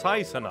not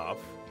precise enough?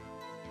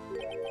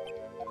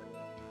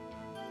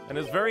 And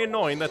it's very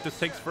annoying that this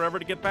takes forever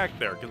to get back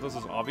there, because this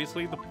is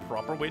obviously the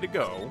proper way to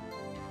go.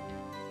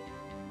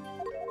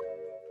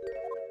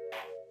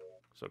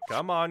 So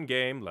come on,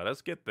 game. Let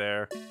us get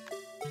there.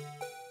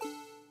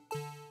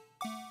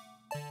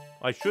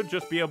 I should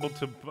just be able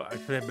to... blah,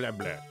 blah,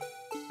 blah.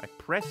 I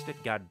pressed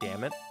it,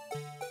 goddammit.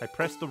 I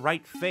pressed the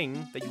right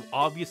thing that you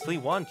obviously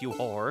want, you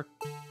whore.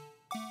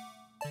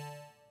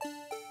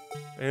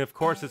 And of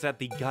course it's at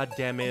the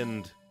goddamn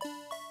end.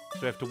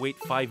 So I have to wait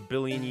 5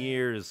 billion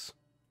years.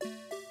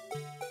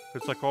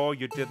 It's like, oh,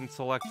 you didn't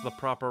select the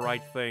proper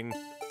right thing.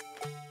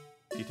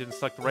 You didn't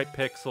select the right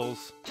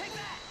pixels.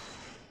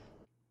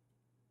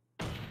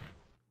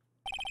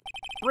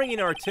 Bringing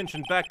our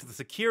attention back to the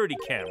security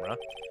camera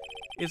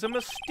is a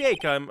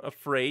mistake I'm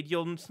afraid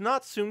you'll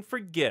not soon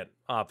forget,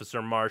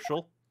 Officer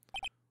Marshall.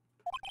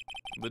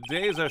 The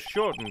days are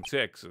short in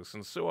Texas,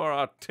 and so are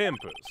our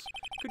tempers.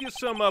 Could you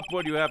sum up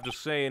what you have to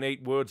say in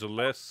 8 words or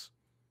less?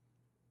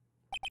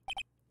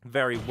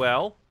 Very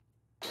well.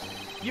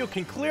 You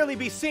can clearly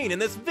be seen in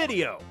this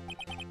video.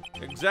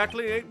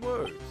 Exactly 8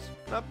 words.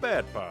 Not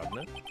bad,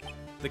 partner.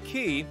 The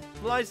key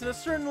lies in a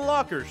certain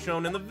locker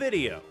shown in the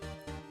video.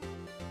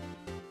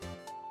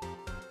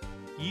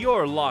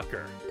 Your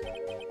locker.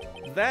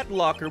 That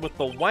locker with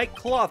the white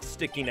cloth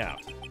sticking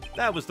out.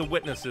 That was the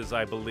witnesses,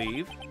 I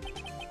believe.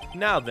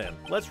 Now then,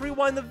 let's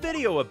rewind the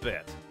video a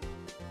bit.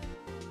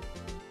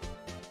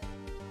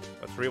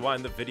 Let's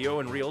rewind the video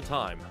in real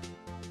time.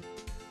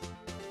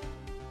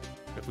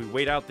 If we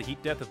wait out the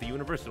heat death of the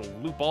universe, it'll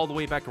loop all the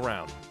way back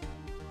around.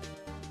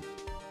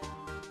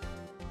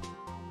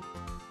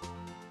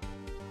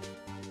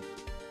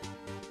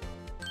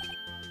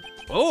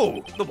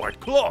 Oh, the white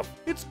cloth!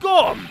 It's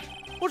gone!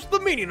 What's the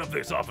meaning of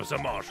this, Officer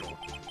Marshall?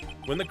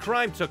 When the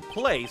crime took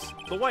place,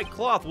 the white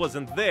cloth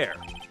wasn't there.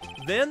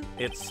 Then,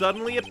 it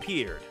suddenly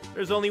appeared.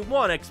 There's only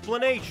one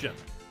explanation.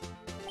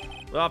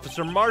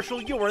 Officer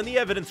Marshall, you were in the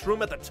evidence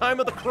room at the time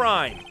of the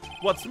crime.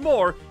 What's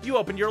more, you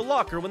opened your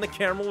locker when the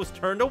camera was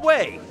turned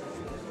away.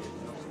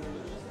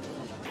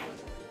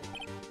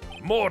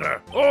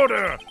 Order!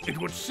 Order! It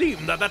would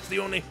seem that that's the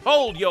only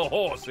hold your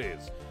horse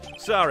is.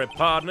 Sorry,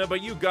 partner,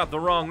 but you got the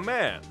wrong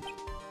man.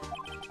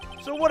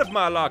 So what if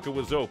my locker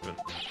was open?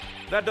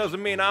 That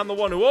doesn't mean I'm the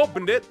one who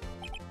opened it.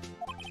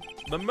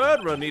 The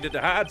murderer needed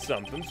to hide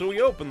something, so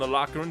he opened the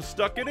locker and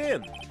stuck it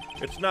in.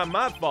 It's not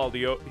my fault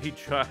he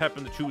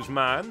happened to choose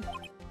mine.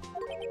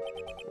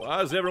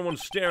 Why is everyone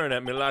staring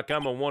at me like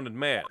I'm a wanted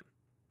man?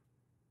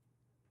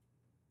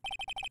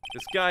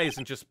 This guy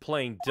isn't just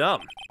plain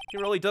dumb. He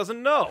really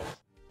doesn't know.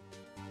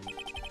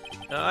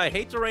 I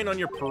hate to rain on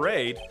your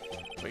parade,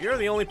 but you're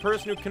the only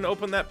person who can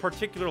open that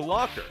particular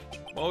locker.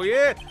 Oh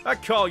yeah? I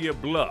call you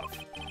bluff.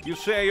 You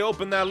say you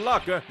opened that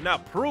locker, now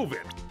prove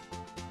it.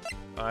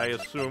 I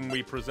assume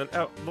we present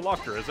the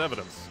locker as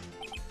evidence.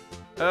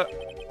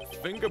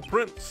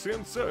 Fingerprint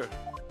sensor.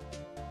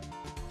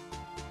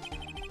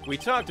 We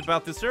talked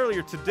about this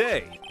earlier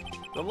today.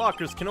 The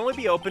lockers can only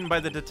be opened by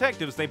the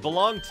detectives they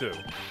belong to.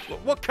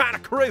 What kind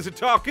of crazy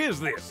talk is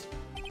this?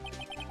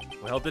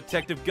 Well,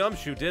 Detective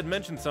Gumshoe did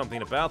mention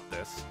something about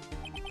this.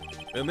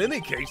 In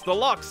any case, the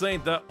locks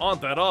aren't that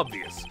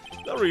obvious.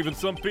 There are even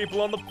some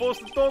people on the force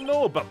that don't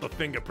know about the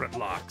fingerprint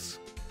locks.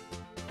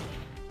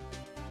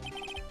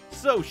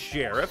 So,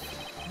 Sheriff,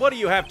 what do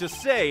you have to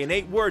say in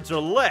 8 words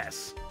or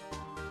less?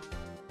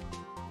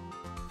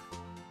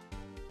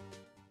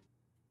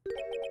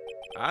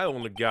 I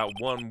only got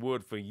 1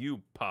 word for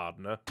you,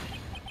 partner.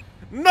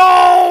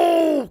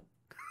 No!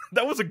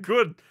 That was a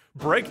good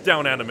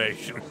breakdown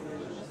animation.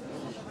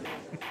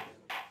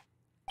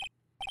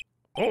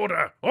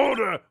 Order!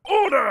 Order!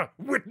 Order!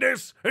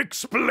 Witness,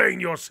 explain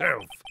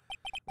yourself!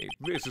 If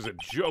this is a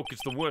joke,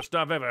 it's the worst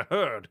I've ever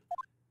heard.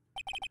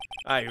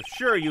 I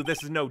assure you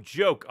this is no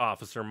joke,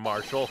 Officer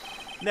Marshall.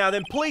 Now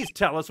then, please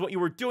tell us what you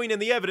were doing in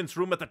the evidence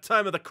room at the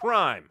time of the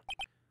crime.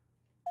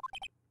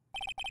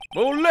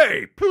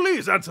 Olay,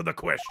 please answer the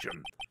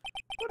question.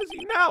 What is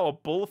he now, a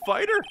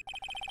bullfighter?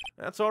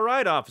 That's all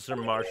right, Officer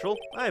Marshall.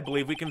 I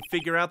believe we can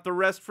figure out the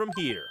rest from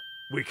here.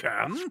 We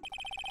can?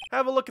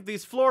 Have a look at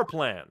these floor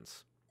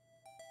plans.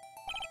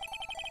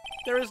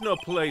 There is no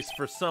place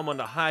for someone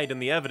to hide in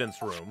the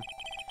evidence room,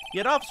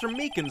 yet Officer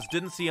Meekins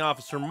didn't see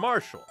Officer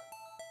Marshall.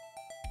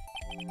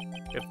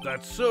 If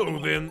that's so,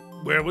 then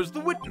where was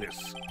the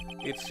witness?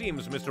 It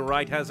seems Mr.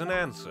 Wright has an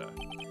answer.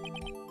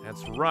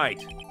 That's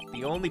right,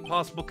 the only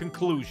possible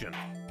conclusion.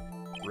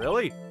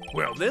 Really?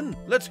 Well then,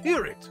 let's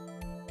hear it.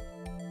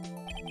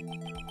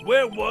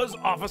 Where was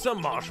Officer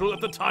Marshall at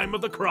the time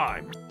of the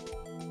crime?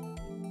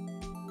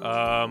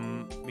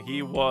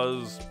 He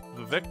was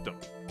the victim.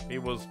 He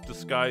was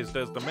disguised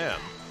as the man.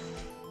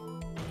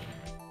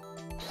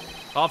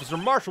 Officer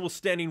Marshall was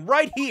standing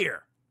right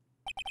here!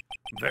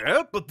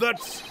 There? But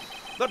that's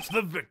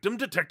the victim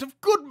Detective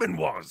Goodman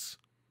was!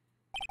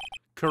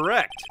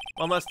 Correct,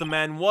 unless the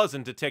man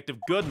wasn't Detective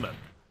Goodman.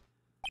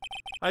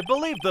 I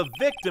believe the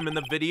victim in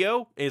the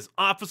video is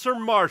Officer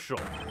Marshall.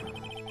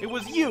 It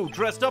was you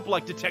dressed up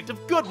like Detective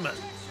Goodman.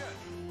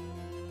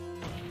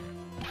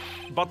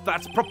 But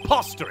that's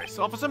preposterous.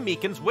 Officer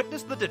Meekins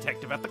witnessed the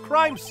detective at the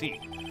crime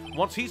scene.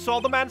 Once he saw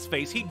the man's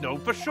face, he'd know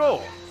for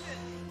sure.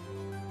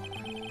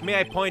 May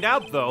I point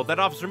out, though, that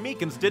Officer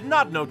Meekins did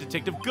not know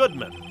Detective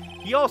Goodman.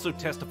 He also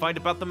testified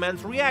about the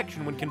man's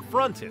reaction when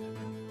confronted.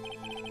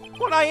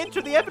 When I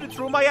entered the evidence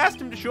room, I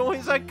asked him to show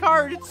his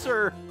card,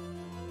 sir.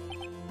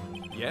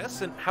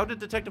 Yes, and how did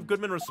Detective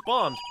Goodman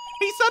respond?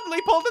 He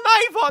suddenly pulled a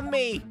knife on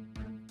me!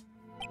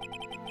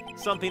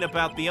 Something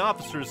about the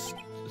officer's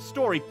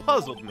story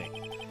puzzled me.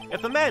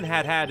 If the man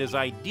had his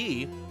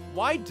ID,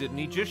 why didn't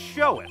he just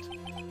show it?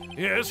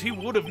 Yes, he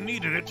would have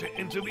needed it to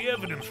enter the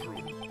evidence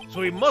room,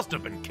 so he must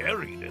have been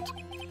carrying it.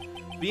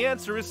 The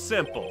answer is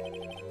simple.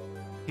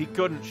 He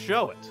couldn't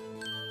show it.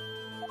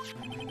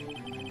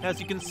 As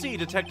you can see,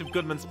 Detective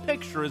Goodman's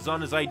picture is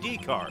on his ID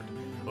card.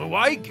 Oh,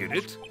 I get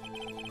it.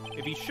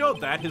 If he showed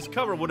that, his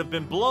cover would have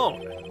been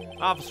blown.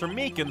 Officer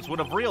Meekins would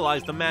have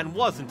realized the man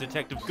wasn't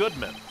Detective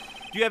Goodman.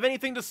 Do you have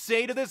anything to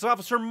say to this,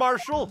 Officer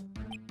Marshall?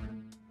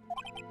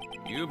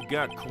 You've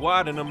got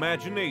quite an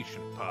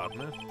imagination,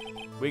 partner.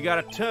 We got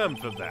a term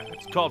for that.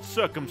 It's called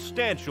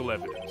circumstantial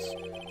evidence.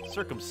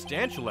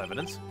 Circumstantial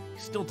evidence?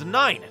 He's still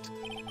denying it.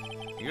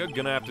 You're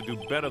gonna have to do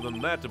better than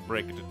that to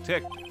break a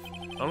detective.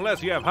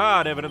 Unless you have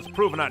hard evidence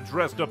proving I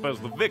dressed up as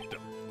the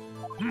victim.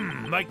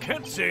 I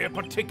can't say I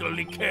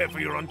particularly care for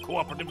your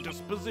uncooperative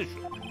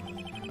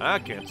disposition. I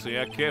can't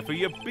say I care for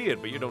your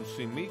beard, but you don't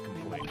see me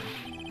complaining.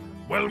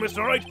 Well,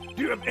 Mr. Wright,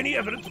 do you have any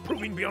evidence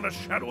proving beyond a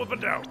shadow of a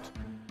doubt?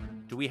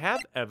 Do we have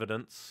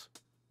evidence?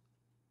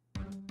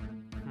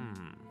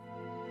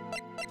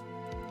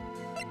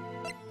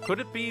 Could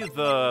it be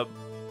the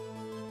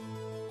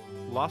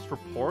lost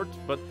report?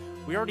 But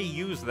we already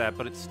used that,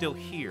 but it's still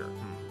here.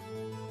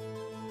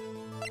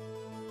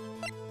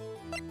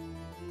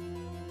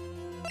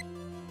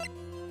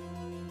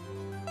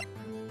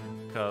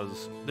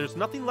 Because there's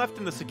nothing left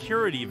in the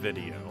security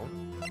video.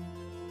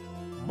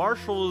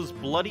 Marshall's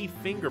bloody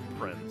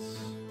fingerprints.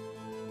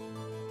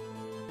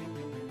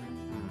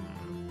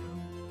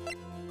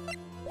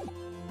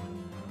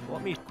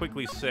 Let me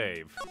quickly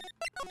save.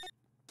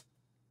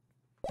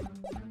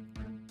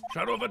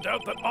 Shadow of a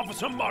doubt that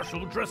Officer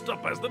Marshall dressed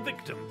up as the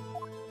victim.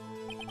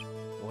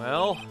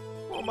 Well,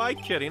 who am I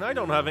kidding? I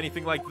don't have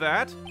anything like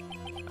that.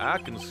 I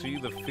can see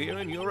the fear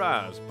in your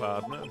eyes,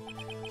 partner.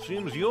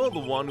 Seems you're the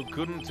one who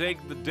couldn't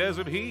take the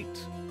desert heat.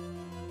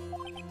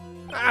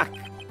 Ah,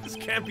 this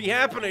can't be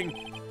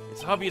happening.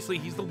 It's obviously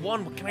he's the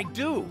one. What can I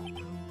do?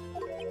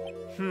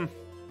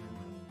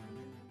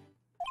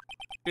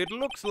 It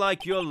looks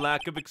like your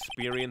lack of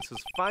experience has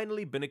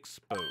finally been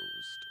exposed.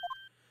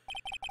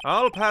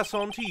 I'll pass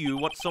on to you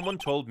what someone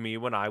told me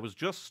when I was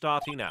just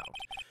starting out.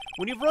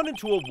 When you've run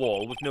into a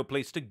wall with no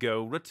place to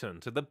go,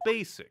 return to the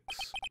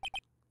basics.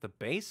 The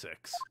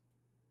basics?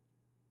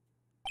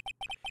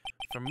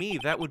 For me,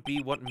 that would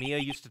be what Mia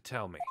used to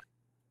tell me.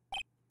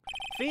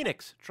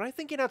 Phoenix, try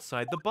thinking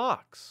outside the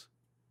box.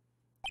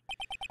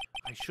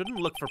 I shouldn't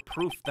look for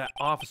proof that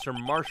Officer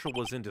Marshall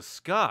was in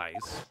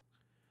disguise,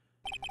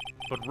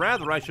 but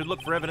rather I should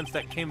look for evidence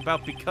that came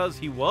about because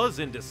he was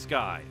in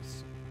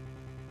disguise.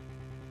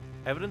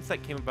 Evidence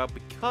that came about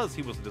because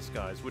he was in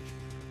disguise, which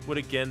would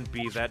again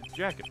be that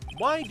jacket.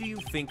 Why do you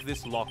think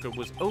this locker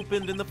was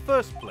opened in the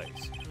first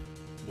place?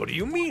 What do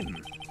you mean?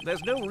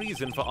 There's no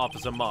reason for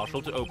Officer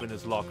Marshall to open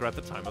his locker at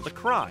the time of the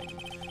crime.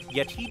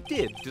 Yet he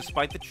did,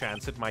 despite the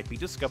chance it might be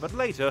discovered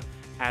later,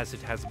 as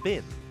it has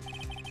been.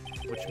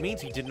 Which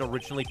means he didn't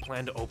originally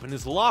plan to open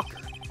his locker.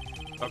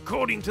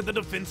 According to the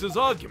defense's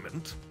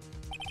argument,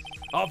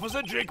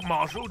 Officer Jake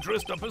Marshall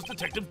dressed up as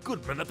Detective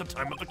Goodman at the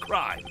time of the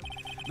crime.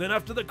 Then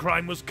after the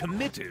crime was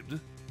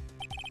committed,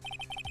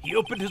 he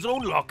opened his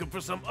own locker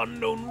for some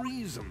unknown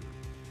reason.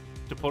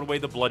 To put away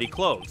the bloody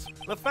clothes.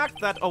 The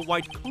fact that a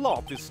white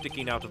cloth is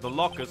sticking out of the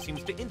locker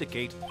seems to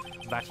indicate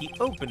that he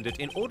opened it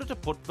in order to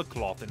put the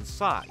cloth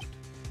inside.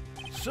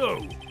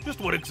 So,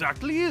 just what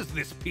exactly is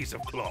this piece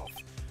of cloth?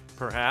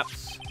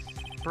 Perhaps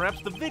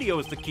the video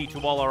is the key to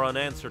all our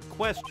unanswered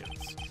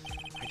questions.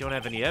 I don't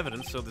have any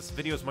evidence, so this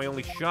video is my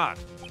only shot.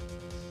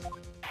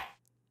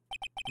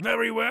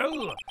 Very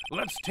well.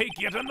 Let's take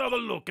yet another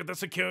look at the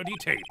security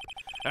tape.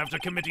 After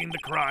committing the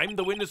crime,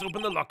 the witness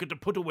opened the locker to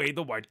put away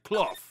the white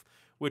cloth.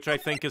 Which I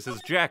think is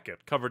his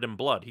jacket, covered in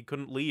blood. He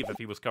couldn't leave if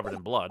he was covered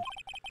in blood.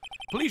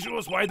 Please show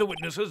us why the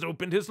witness has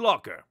opened his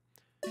locker.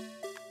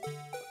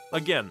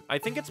 Again, I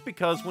think it's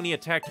because when he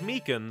attacked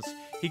Meekins,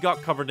 he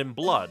got covered in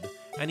blood,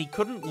 and he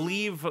couldn't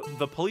leave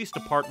the police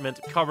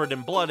department covered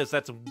in blood as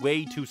that's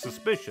way too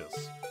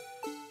suspicious.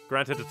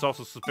 Granted, it's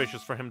also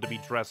suspicious for him to be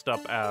dressed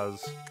up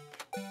as...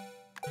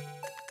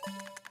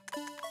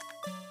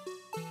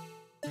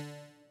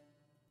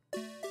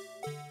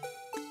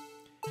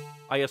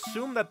 I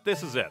assume that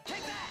this is it.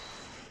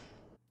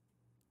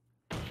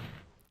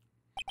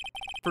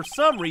 For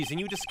some reason,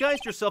 you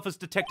disguised yourself as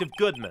Detective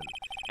Goodman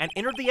and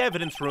entered the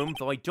evidence room,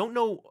 though I don't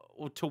know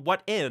to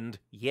what end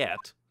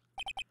yet.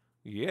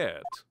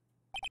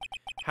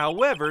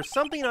 However,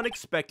 something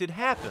unexpected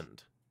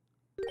happened.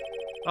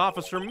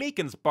 Officer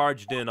Meekins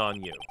barged in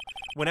on you.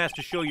 When asked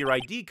to show your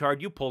ID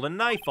card, you pulled a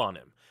knife on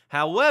him.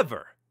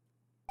 However,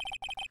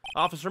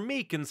 Officer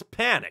Meekins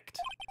panicked,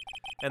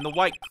 and the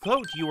white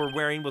coat you were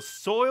wearing was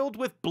soiled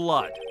with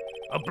blood.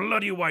 A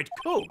bloody white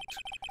coat?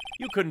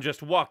 You couldn't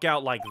just walk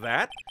out like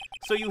that,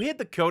 so you hid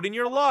the coat in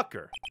your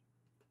locker.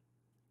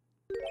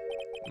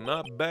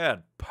 Not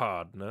bad,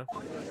 partner.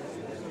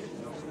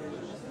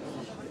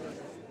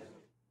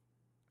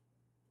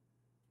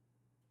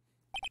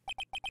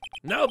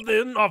 Now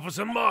then,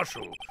 Officer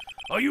Marshall,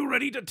 are you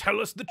ready to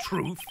tell us the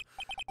truth?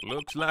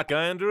 Looks like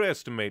I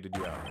underestimated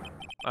you.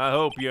 I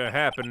hope you're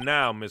happy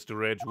now,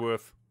 Mr.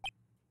 Edgeworth.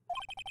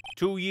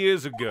 2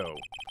 years ago,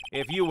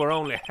 if you were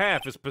only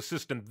half as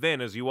persistent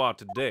then as you are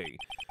today,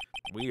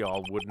 we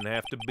all wouldn't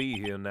have to be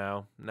here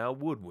now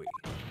would we?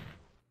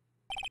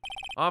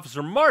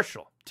 Officer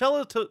Marshall,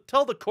 tell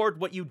the court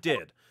what you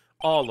did.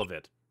 All of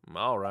it.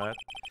 All right.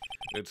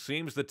 It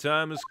seems the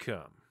time has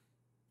come.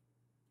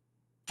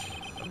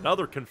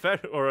 Another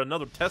confession or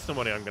another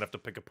testimony I'm gonna have to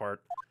pick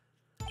apart.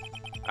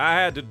 I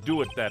had to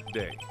do it that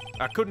day.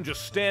 I couldn't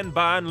just stand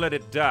by and let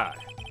it die.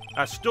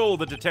 I stole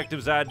the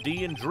detective's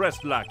ID and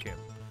dressed like him.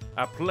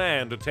 I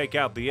planned to take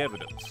out the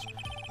evidence.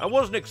 I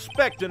wasn't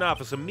expecting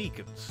Officer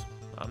Meekins.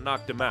 I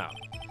knocked him out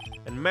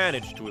and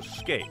managed to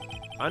escape.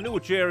 I knew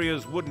which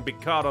areas wouldn't be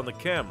caught on the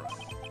camera.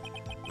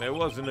 There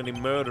wasn't any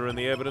murder in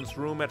the evidence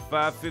room at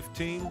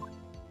 5:15.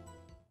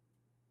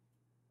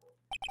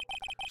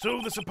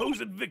 So the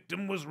supposed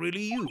victim was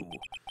really you?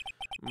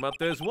 But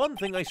there's one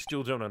thing I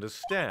still don't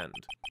understand.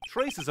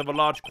 Traces of a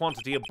large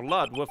quantity of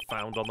blood were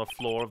found on the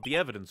floor of the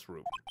evidence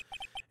room.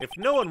 If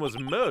no one was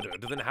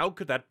murdered, then how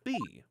could that be?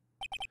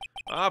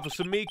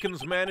 Officer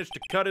Meekins managed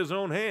to cut his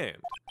own hand.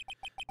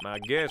 My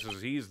guess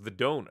is he's the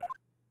donor.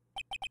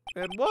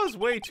 It was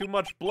way too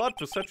much blood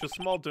for such a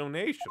small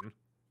donation.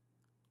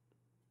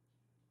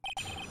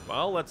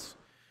 Well, let's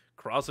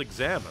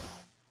cross-examine.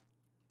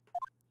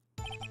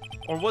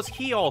 Or was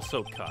he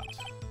also cut?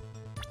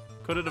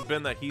 Could it have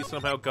been that he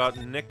somehow got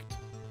nicked?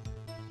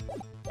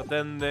 But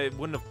then they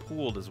wouldn't have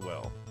pooled as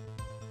well.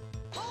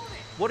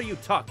 What are you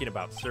talking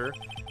about, sir?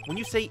 When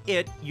you say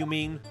it, you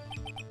mean...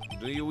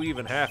 Do you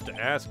even have to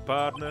ask,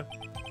 partner?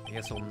 The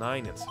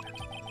SL9 incident.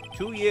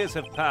 2 years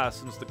have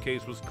passed since the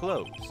case was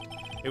closed.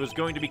 It was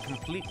going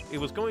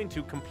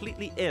to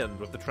completely end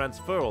with the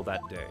transferal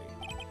that day.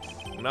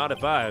 Not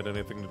if I had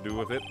anything to do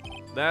with it.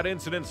 That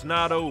incident's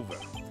not over.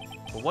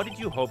 But what did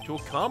you hope to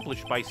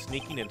accomplish by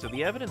sneaking into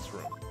the evidence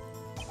room?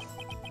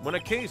 When a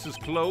case is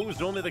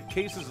closed, only the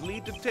case's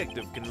lead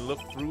detective can look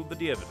through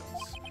the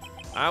evidence.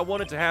 I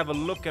wanted to have a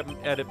look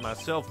at it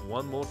myself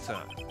one more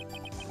time,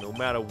 no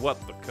matter what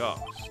the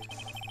cost.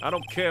 I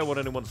don't care what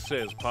anyone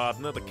says,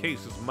 partner, the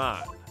case is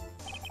mine.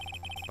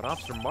 But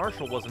Officer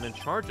Marshall wasn't in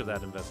charge of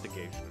that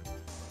investigation.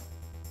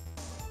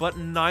 But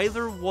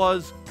neither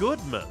was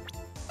Goodman.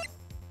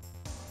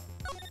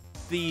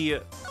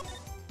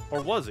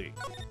 Or was he?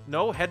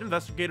 No, head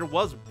investigator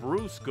was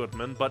Bruce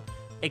Goodman, but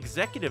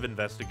executive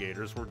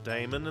investigators were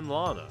Damon and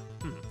Lana.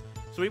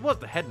 So he was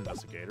the head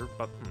investigator,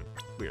 but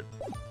weird.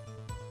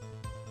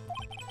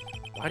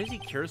 Why did he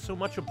care so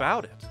much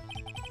about it?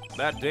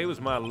 That day was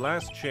my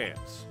last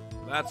chance.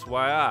 That's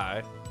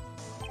why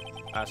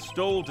I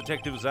stole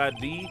Detective's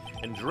ID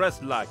and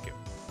dressed like him.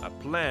 I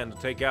planned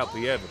to take out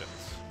the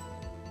evidence.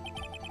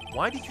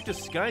 Why did you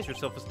disguise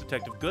yourself as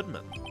Detective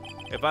Goodman?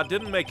 If I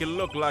didn't make it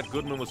look like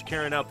Goodman was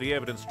carrying out the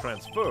evidence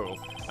transferal,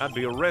 I'd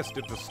be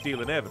arrested for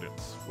stealing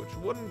evidence, which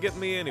wouldn't get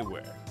me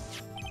anywhere.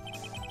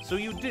 So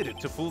you did it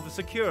to fool the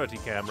security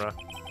camera.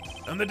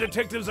 And the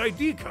detective's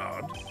ID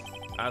card?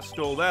 I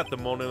stole that the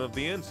morning of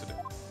the incident.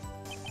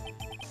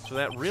 So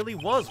that really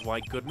was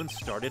why Goodman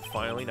started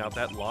filing out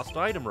that lost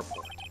item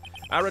report.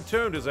 I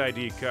returned his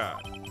ID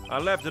card. I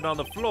left it on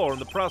the floor in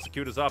the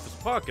prosecutor's office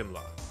parking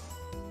lot.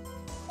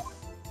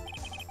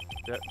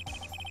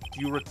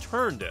 You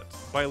returned it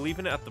by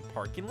leaving it at the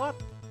parking lot?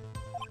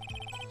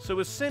 So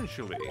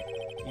essentially,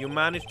 you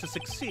managed to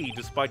succeed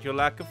despite your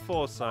lack of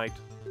foresight.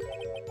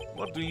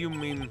 What do you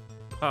mean,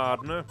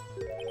 partner?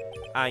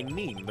 I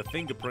mean the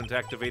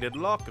fingerprint-activated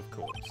lock, of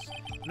course.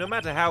 No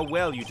matter how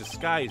well you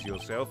disguise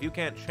yourself, you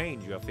can't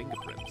change your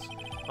fingerprints.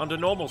 Under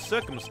normal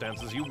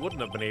circumstances, you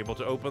wouldn't have been able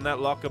to open that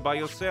locker by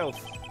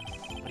yourself.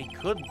 But he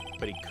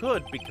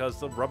could because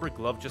the rubber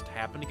glove just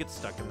happened to get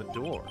stuck in the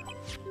door.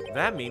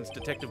 That means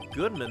Detective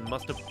Goodman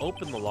must have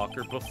opened the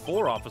locker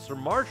before Officer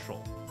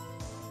Marshall.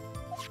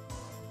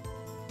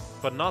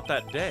 But not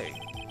that day.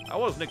 I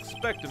wasn't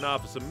expecting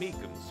Officer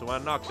Meekins, so I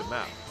knocked him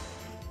out.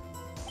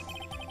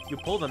 You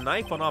pulled a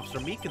knife on Officer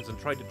Meekins and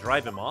tried to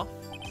drive him off?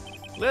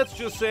 Let's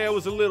just say I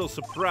was a little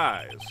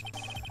surprised.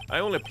 I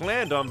only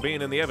planned on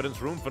being in the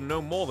evidence room for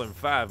no more than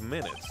 5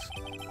 minutes.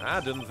 I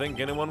didn't think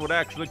anyone would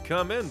actually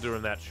come in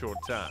during that short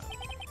time.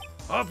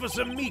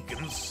 Officer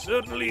Meekins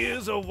certainly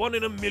is a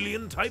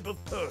one-in-a-million type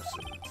of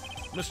person.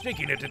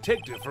 Mistaking a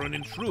detective for an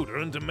intruder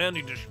and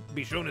demanding to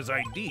be shown his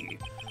ID.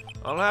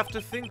 I'll have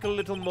to think a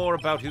little more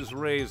about his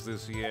raise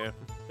this year.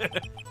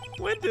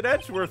 When did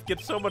Edgeworth get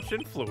so much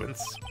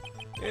influence?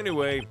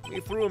 Anyway, he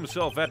threw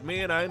himself at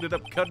me and I ended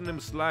up cutting him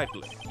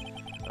slightly.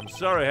 I'm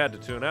sorry I had to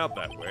turn out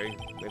that way.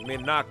 Made me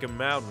knock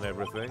him out and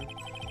everything.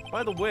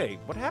 By the way,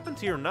 what happened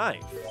to your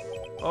knife?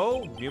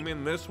 Oh, you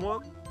mean this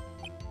one?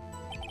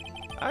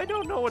 I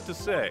don't know what to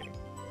say.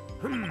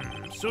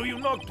 So you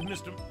knocked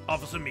Mr.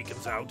 Officer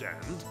Meekins out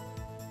and?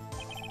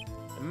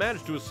 I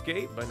managed to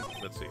escape,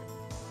 let's see.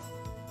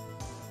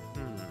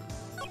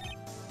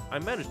 I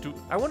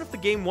wonder if the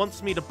game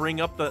wants me to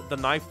bring up the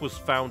knife was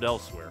found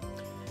elsewhere.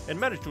 And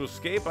managed to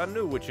escape, I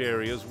knew which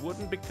areas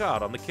wouldn't be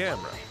caught on the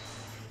camera.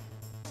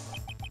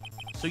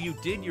 So you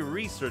did your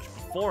research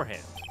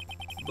beforehand.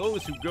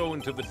 Those who go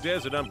into the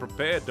desert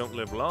unprepared don't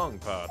live long,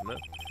 partner.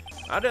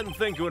 I didn't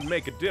think it would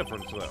make a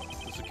difference, though.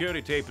 The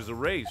security tape is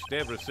erased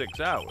every 6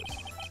 hours.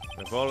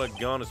 If all had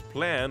gone as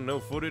planned, no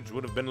footage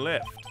would have been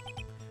left.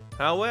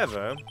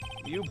 However,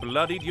 you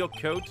bloodied your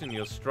coat in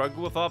your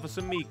struggle with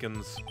Officer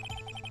Meekins.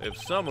 If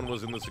someone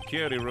was in the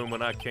security room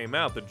when I came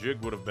out, the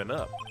jig would have been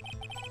up.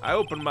 I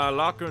opened my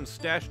locker and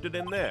stashed it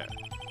in there.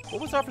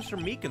 What was Officer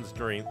Meekins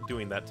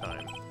doing that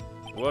time?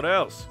 What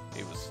else?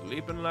 He was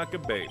sleeping like a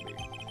baby.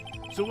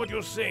 So what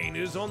you're saying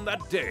is on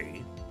that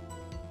day,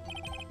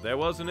 there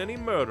wasn't any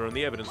murder in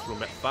the evidence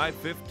room at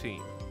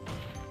 5:15.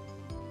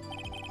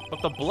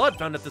 But the blood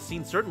found at the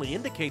scene certainly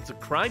indicates a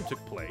crime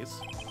took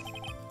place.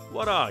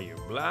 What are you,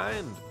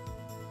 blind?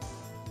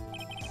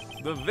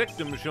 The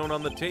victim shown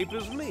on the tape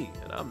is me,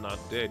 and I'm not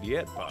dead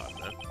yet,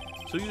 partner.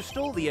 So you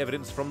stole the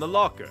evidence from the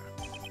locker.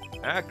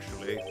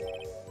 Actually,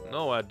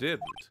 no, I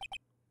didn't.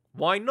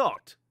 Why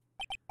not?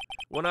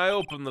 When I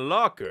opened the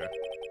locker,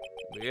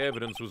 the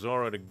evidence was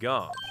already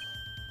gone.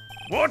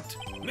 What?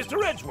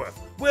 Mr. Edgeworth,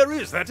 where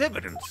is that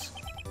evidence?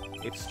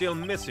 It's still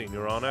missing,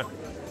 Your Honor.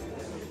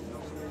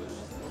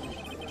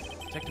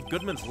 Detective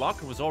Goodman's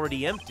locker was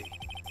already empty.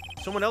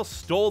 Someone else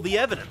stole the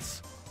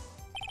evidence.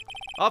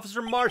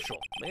 Officer Marshall,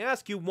 may I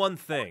ask you one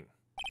thing?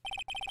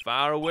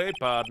 Fire away,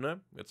 partner.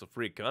 It's a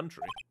free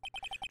country.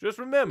 Just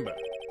remember,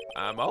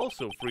 I'm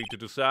also free to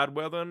decide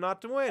whether or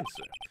not to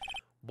answer.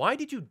 Why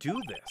did you do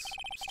this?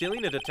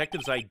 Stealing a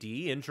detective's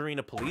ID, injuring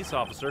a police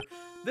officer,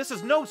 this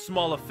is no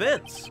small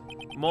offense.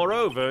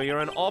 Moreover, you're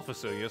an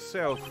officer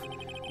yourself.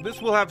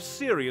 This will have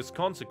serious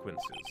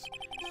consequences.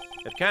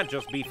 It can't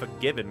just be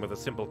forgiven with a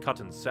simple cut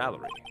in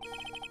salary.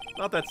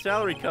 Not that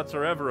salary cuts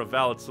are ever a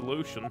valid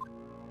solution.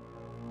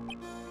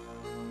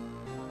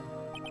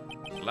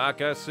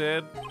 Like I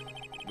said,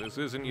 this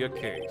isn't your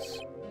case.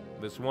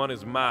 This one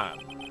is mine,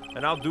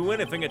 and I'll do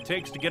anything it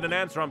takes to get an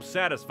answer I'm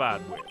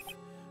satisfied with.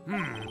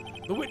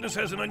 The witness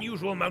has an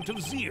unusual amount of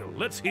zeal.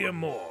 Let's hear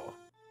more.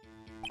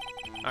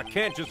 I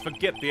can't just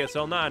forget the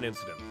SL9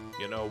 incident.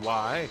 You know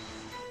why?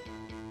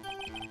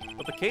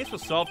 But the case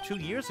was solved 2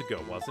 years ago,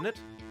 wasn't it?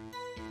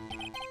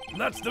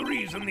 That's the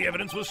reason the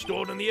evidence was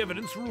stored in the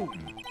evidence room.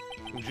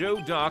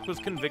 Joe Dock was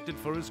convicted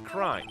for his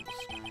crimes.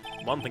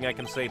 One thing I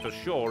can say for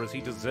sure is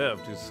he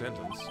deserved his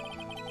sentence.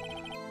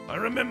 I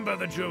remember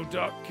the Joe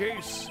Dock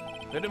case.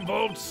 It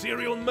involved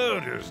serial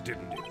murders,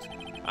 didn't it?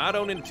 I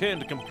don't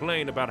intend to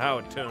complain about how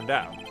it turned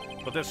out,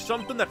 but there's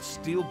something that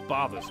still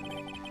bothers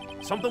me.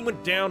 Something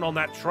went down on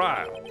that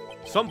trial.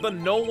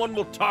 Something no one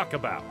will talk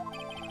about.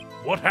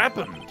 What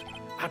happened?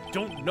 I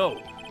don't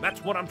know.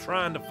 That's what I'm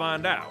trying to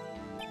find out.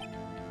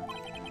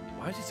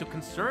 Why is he so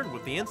concerned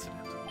with the incident?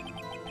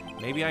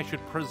 Maybe I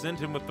should present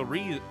him with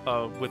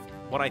with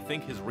what I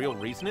think his real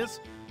reason is?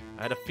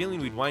 I had a feeling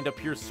we'd wind up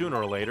here sooner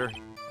or later.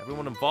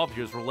 Everyone involved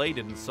here is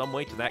related in some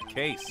way to that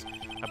case.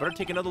 I better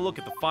take another look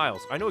at the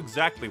files. I know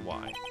exactly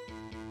why.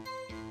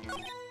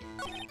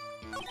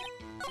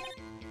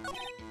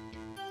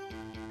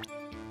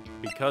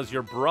 Because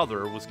your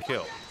brother was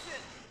killed.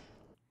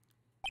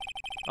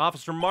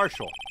 Officer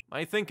Marshall,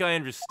 I think I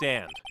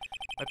understand.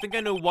 I think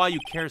I know why you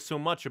care so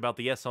much about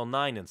the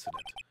SL9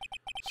 incident.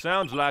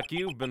 Sounds like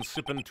you've been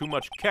sipping too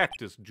much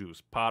cactus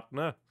juice,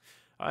 partner.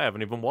 I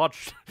haven't even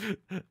watched...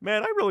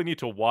 Man, I really need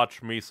to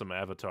watch me some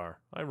Avatar.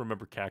 I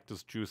remember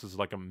cactus juice is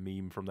like a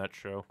meme from that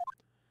show.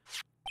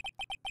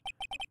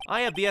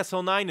 I have the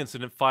SL9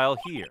 incident file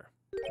here.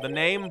 The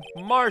name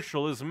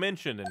Marshall is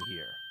mentioned in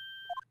here.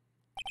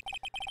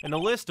 And a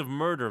list of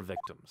murder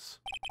victims.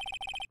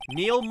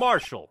 Neil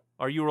Marshall.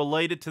 Are you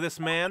related to this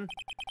man?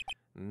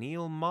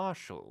 Neil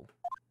Marshall?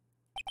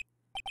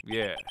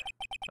 Yeah,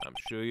 I'm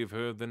sure you've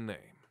heard the name.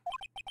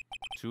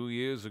 2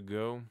 years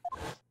ago,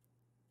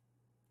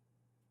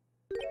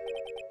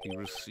 he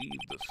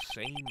received the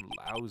same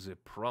lousy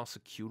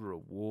prosecutor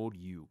award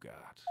you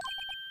got.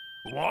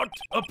 What?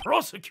 A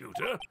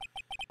prosecutor?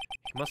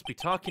 He must be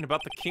talking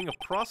about the King of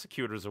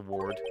Prosecutors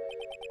Award.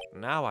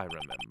 Now I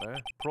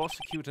remember.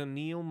 Prosecutor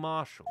Neil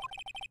Marshall.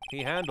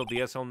 He handled the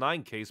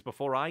SL9 case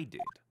before I did.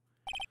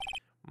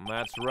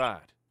 That's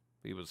right.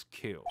 He was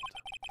killed.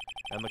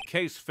 And the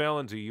case fell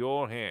into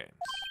your hands.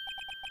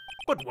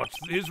 But what's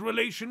his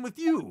relation with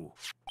you?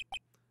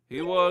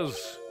 He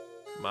was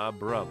my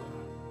brother.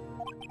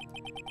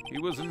 He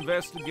was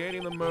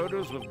investigating the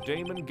murders of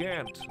Damon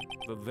Gant,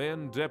 the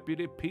then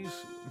Deputy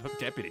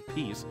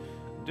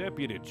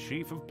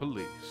Chief of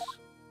Police.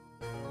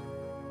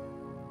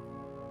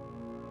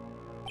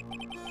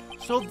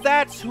 So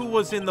that's who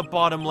was in the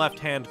bottom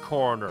left-hand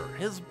corner,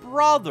 his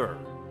brother.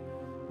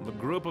 The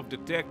group of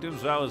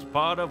detectives I was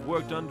part of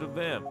worked under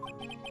them.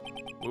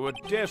 We were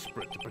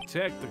desperate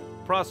to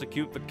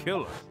prosecute the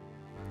killer.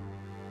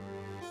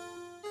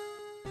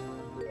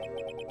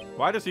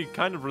 Why does he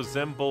kind of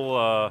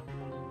resemble,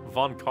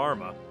 Von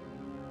Karma?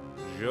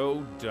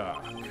 Joe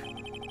Doc.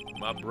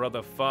 My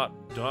brother fought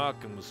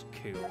Doc and was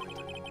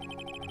killed.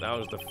 That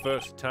was the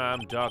first time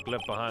Doc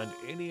left behind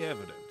any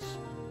evidence.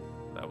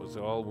 That was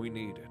all we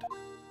needed.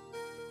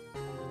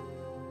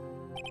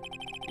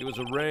 He was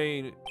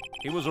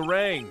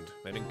arraigned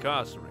and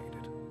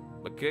incarcerated.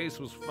 The case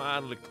was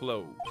finally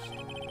closed,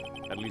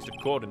 at least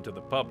according to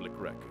the public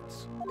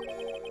records.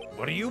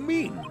 What do you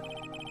mean?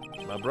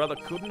 My brother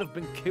couldn't have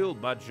been killed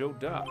by Joe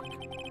Doc.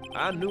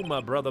 I knew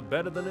my brother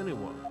better than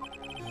anyone.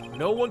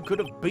 No one could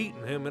have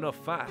beaten him in a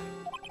fight.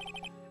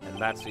 And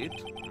that's it.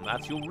 And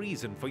that's your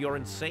reason for your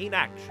insane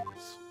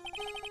actions.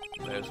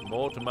 There's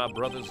more to my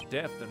brother's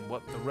death than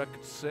what the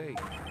records say.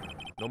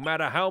 No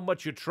matter how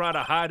much you try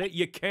to hide it,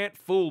 you can't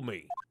fool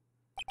me.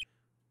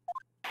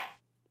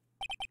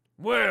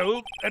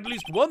 Well, at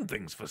least one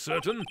thing's for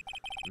certain.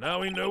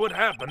 Now we know what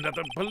happened at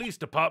the police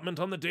department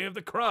on the day of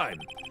the crime.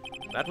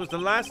 That was the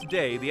last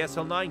day the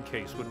SL9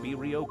 case would be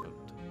reopened.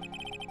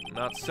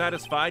 Not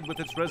satisfied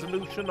with its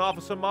resolution,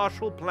 Officer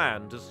Marshall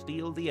planned to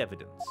steal the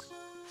evidence.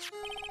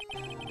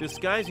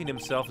 Disguising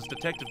himself as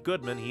Detective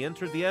Goodman, he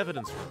entered the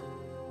evidence room.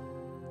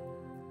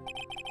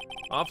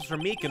 Officer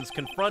Meekins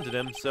confronted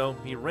him, so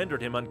he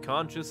rendered him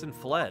unconscious and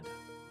fled.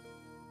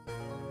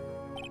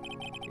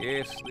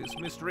 Yes, this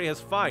mystery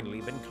has finally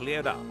been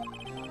cleared up.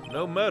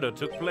 No murder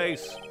took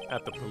place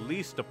at the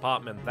police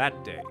department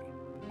that day.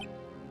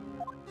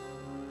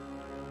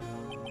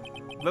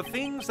 The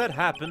things that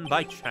happen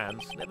by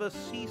chance never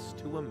cease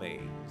to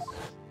amaze.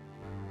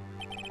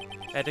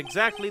 At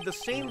exactly the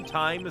same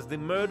time as the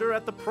murder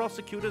at the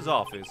prosecutor's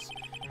office,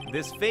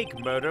 this fake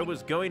murder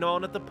was going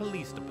on at the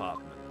police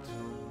department.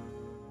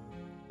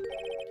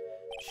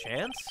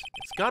 Chance?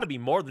 It's gotta be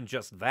more than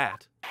just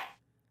that.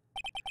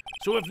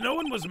 So if no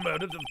one was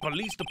murdered at the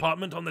police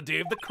department on the day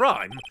of the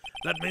crime,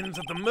 that means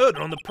that the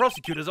murder on the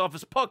prosecutor's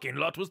office parking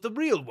lot was the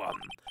real one.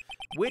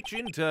 Which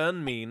in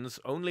turn means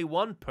only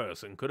one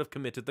person could have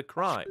committed the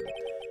crime.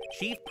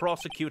 Chief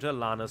Prosecutor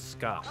Lana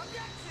Sky.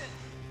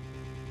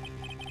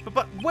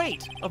 But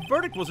wait! A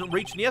verdict wasn't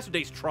reached in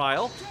yesterday's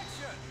trial!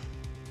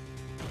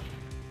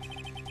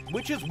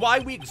 Which is why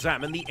we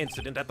examined the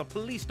incident at the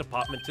police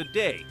department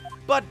today.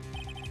 But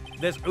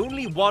there's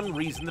only one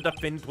reason the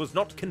defendant was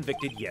not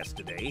convicted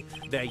yesterday.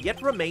 There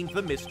yet remains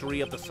the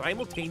mystery of the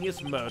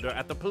simultaneous murder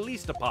at the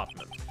police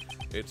department.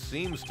 It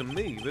seems to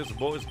me this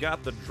boy's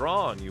got the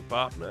draw on you,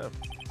 partner.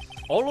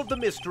 All of the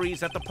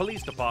mysteries at the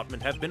police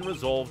department have been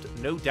resolved,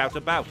 no doubt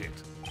about it.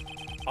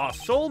 Our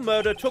sole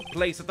murder took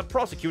place at the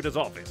prosecutor's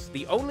office.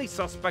 The only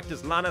suspect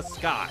is Lana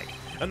Sky,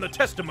 and the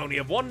testimony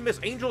of one Miss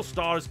Angel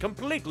Star is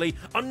completely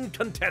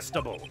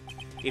uncontestable.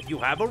 If you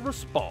have a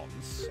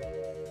response,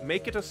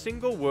 make it a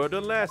single word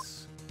or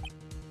less.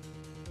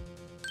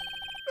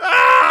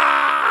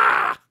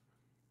 Ah!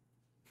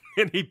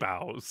 And he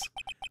bows.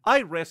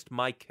 I rest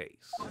my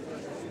case.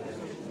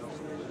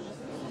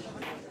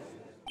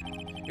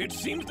 It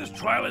seems this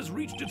trial has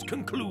reached its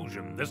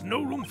conclusion. There's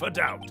no room for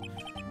doubt.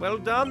 Well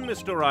done,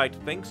 Mr. Wright.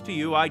 Thanks to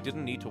you, I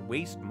didn't need to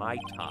waste my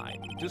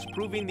time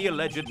disproving the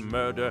alleged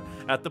murder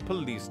at the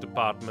police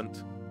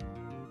department.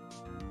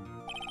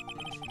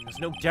 There's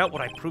no doubt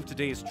what I proved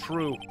today is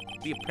true.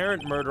 The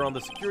apparent murder on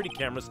the security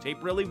camera's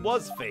tape really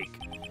was fake.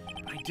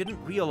 But I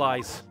didn't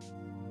realize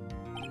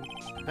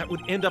that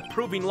would end up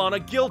proving Lana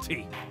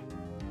guilty.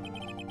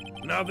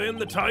 Now then,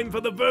 the time for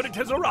the verdict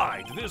has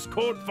arrived. This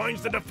court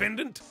finds the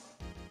defendant...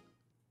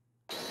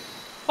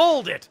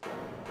 Hold it!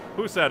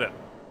 Who said it?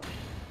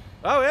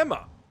 Oh,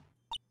 Emma.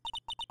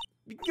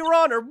 Your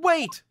Honor,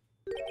 wait!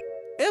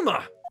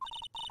 Emma!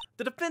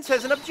 The defense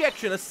has an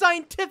objection, a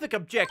scientific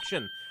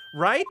objection,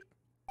 right?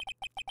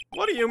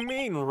 What do you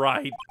mean,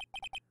 right?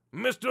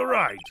 Mr.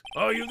 Wright,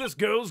 are you this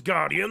girl's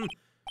guardian?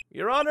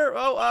 Your Honor,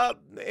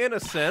 in a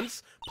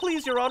sense.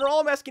 Please, Your Honor, all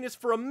I'm asking is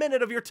for a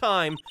minute of your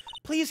time.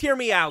 Please hear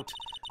me out.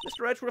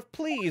 Mr. Edgeworth,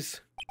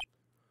 please.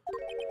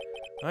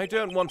 I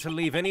don't want to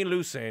leave any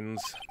loose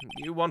ends.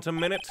 You want a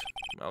minute?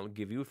 I'll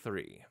give you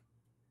 3.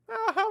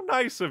 Ah, how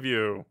nice of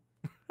you.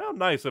 How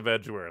nice of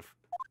Edgeworth.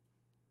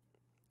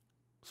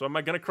 So am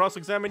I gonna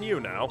cross-examine you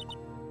now?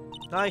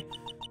 I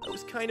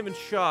was kind of in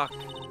shock.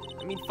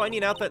 I mean,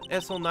 finding out that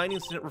SL9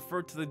 incident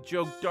referred to the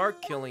Joe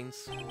Dark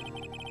killings.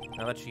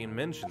 Now that she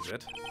mentions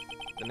it,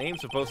 the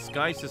names of both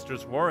Sky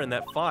Sisters were in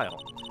that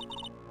file.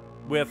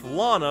 With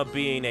Lana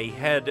being a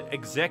an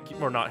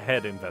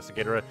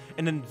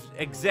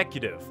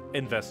executive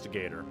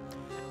investigator.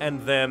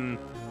 And then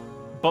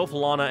both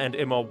Lana and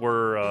Emma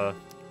were,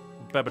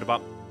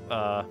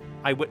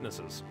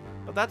 eyewitnesses.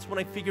 But that's when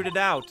I figured it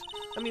out.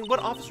 I mean, what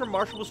Officer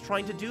Marshall was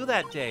trying to do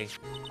that day.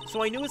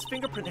 So I knew his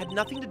fingerprint had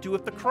nothing to do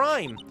with the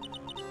crime.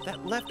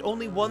 That left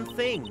only one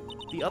thing,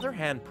 the other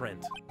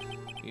handprint.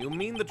 You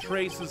mean the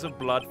traces of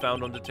blood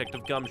found on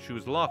Detective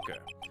Gumshoe's locker?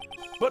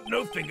 But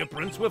no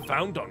fingerprints were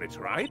found on it,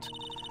 right?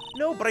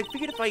 No, but I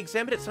figured if I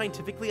examined it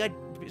scientifically, I'd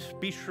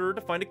be sure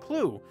to find a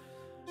clue.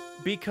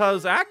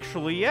 Because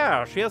actually,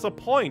 yeah, she has a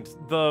point.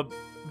 The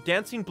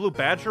dancing blue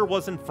badger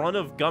was in front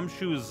of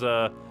Gumshoe's,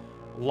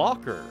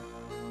 locker.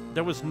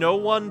 There was no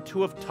one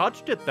to have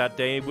touched it that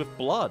day with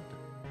blood.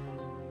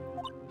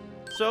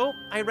 So,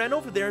 I ran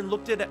over there and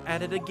looked at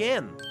it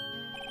again.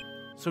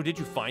 So did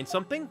you find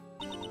something?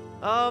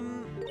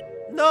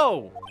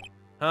 No.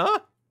 Huh?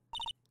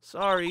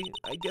 Sorry,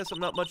 I guess I'm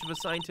not much of a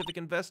scientific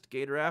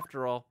investigator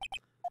after all.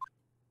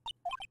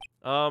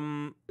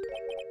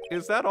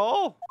 Is that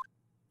all?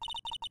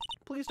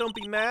 Please don't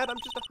be mad, I'm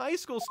just a high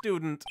school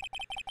student.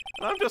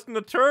 And I'm just an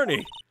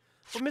attorney.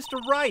 But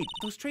Mr. Wright,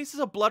 those traces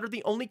of blood are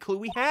the only clue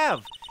we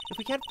have. If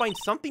we can't find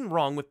something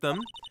wrong with them,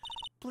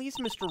 please,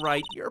 Mr.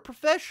 Wright, you're a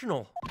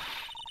professional.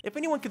 If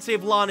anyone can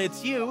save Lana,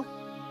 it's you.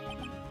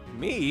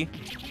 Me?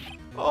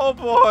 Oh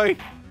boy.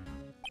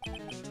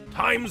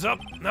 Time's up.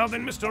 Now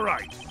then, Mr.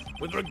 Wright,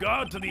 with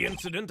regard to the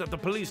incident at the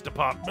police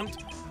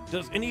department,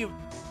 does any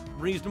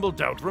reasonable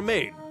doubt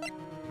remain?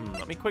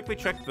 Let me quickly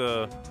check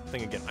the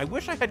thing again. I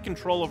wish I had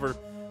control over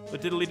the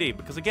diddly-dee,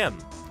 because again,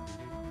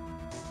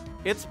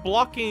 it's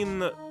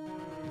blocking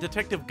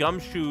Detective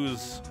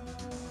Gumshoe's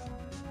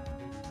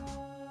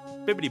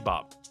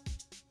bibbidi-bop.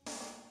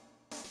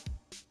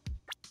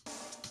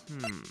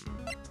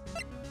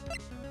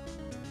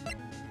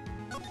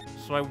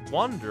 So I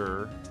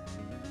wonder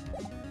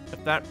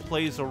if that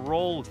plays a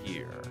role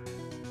here.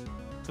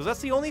 Because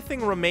that's the only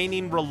thing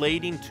remaining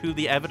relating to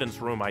the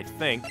evidence room, I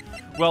think.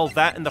 Well,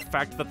 that and the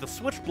fact that the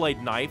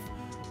switchblade knife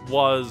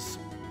was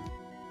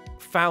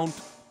found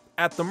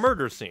at the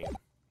murder scene.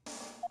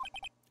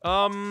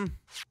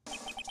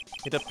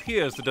 It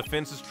appears the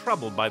defense is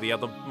troubled by the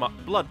other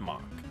blood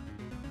mark.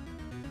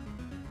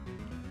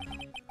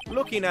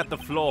 Looking at the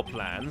floor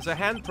plans, a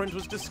handprint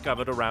was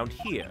discovered around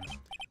here.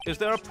 Is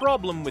there a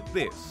problem with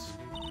this?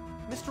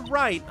 Mr.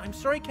 Wright, I'm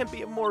sorry I can't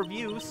be of more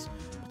use,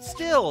 but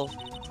still,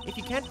 if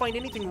you can't find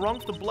anything wrong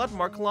with the blood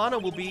mark, Lana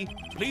will be...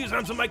 Please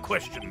answer my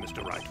question,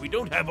 Mr. Wright. We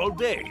don't have all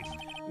day.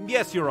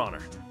 Yes, Your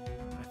Honor.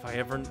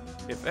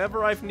 If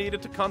ever I've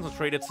needed to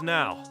concentrate, it's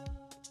now.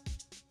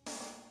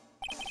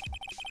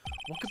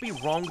 What could be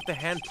wrong with the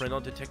handprint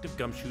on Detective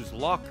Gumshoe's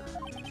locker?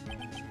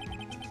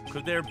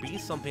 Could there be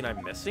something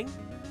I'm missing?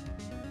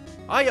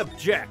 I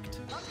object!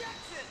 Objection!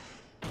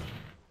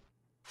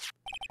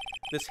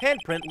 This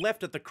handprint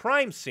left at the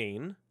crime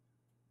scene,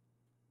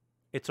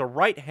 it's a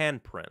right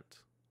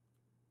handprint.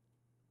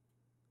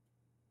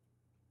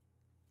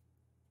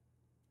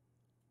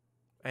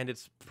 And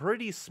it's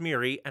pretty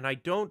smeary, and I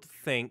don't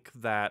think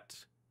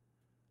that...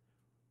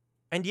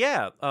 And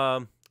yeah,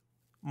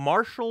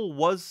 Marshall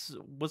was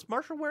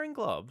Marshall wearing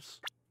gloves?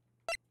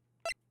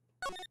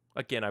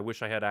 Again, I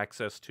wish I had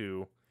access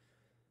to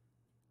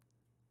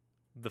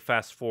the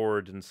fast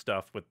forward and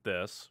stuff with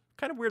this.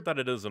 Kind of weird that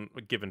it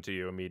isn't given to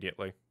you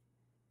immediately.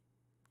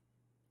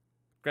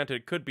 Granted,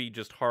 it could be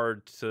just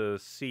hard to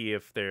see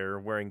if they're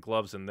wearing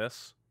gloves in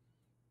this.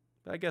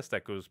 I guess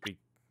that be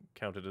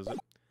counted as it.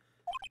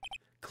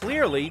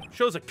 Clearly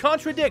shows a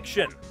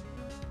contradiction.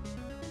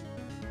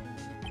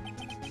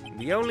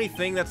 The only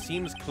thing that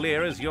seems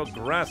clear is your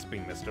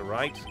grasping, Mr.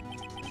 Wright.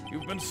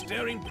 You've been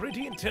staring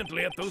pretty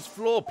intently at those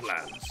floor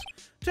plans.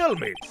 Tell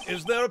me,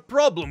 is there a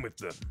problem with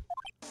them?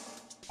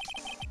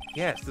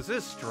 Yes, this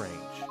is strange.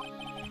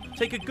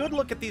 Take a good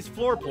look at these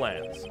floor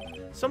plans.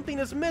 Something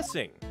is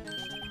missing.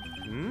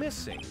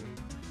 Missing?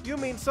 You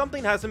mean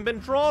something hasn't been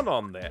drawn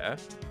on there?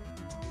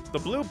 The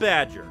blue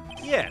badger.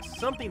 Yes,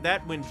 something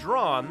that, when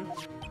drawn,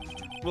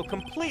 will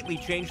completely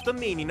change the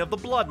meaning of the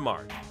blood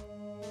mark.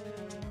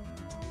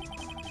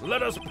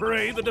 Let us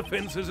pray the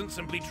defense isn't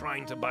simply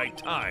trying to buy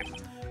time.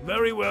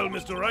 Very well,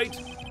 Mr. Wright.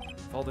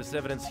 With all this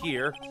evidence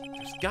here,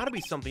 there's gotta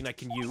be something I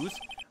can use.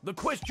 The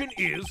question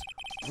is,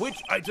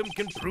 which item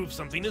can prove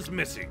something is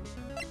missing?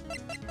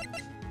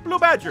 Blue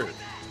badger!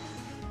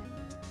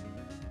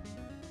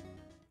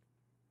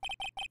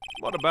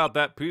 What about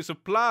that piece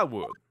of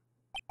plywood?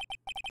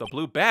 The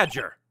blue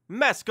badger,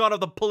 mascot of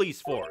the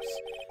police force.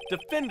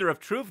 Defender of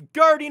truth,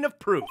 guardian of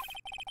proof.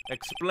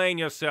 Explain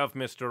yourself,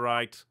 Mr.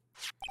 Wright.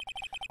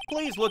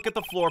 Please look at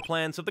the floor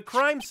plans of the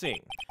crime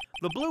scene.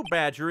 The Blue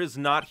Badger is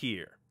not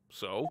here.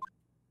 So?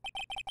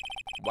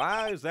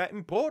 Why is that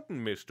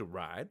important, Mr.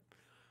 Wright?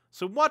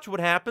 So watch what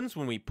happens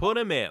when we put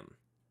him in.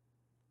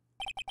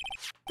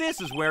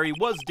 This is where he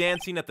was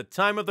dancing at the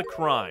time of the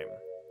crime.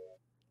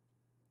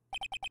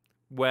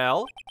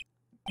 Well?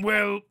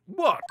 Well,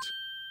 what?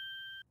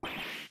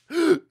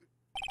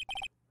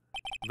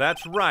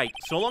 That's right.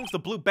 So long as the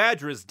Blue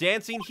Badger is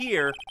dancing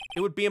here,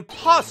 it would be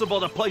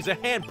impossible to place a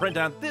handprint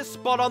on this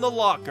spot on the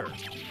locker.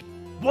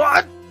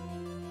 What?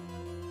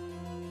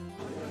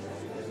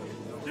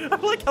 I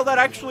like how that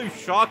actually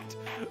shocked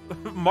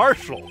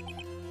Marshall.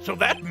 So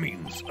that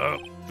means,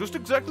 just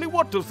exactly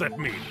what does that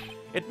mean?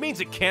 It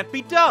means it can't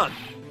be done.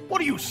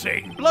 What are you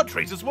saying? Blood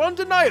traces were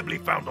undeniably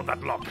found on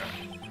that locker.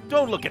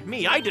 Don't look at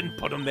me. I didn't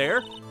put them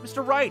there.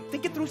 Mr. Wright,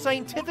 think it through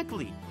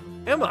scientifically.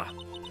 Emma,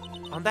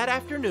 on that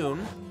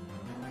afternoon,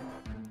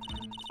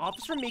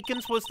 Officer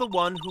Meekins was the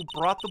one who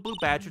brought the Blue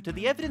Badger to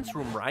the evidence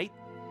room, right?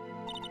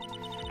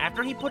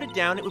 After he put it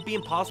down, it would be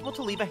impossible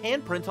to leave a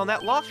handprint on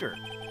that locker.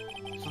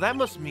 So that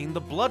must mean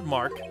the blood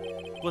mark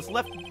was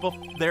left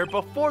there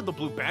before the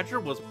Blue Badger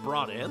was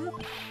brought in?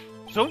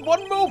 So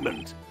one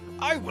moment!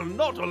 I will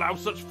not allow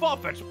such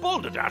far-fetched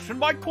balderdash in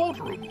my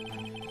courtroom!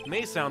 It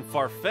may sound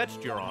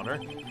far-fetched, Your Honor,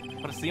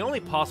 but it's the only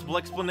possible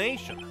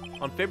explanation.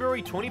 On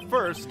February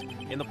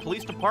 21st, in the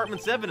police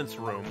department's evidence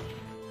room,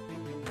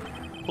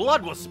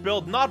 blood was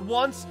spilled not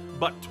once,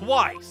 but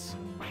twice.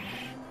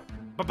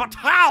 But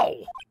how?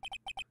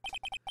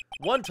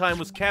 One time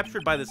was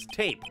captured by this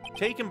tape,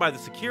 taken by the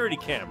security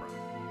camera.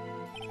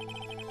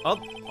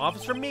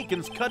 Officer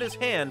Meekins cut his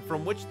hand,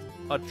 from which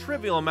a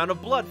trivial amount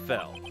of blood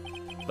fell.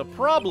 The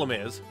problem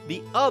is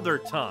the other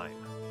time.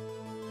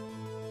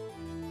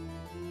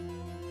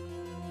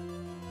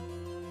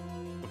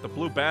 With the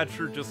Blue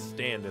Badger just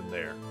standing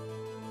there,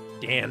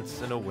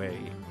 dancing away.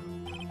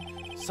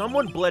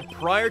 Someone bled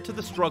prior to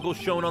the struggle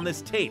shown on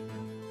this tape.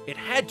 It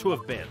had to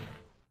have been.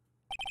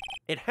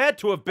 It had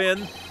to have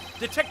been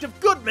Detective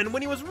Goodman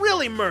when he was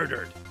really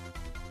murdered.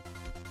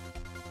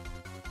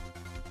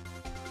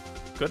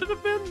 Could it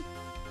have been?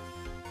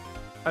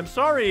 I'm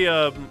sorry,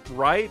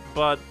 Wright,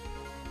 but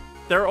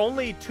there are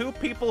only two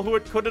people who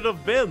it could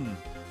have been.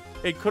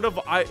 It could have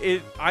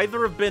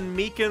either have been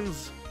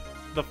Meekins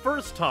the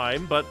first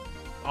time, but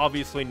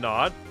obviously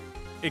not.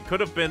 It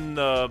could have been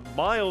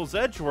Miles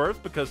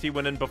Edgeworth because he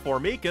went in before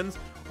Meekins,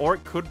 or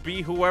it could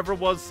be whoever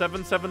was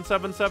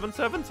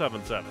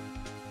 7777777.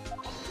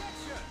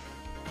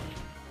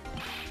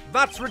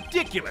 That's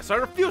ridiculous! I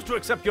refuse to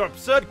accept your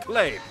absurd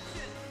claim!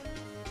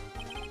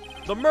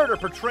 The murder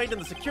portrayed in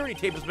the security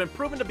tape has been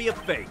proven to be a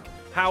fake.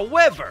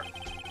 However,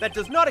 that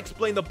does not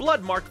explain the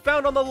blood mark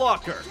found on the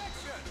locker.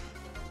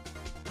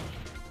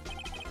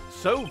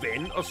 So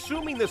then,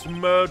 assuming this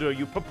murder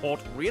you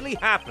purport really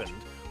happened,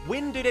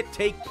 when did it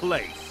take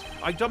place?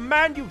 I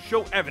demand you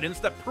show evidence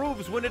that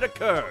proves when it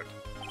occurred.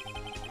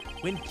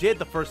 When did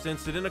the first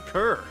incident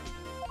occur?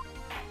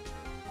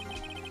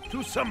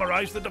 To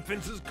summarize the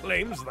defense's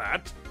claims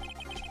that,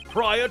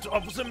 prior to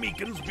Officer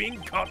Meekins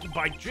being cut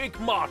by Jake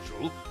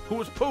Marshall, who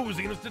was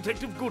posing as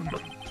Detective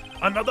Goodman,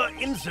 another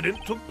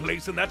incident took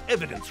place in that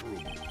evidence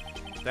room.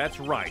 That's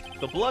right.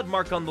 The blood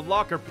mark on the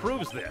locker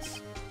proves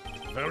this.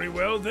 Very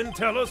well, then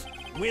tell us,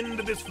 when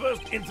did this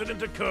first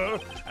incident occur?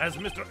 As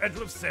Mr.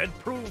 Edgeworth said,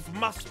 proof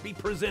must be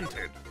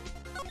presented.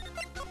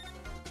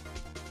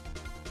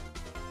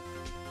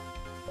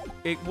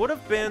 It would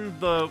have been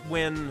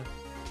when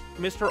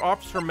Mr.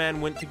 Officer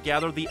Man went to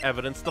gather the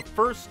evidence the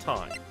first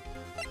time.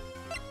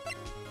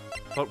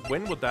 But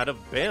when would that have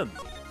been?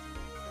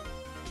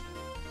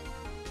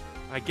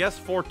 I guess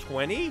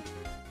 420?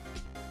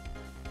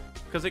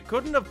 Because it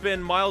couldn't have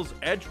been Miles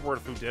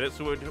Edgeworth who did it,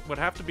 so it would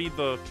have to be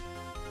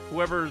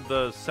whoever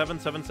the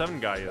 777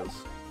 guy is.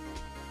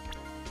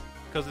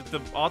 Because the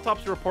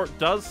autopsy report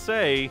does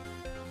say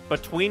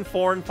between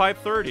 4 and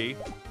 5:30.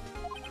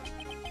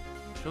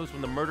 Shows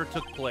when the murder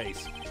took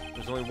place.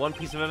 There's only one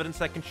piece of evidence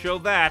that can show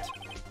that.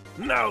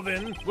 Now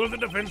then, will the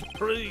defense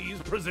please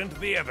present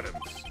the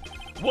evidence?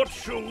 What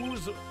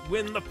shows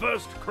when the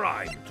first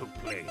crime took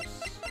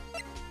place?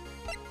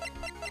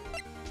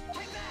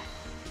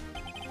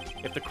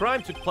 If the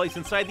crime took place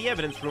inside the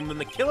evidence room, then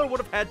the killer would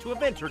have had to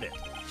have entered it.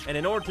 And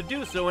in order to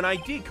do so, an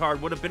ID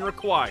card would have been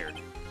required.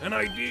 An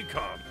ID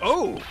card?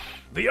 Oh,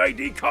 the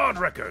ID card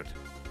record.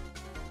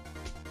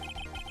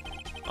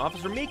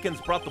 Officer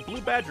Meekins brought the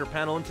Blue Badger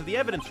panel into the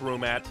evidence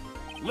room at...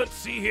 Let's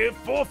see here,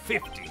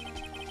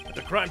 4:50. If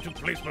the crime took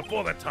place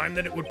before that time,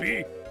 then it would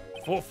be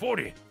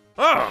 4:40.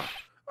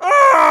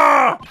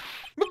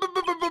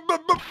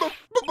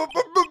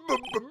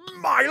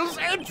 Miles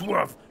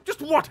Edgeworth!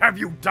 Just what have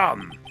you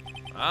done?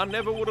 I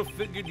never would have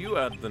figured you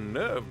had the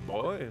nerve,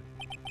 boy.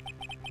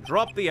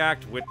 Drop the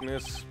act,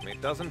 witness.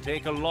 It doesn't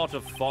take a lot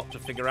of thought to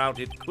figure out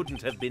it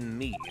couldn't have been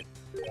me.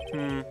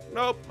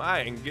 Nope,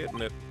 I ain't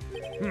getting it.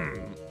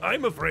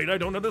 I'm afraid I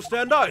don't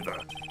understand either.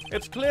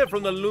 It's clear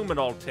from the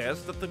luminol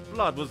test that the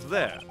blood was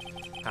there.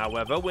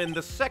 However, when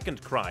the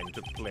second crime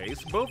took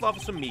place, both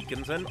Officer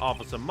Meekins and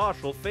Officer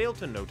Marshall failed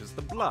to notice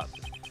the blood.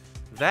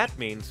 That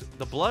means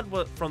the blood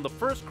from the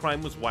first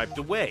crime was wiped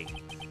away.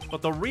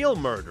 But the real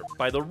murder,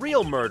 by the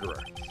real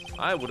murderer,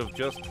 I would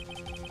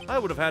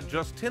have had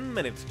just 10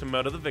 minutes to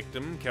murder the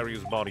victim, carry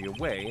his body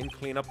away, and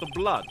clean up the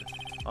blood.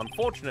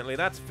 Unfortunately,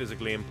 that's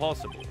physically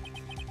impossible.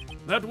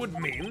 That would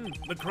mean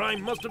the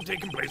crime must have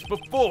taken place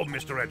before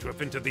Mr.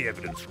 Edgeworth entered the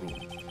evidence room.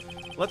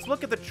 Let's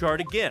look at the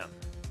chart again.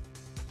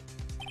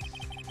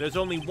 There's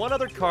only one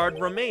other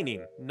card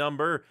remaining,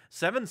 number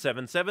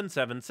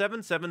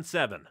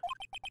 7777777.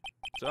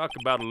 Talk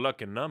about a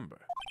lucky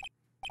number.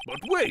 But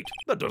wait,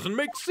 that doesn't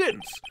make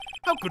sense.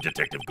 How could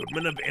Detective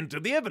Goodman have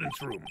entered the evidence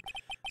room?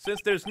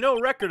 Since there's no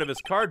record of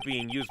his card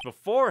being used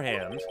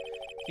beforehand,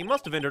 he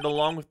must have entered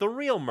along with the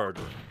real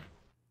murderer.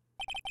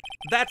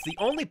 That's the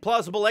only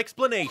plausible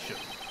explanation.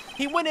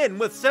 He went in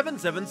with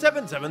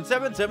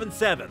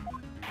 7777777.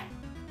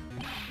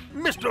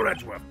 Mr.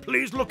 Edgeworth,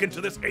 please look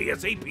into this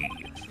ASAP.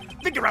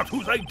 Figure out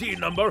whose ID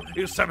number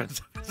is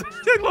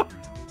 777.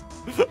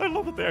 I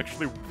love that they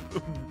actually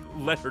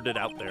lettered it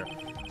out there.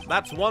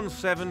 That's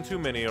 17 too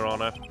many, Your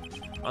Honor.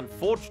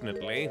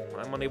 Unfortunately,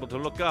 I'm unable to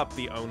look up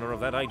the owner of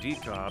that ID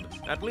card,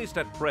 at least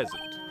at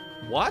present.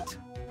 What?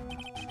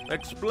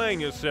 Explain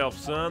yourself,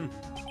 son.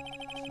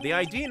 The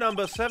ID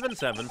number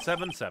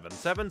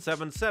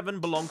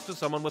 7777777 belongs to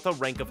someone with a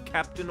rank of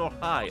captain or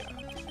higher.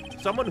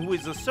 Someone who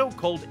is a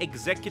so-called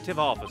executive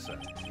officer.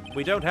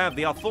 We don't have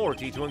the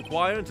authority to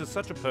inquire into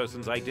such a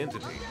person's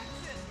identity.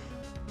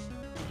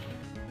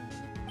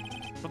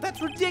 But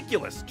that's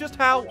ridiculous! Just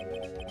how...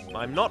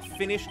 I'm not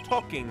finished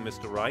talking,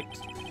 Mr. Wright.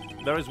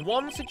 There is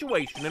one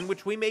situation in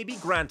which we may be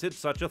granted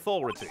such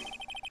authority.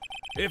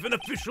 If an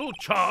official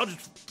charge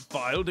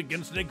filed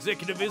against an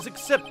executive is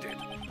accepted.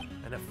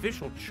 An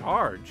official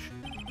charge?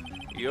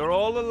 You're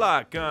all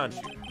alike, aren't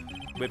you?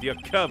 With your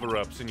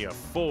cover-ups and your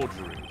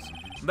forgeries.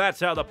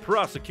 That's how the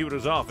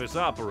prosecutor's office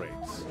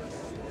operates.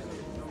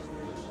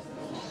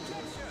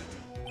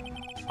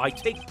 I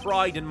take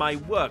pride in my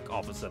work,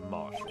 Officer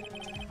Marshall.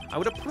 I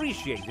would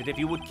appreciate it if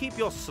you would keep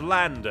your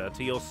slander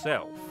to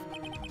yourself.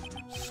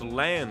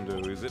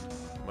 Slander, is it?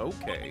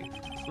 Okay.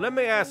 Let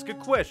me ask a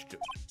question.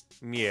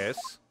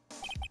 Yes?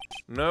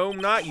 No,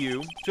 not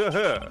you. To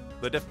her,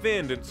 the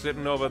defendant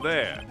sitting over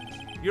there.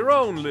 Your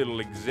own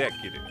little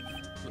executive.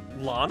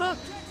 Lana?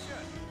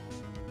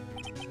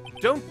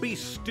 Don't be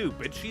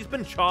stupid. She's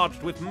been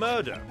charged with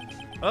murder.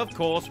 Of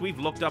course, we've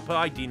looked up her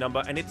ID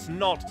number, and it's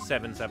not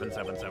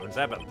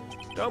 77777.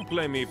 Don't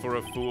play me for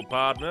a fool,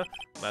 partner.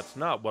 That's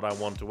not what I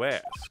want to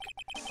ask.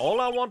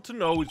 All I want to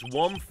know is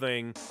one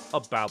thing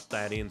about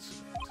that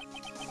incident.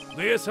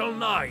 The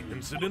SL9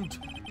 incident?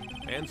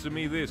 Answer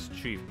me this,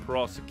 Chief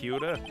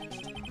Prosecutor.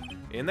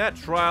 In that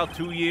trial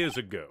 2 years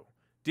ago,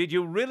 did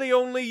you really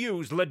only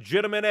use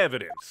legitimate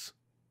evidence?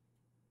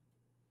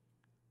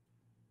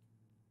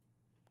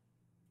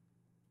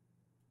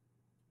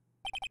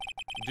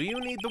 Do you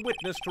need the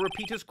witness to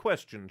repeat his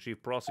question,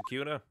 Chief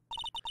Prosecutor?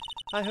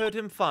 I heard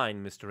him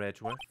fine, Mr.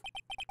 Edgeworth.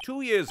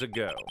 2 years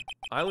ago,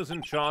 I was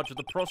in charge of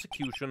the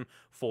prosecution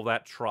for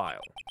that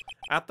trial.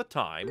 At the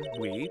time,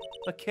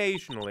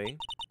 occasionally,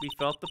 we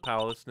felt the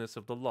powerlessness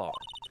of the law.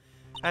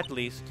 At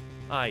least,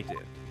 I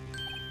did.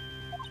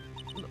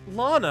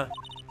 Lana!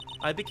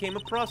 I became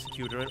a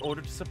prosecutor in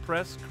order to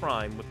suppress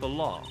crime with the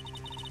law.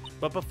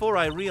 But before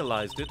I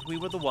realized it, we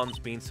were the ones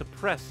being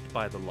suppressed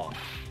by the law.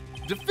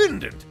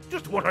 Defendant,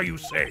 just what are you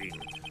saying?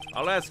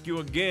 I'll ask you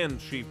again,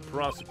 Chief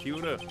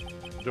Prosecutor.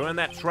 During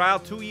that trial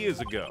 2 years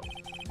ago,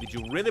 did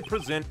you really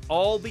present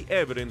all the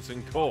evidence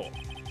in court?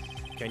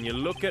 Can you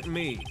look at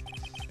me,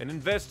 an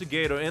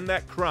investigator in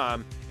that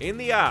crime, in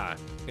the eye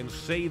and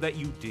say that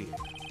you did?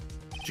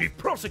 Chief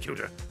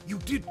Prosecutor, you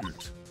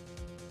didn't.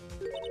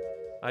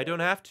 I don't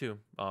have to,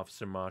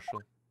 Officer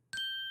Marshall.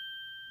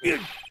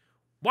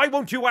 Why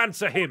won't you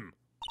answer him?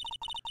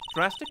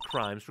 Drastic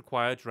crimes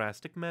require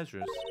drastic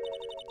measures.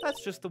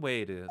 That's just the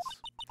way it is.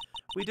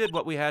 We did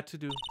what we had to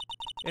do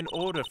in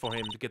order for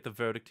him to get the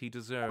verdict he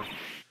deserved.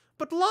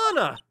 But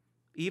Lana!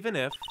 Even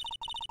if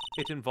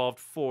it involved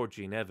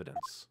forging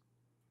evidence.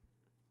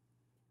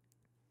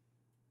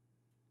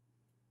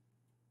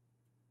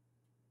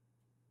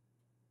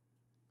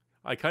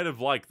 I kind of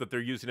like that they're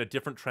using a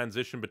different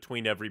transition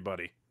between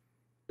everybody.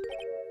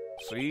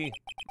 See?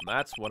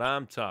 That's what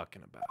I'm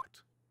talking about.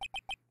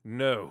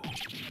 No.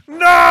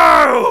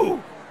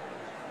 No!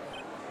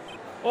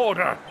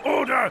 Order!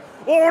 Order!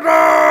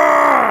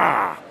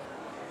 Order!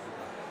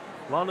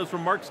 Lana's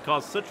remarks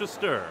caused such a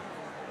stir.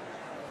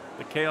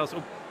 The chaos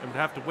would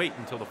have to wait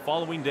until the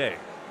following day.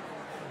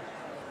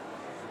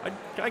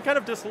 I kind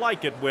of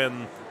dislike it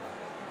when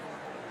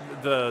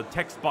the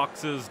text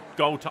boxes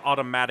go to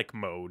automatic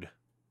mode.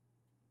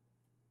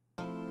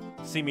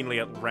 Seemingly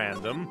at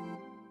random.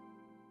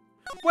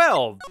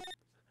 Well,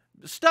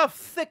 stuff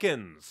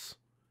thickens.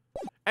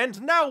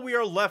 And now we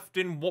are left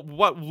in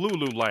what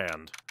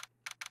Lululand.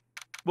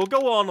 We'll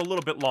go on a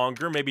little bit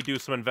longer, maybe do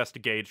some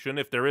investigation,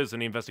 if there is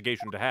any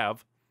investigation to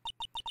have.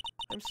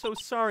 I'm so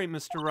sorry,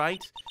 Mr.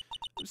 Wright.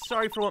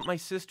 sorry for what my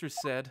sister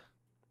said.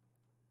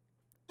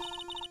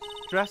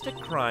 Drastic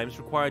crimes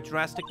require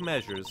drastic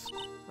measures.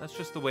 That's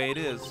just the way it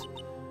is.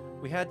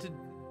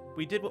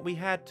 We did what we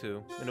had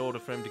to in order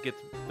for him to get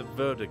the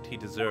verdict he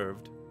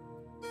deserved.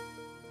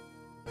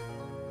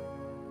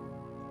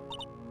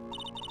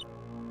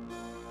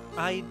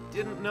 I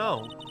didn't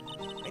know.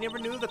 I never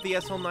knew that the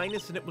SL9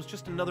 incident was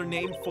just another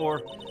name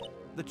for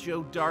the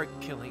Joe Dark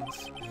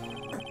killings.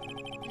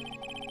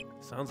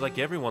 Sounds like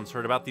everyone's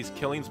heard about these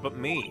killings but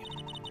me.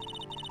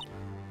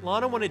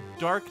 Lana wanted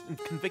Dark and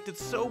convicted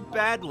so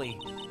badly.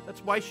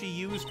 That's why she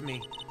used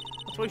me.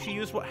 That's why she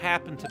used what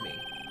happened to me.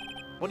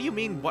 What do you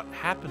mean, what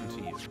happened to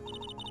you?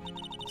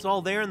 It's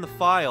all there in the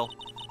file.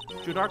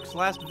 Joe Dark's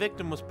last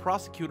victim was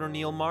Prosecutor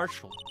Neil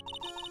Marshall.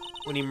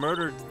 When he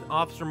murdered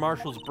Officer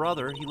Marshall's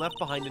brother, he left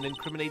behind an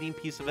incriminating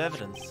piece of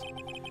evidence.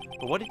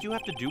 But what did you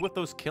have to do with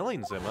those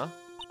killings, Emma?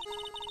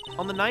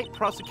 On the night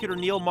Prosecutor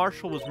Neil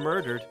Marshall was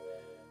murdered,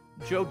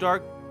 Joe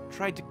Dark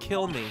tried to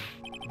kill me.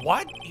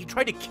 What? He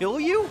tried to kill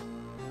you?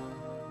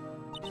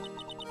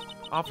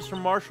 Officer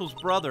Marshall's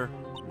brother,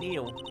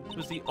 Neil,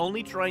 was the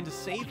only trying to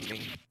save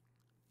me.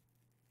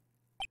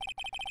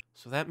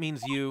 So that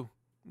means you...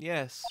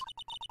 Yes,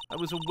 I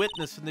was a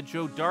witness in the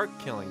Joe Dark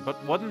killing.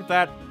 But wouldn't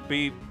that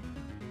be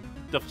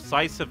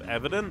decisive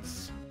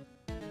evidence?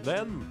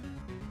 Then,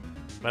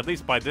 at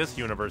least by this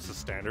universe's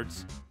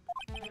standards.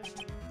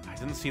 I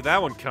didn't see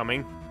that one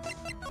coming.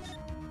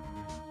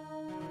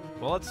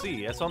 Well, let's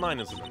see. SL9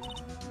 incident.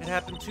 It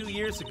happened 2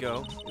 years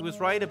ago. It was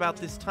right about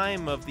this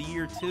time of the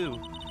year,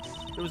 too.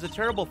 There was a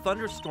terrible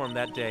thunderstorm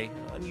that day,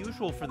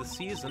 unusual for the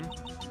season.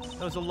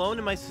 I was alone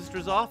in my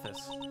sister's office.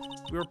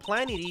 We were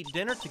planning to eat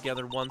dinner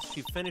together once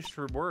she finished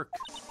her work.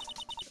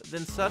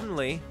 Then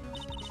suddenly,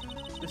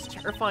 this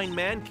terrifying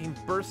man came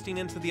bursting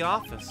into the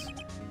office.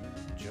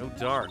 Joe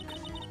Dark.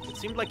 It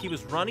seemed like he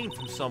was running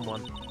from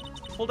someone.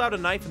 He pulled out a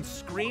knife and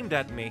screamed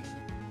at me.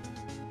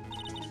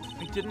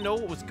 I didn't know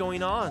what was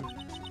going on.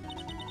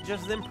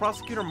 Just then,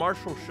 Prosecutor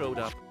Marshall showed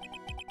up.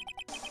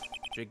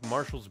 Jake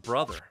Marshall's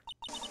brother.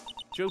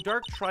 Joe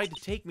Dark tried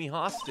to take me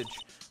hostage,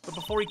 but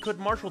before he could,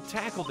 Marshall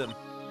tackled him.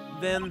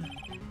 Then,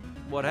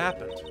 what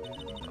happened?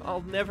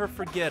 I'll never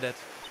forget it.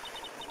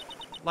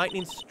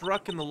 Lightning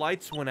struck and the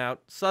lights went out.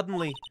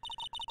 Suddenly,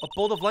 a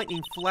bolt of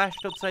lightning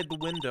flashed outside the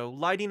window,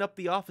 lighting up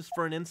the office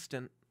for an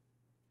instant.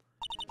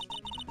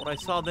 What I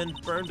saw then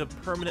burned a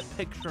permanent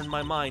picture in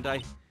my mind.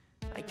 I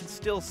can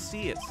still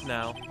see it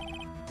now.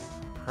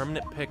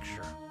 Permanent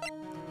picture.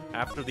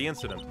 After the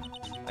incident.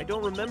 I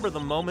don't remember the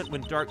moment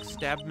when Dark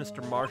stabbed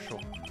Mr.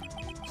 Marshall.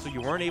 So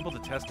you weren't able to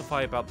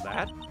testify about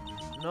that?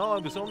 No, I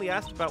was only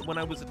asked about when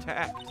I was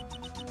attacked.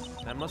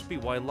 That must be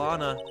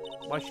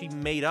why she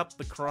made up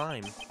the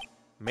crime.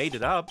 Made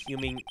it up? You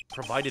mean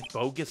provided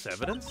bogus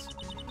evidence?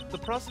 The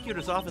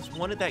prosecutor's office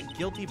wanted that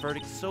guilty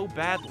verdict so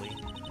badly.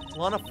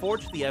 Lana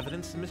forged the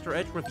evidence and Mr.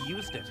 Edgeworth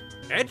used it.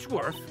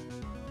 Edgeworth?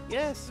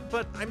 Yes,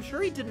 but I'm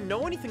sure he didn't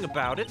know anything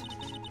about it.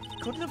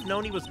 He couldn't have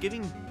known he was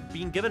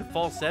being given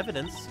false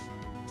evidence.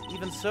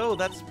 Even so,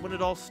 that's when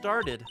it all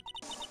started.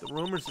 The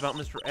rumors about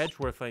Mr.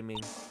 Edgeworth, I mean.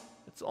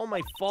 It's all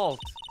my fault.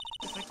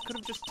 If I could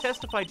have just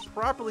testified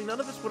properly, none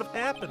of this would have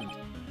happened.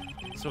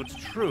 So it's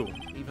true,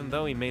 even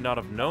though he may not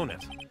have known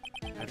it.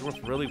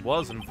 Edgeworth really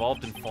was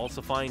involved in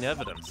falsifying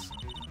evidence.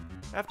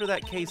 After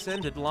that case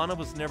ended, Lana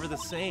was never the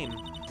same.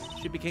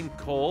 She became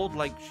cold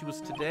like she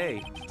was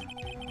today.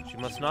 She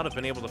must not have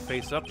been able to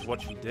face up to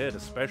what she did,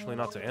 especially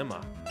not to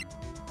Emma.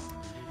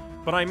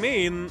 But I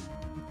mean,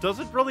 does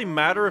it really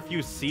matter if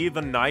you see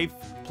the knife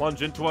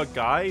plunge into a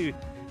guy?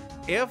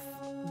 If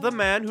the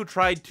man who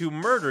tried to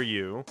murder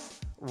you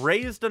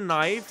raised a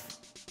knife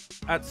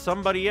at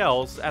somebody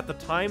else at the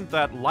time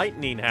that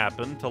lightning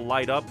happened to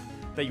light up,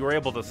 that you were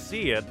able to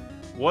see it,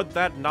 would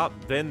that not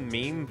then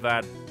mean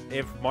that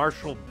if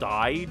Marshall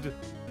died,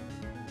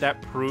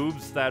 that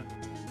proves that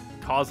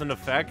cause and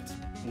effect?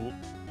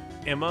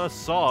 Emma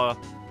saw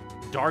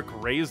Dark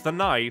raise the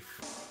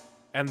knife,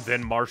 and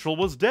then Marshall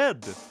was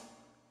dead.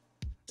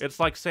 It's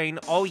like saying,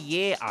 oh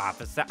yeah,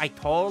 officer, I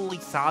totally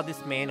saw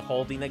this man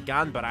holding a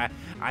gun, but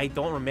I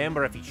don't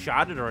remember if he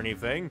shot it or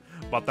anything.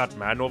 But that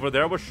man over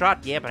there was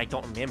shot. Yeah, but I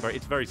don't remember.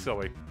 It's very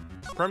silly.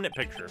 Permanent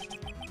picture.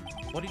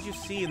 What did you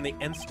see in the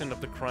instant of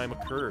the crime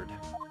occurred?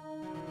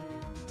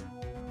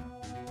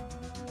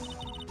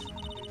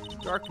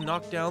 Dark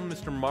knocked down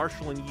Mr.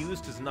 Marshall and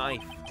used his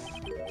knife.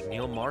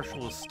 Neil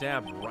Marshall was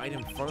stabbed right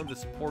in front of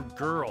this poor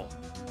girl.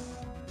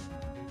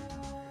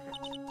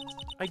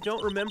 I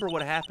don't remember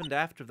what happened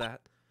after that.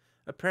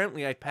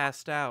 Apparently, I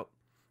passed out.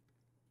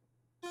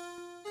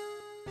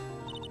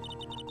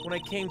 When I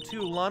came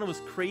to, Lana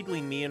was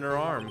cradling me in her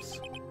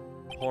arms.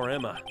 Poor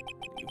Emma.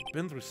 You've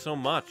been through so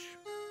much.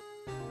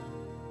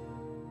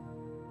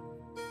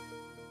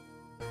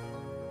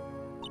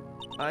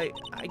 I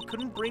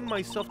couldn't bring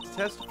myself to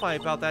testify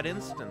about that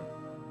incident.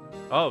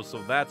 Oh,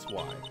 so that's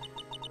why.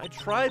 I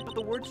tried, but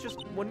the words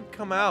just wouldn't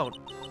come out.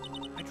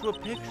 I drew a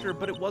picture,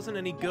 but it wasn't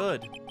any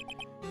good.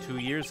 2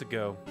 years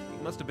ago.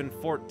 You must have been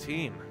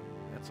 14.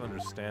 That's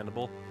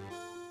understandable.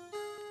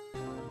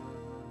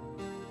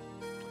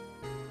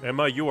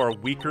 Emma, you are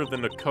weaker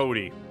than the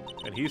Cody,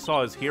 and he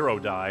saw his hero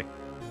die.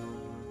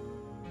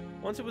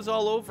 Once it was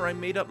all over, I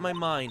made up my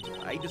mind.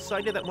 I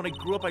decided that when I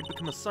grew up, I'd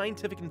become a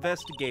scientific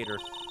investigator.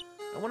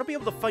 I want to be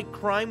able to fight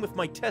crime with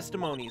my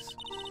testimonies,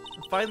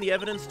 and find the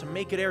evidence to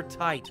make it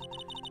airtight.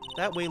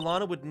 That way,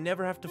 Lana would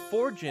never have to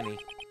forge any.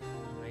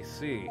 I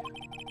see.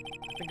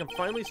 I think I'm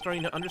finally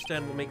starting to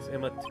understand what makes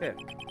Emma tick.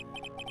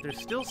 There's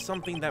still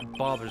something that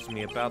bothers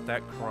me about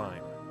that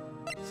crime.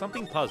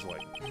 Something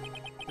puzzling.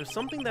 There's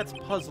something that's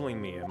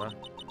puzzling me, Emma.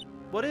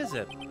 What is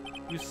it?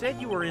 You said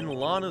you were in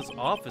Lana's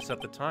office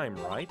at the time,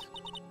 right?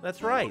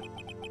 That's right.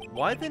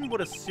 Why then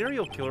would a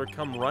serial killer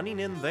come running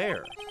in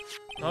there?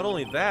 Not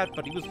only that,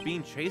 but he was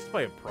being chased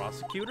by a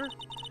prosecutor?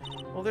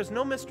 Well, there's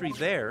no mystery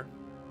there.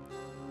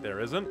 There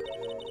isn't?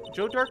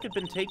 Joe Dark had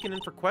been taken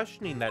in for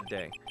questioning that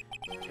day.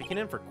 Taken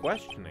in for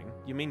questioning?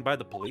 You mean by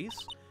the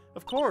police?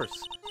 Of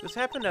course. This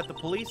happened at the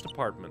police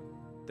department.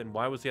 Then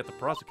why was he at the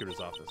prosecutor's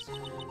office?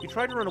 He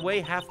tried to run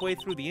away halfway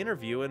through the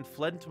interview and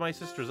fled into my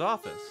sister's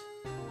office.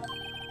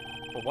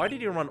 But why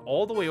did he run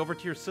all the way over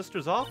to your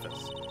sister's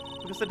office?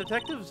 Because the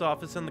detective's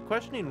office and the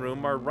questioning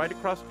room are right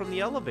across from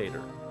the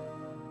elevator.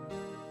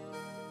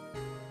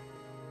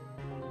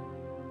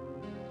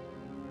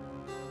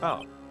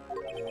 Oh.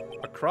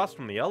 Across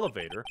from the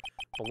elevator?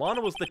 But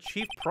Lana was the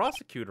chief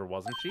prosecutor,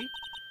 wasn't she?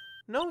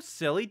 No,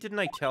 silly, didn't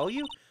I tell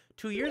you?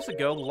 2 years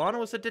ago, Lana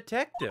was a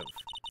detective.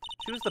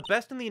 She was the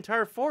best in the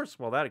entire force.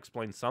 Well, that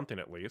explains something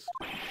at least.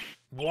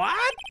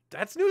 What?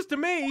 That's news to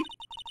me!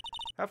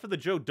 After the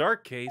Joe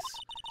Dark case,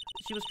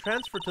 she was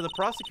transferred to the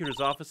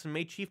prosecutor's office and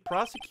made chief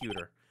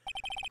prosecutor.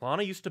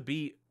 Lana used to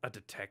be a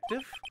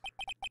detective?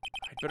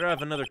 I'd better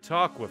have another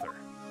talk with her.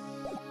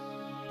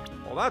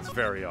 Well, that's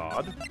very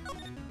odd.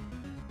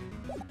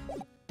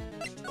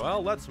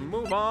 Well, let's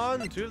move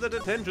on to the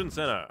detention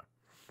center.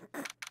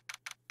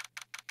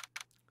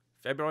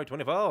 February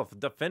 24th,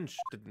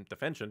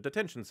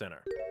 Detention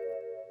Center.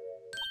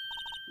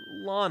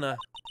 Lana,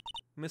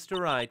 Mr.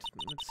 Wright,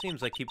 it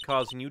seems I keep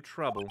causing you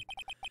trouble.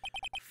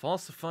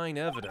 Falsifying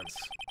evidence.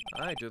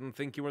 I didn't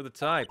think you were the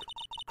type.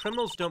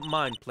 Criminals don't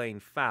mind playing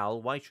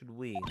foul, why should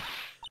we?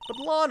 But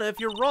Lana, if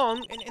you're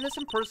wrong, an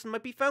innocent person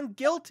might be found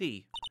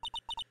guilty.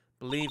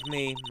 Believe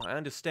me, I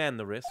understand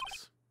the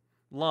risks.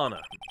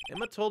 Lana,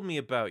 Emma told me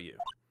about you.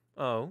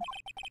 Oh?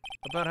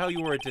 About how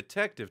you were a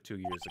detective 2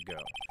 years ago,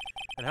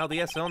 and how the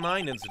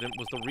SL9 incident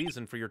was the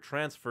reason for your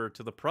transfer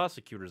to the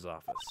prosecutor's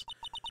office.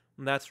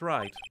 That's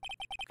right.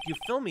 Could you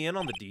fill me in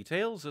on the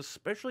details,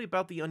 especially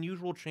about the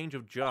unusual change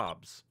of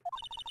jobs?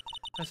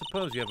 I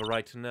suppose you have a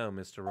right to know,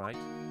 Mr. Wright.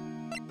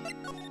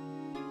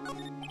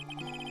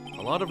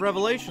 A lot of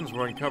revelations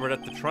were uncovered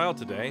at the trial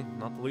today,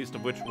 not the least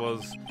of which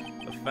was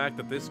the fact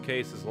that this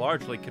case is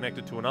largely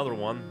connected to another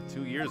one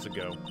 2 years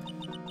ago.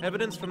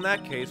 Evidence from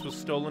that case was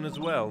stolen as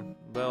well,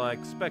 though I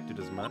expected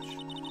as much.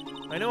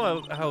 I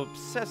know how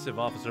obsessive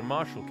Officer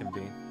Marshall can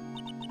be.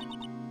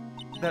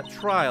 That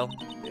trial,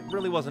 it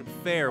really wasn't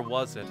fair,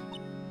 was it?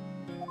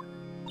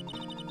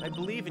 I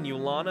believe in you,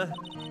 Lana.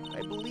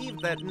 I believe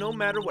that no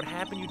matter what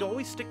happened, you'd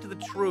always stick to the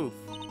truth.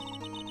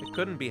 It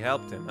couldn't be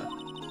helped, Emma.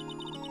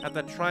 At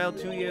that trial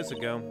 2 years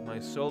ago, I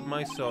sold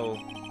my soul.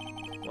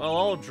 Well,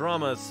 all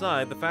drama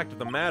aside, the fact of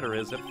the matter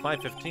is, at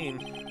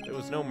 5:15, there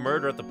was no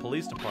murder at the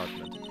police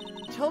department.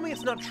 Tell me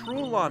it's not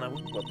true, Lana,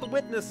 what the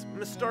witness,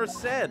 Miss Starr,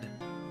 said.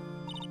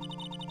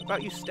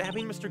 About you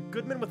stabbing Mr.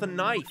 Goodman with a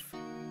knife.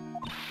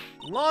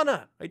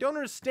 Lana, I don't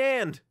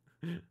understand.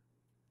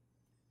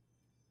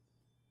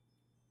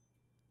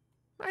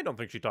 I don't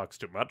think she talks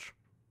too much.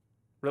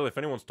 Really, if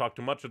anyone's talked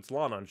too much, it's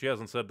Lana, and she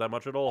hasn't said that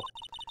much at all.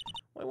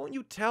 Why won't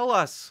you tell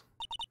us?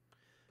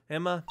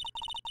 Emma,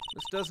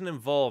 this doesn't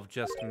involve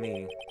just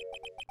me.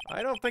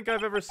 I don't think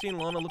I've ever seen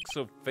Lana look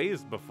so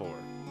phased before.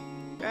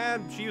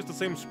 And she used the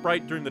same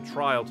sprite during the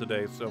trial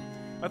today, so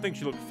I think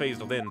she looked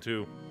phased then,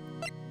 too.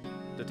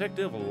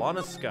 Detective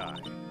Lana Skye.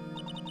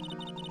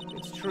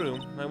 It's true,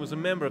 I was a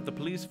member of the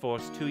police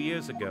force 2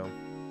 years ago.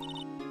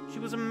 She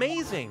was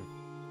amazing!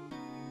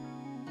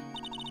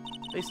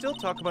 They still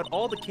talk about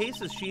all the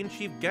cases she and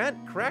Chief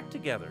Gant cracked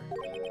together.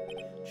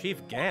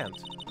 Chief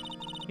Gant?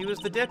 He was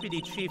the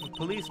deputy chief of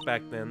police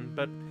back then,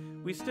 but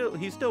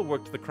he still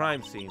worked the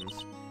crime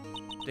scenes.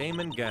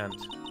 Damon Gant.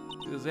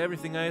 He was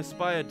everything I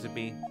aspired to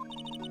be.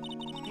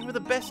 They were the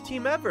best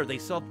team ever. They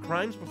solved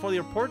crimes before the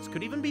reports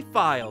could even be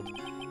filed.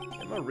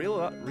 Emma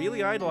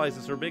really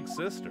idolizes her big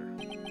sister.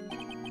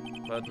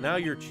 But now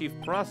you're chief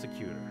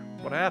prosecutor.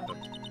 What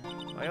happened?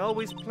 I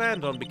always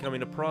planned on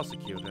becoming a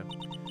prosecutor.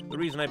 The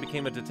reason I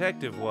became a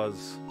detective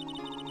was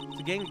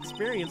to gain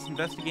experience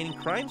investigating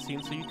crime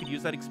scenes so you could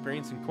use that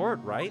experience in court,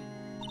 right?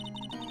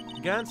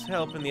 Gant's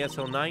help in the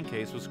SL9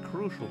 case was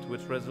crucial to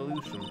its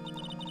resolution.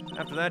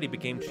 After that, he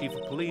became chief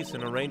of police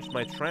and arranged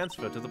my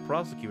transfer to the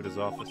prosecutor's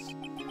office.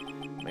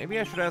 Maybe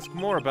I should ask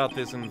more about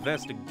this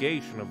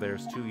investigation of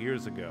theirs 2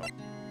 years ago.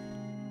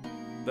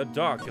 The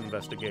Dark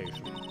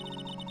investigation.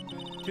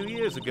 2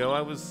 years ago,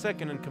 I was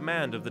second in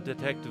command of the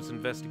detectives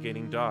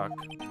investigating Dark.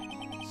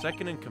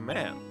 Second in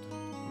command?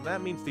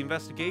 That means the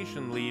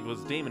investigation lead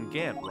was Damon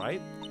Gant,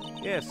 right?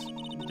 Yes,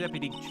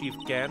 Deputy Chief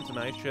Gant and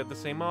I shared the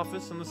same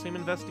office and the same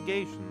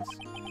investigations.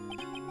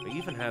 We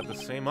even had the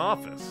same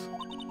office.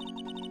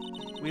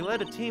 We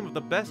led a team of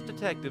the best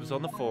detectives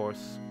on the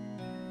force.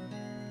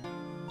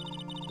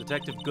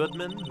 Detective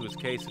Goodman, whose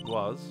case it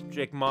was,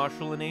 Jake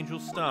Marshall, and Angel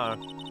Starr.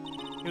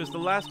 It was the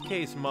last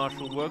case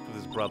Marshall worked with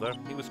his brother.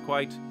 He was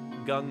quite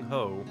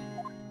gung-ho.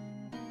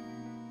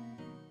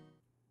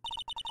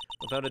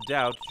 Without a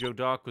doubt, Joe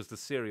Dark was the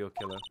serial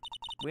killer.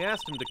 We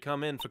asked him to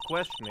come in for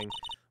questioning.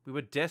 We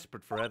were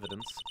desperate for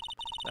evidence.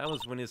 That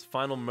was when his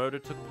final murder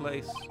took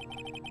place.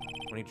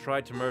 When he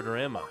tried to murder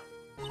Emma.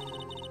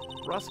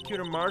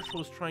 Prosecutor Marshall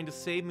was trying to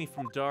save me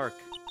from Dark.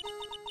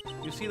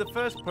 You see, the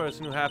first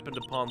person who happened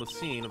upon the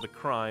scene of the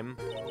crime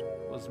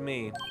was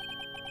me.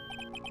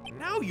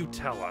 Now you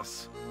tell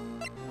us.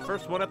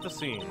 First one at the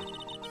scene.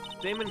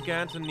 Damon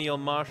Gant and Neil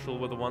Marshall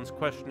were the ones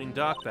questioning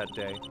Doc that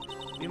day.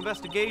 The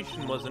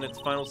investigation was in its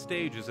final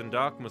stages and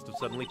Doc must have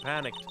suddenly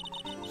panicked.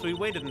 So he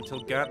waited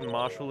until Gant and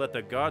Marshall let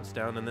their guards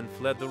down and then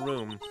fled the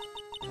room.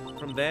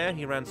 From there,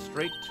 he ran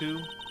straight to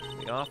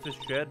the office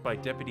shared by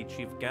Deputy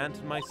Chief Gant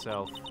and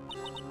myself.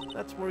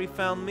 That's where he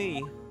found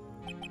me.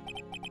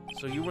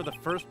 So you were the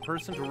first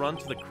person to run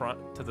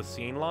to the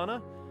scene,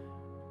 Lana?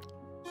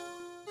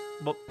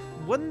 Well,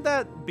 wouldn't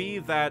that be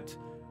that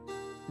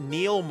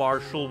Neil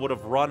Marshall would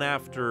have run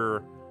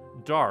after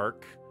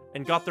Dark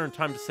and got there in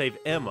time to save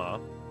Emma,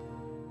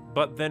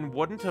 but then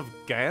wouldn't have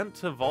Gant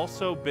have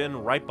also been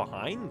right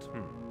behind?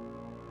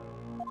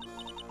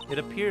 It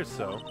appears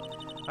so.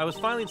 I was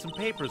filing some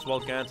papers while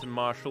Gant and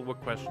Marshall were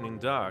questioning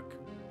Dark.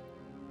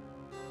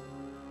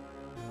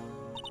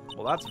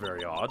 Well, that's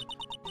very odd.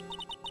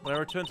 When I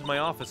returned to my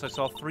office, I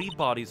saw 3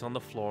 bodies on the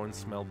floor and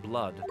smelled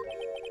blood.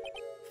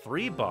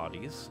 3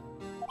 bodies?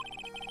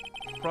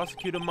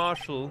 Prosecutor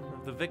Marshall,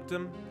 the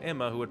victim,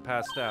 Emma, who had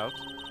passed out,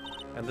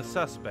 and the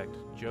suspect,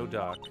 Joe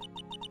Dark.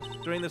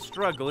 During the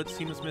struggle, it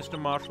seems Mr.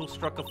 Marshall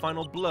struck a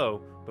final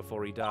blow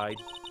before he died.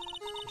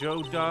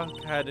 Joe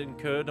Dark had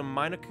incurred a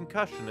minor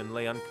concussion and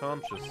lay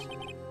unconscious.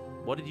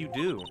 What did you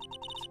do?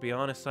 To be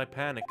honest, I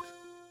panicked.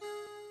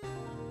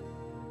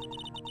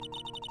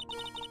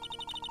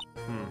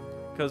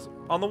 Because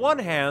on the one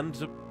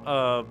hand,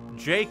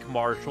 Jake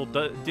Marshall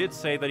did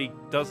say that he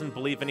doesn't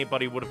believe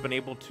anybody would have been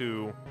able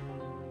to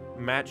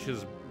match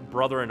his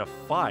brother in a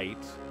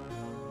fight,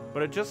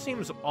 but it just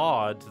seems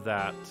odd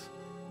that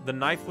the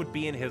knife would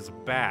be in his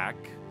back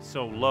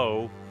so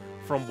low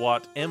from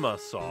what Emma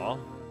saw.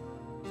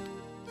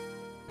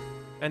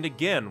 And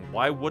again,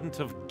 why wouldn't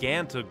have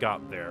Gant have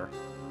got there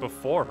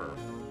before her?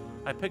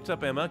 I picked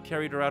up Emma,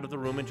 carried her out of the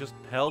room, and just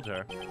held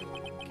her.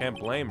 Can't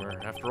blame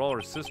her. After all,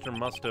 her sister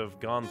must have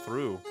gone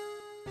through.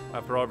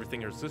 After all,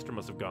 everything her sister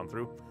must have gone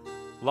through.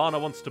 Lana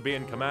wants to be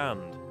in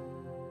command.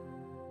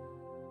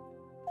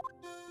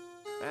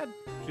 And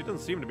she doesn't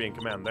seem to be in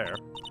command there.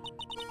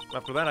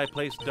 After that, I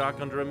placed Doc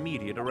under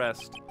immediate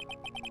arrest.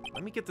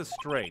 Let me get this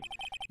straight.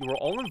 You were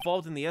all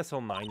involved in the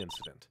SL9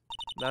 incident.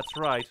 That's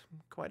right.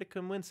 Quite a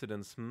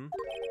coincidence,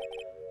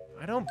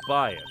 I don't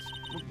buy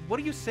it. What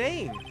are you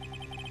saying?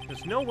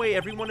 There's no way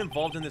everyone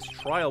involved in this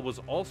trial was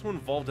also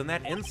involved in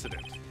that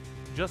incident.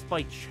 Just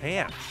by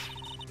chance.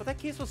 But that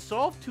case was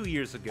solved 2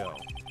 years ago.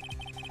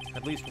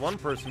 At least one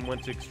person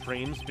went to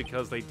extremes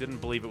because they didn't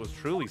believe it was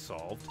truly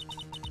solved.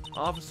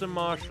 Officer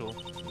Marshall.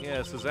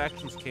 Yes, his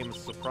actions came as a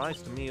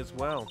surprise to me as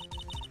well.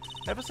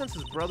 Ever since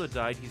his brother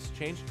died, he's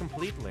changed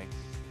completely.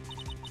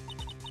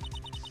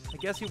 I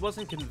guess he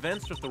wasn't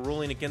convinced with the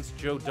ruling against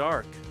Joe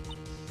Dark.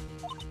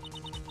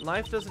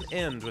 Life doesn't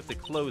end with the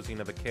closing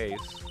of a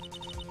case.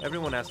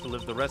 Everyone has to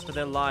live the rest of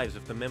their lives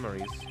with the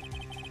memories.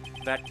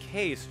 That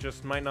case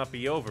just might not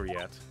be over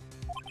yet.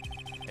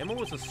 Emma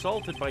was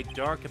assaulted by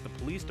Dark at the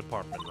police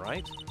department,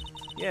 right?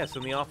 Yes,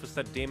 in the office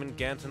that Damon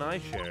Gant and I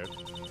shared.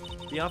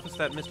 The office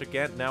that Mr.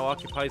 Gant now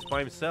occupies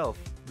by himself,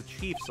 the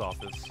Chief's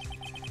office.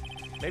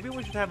 Maybe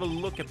we should have a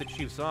look at the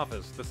Chief's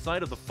office, the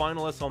site of the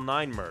final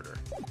SL9 murder.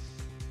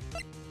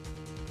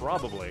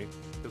 Probably,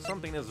 because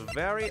something is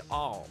very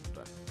odd.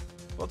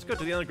 Let's go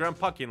to the underground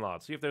parking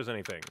lot, see if there's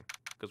anything.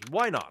 Because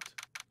why not?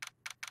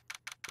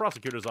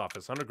 Prosecutor's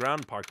office,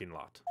 underground parking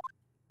lot.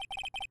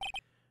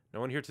 No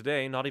one here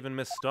today, not even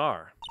Miss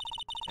Starr.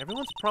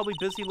 Everyone's probably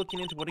busy looking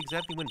into what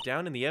exactly went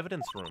down in the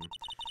evidence room.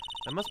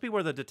 That must be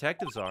where the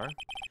detectives are.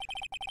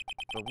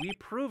 But we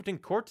proved in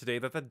court today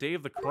that the day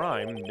of the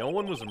crime, no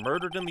one was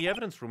murdered in the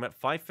evidence room at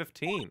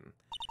 5:15.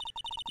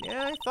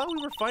 Yeah, I thought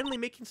we were finally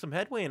making some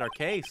headway in our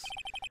case.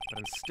 But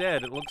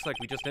instead, it looks like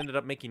we just ended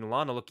up making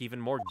Lana look even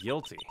more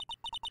guilty.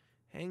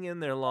 Hang in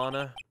there,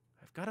 Lana.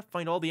 I've got to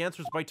find all the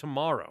answers by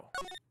tomorrow.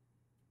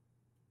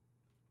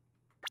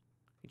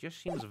 It just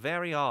seems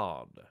very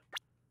odd.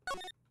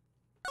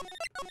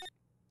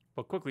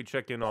 We'll quickly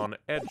check in on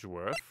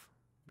Edgeworth,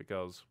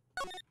 because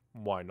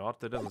why not?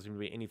 There doesn't seem to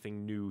be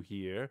anything new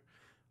here.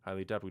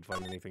 Highly doubt we'd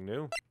find anything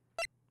new.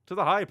 To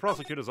the High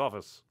Prosecutor's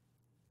office.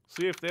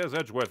 See if there's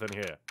Edgeworth in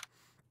here.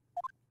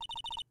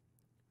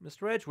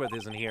 Mr. Edgeworth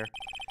isn't here.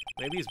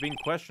 Maybe he's being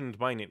questioned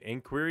by an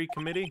inquiry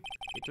committee?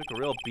 He took a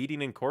real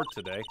beating in court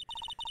today.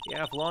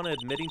 Yeah, if Lana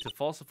admitting to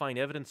falsifying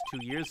evidence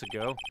 2 years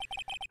ago,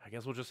 I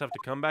guess we'll just have to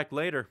come back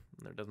later.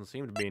 There doesn't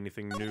seem to be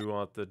anything new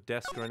at the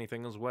desk or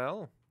anything as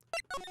well.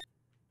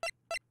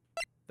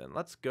 Then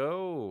let's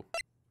go,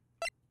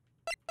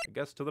 I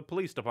guess, to the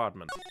police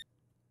department.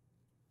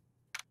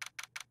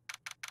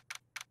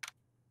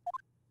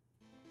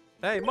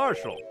 Hey,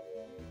 Marshall.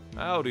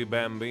 Howdy,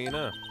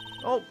 Bambina.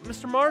 Oh,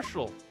 Mr.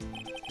 Marshall.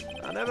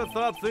 I never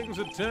thought things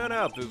would turn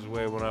out this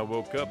way when I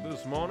woke up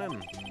this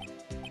morning.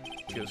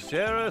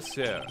 Sarah,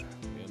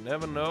 you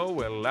never know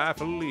where life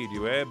will lead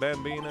you, eh,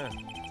 Bambina?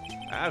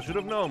 I should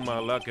have known my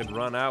luck had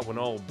run out when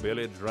old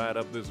Billy dried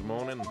up this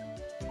morning.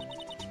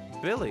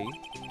 Billy?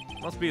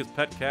 Must be his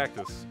pet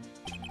cactus.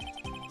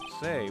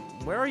 Say,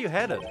 where are you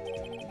headed?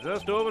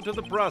 Just over to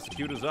the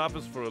prosecutor's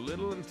office for a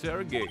little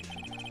interrogation.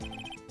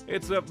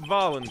 It's a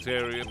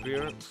voluntary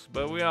appearance,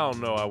 but we all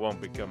know I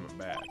won't be coming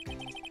back.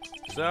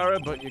 Sorry,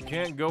 but you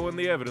can't go in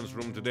the evidence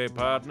room today,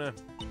 partner.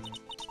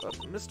 But,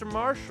 Mr.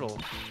 Marshall,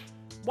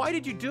 why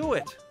did you do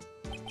it?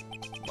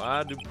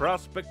 Why do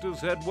prospectors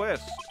head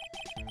west?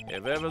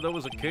 If ever there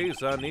was a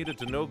case I needed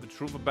to know the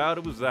truth about,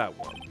 it was that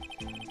one.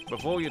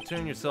 Before you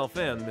turn yourself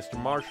in, Mr.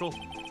 Marshall,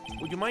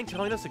 would you mind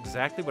telling us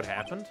exactly what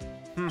happened?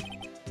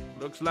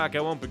 Looks like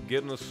I won't be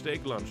getting a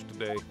steak lunch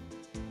today.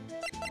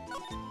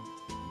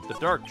 The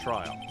Dark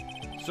Trial.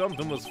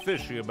 Something was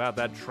fishy about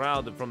that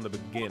trial from the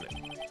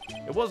beginning.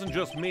 It wasn't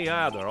just me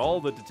either,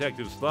 all the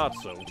detectives thought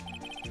so.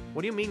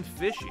 What do you mean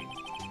fishy?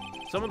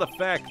 Some of the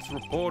facts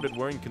reported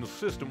were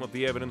inconsistent with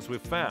the evidence we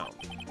found.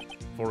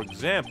 For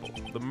example,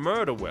 the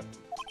murder weapon.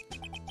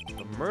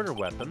 The murder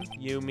weapon?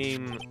 You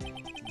mean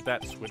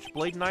that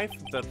switchblade knife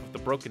with the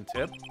broken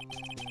tip?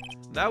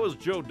 That was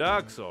Joe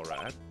Doc's, all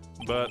right.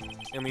 But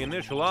in the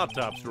initial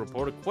autopsy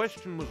report, a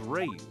question was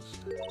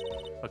raised.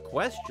 A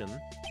question?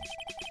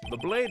 The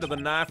blade of the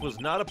knife was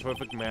not a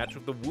perfect match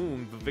with the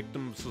wound the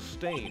victim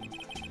sustained.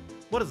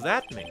 What does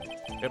that mean?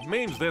 It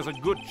means there's a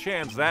good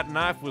chance that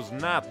knife was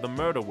not the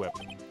murder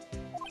weapon.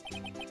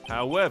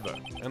 However,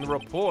 in the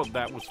report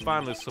that was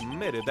finally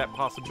submitted, that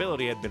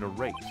possibility had been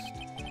erased.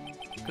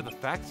 Could the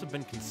facts have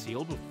been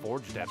concealed with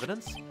forged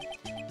evidence?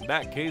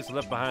 That case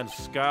left behind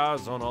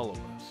scars on all of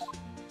us.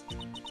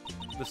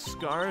 The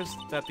scars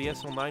that the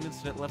SL9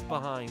 incident left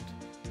behind.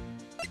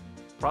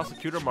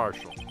 Prosecutor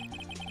Marshall.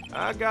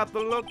 I got the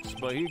looks,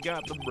 but he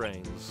got the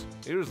brains.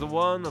 He was the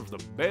one of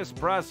the best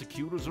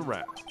prosecutors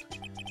around.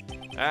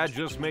 I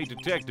just made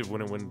detective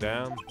when it went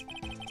down.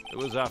 It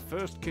was our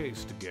first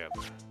case together.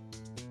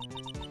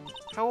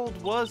 How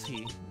old was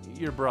he,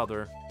 your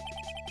brother?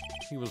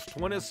 He was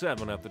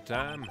 27 at the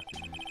time.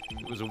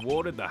 He was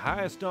awarded the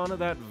highest honor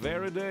that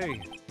very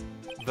day.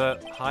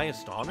 The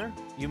highest honor?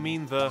 You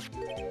mean the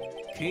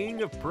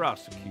King of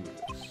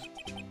Prosecutors.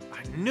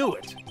 I knew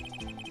it!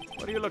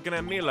 What are you looking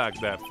at me like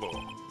that for?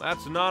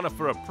 That's an honor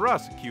for a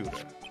prosecutor.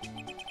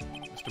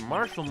 Mr.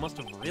 Marshall must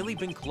have really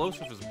been close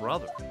with his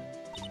brother.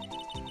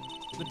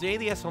 The day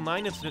the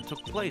SL9 incident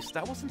took place,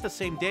 that wasn't the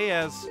same day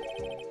as...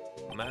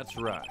 That's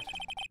right.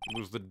 It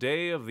was the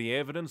day of the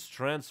evidence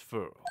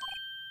transfer.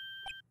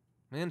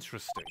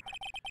 Interesting.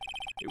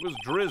 It was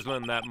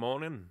drizzling that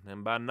morning,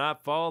 and by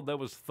nightfall there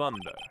was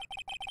thunder.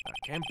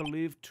 I can't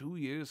believe 2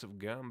 years have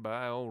gone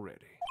by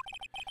already.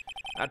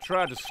 I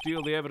tried to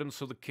steal the evidence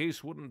so the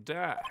case wouldn't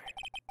die.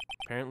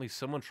 Apparently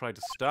someone tried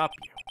to stop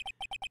you.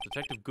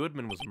 Detective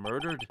Goodman was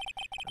murdered,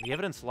 and the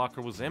evidence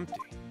locker was empty.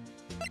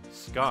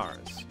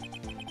 Scars.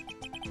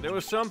 There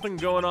was something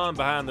going on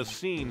behind the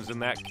scenes in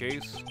that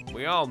case.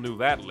 We all knew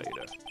that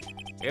later.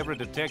 Every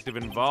detective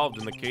involved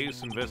in the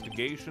case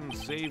investigation,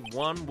 save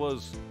one,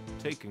 was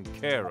taken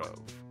care of.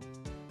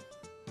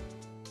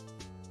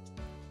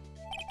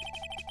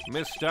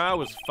 Miss Starr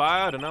was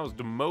fired, and I was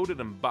demoted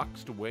and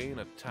boxed away in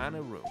a tiny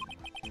room.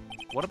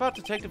 What about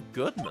Detective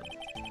Goodman?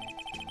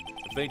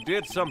 If they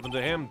did something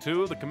to him,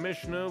 too, the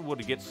commissioner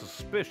would get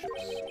suspicious.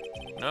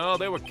 No,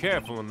 they were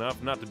careful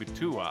enough not to be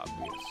too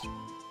obvious.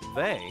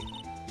 They?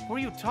 Who are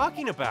you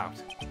talking about?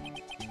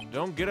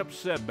 Don't get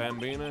upset,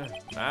 Bambina.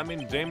 I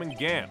mean Damon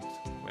Gant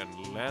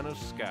and Lana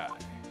Skye.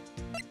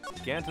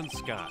 Gant and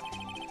Skye.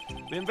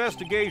 The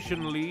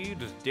investigation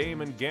lead is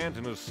Damon Gant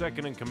and his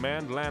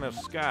second-in-command, Lana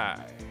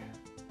Skye.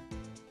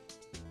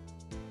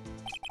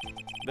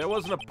 There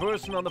wasn't a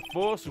person on the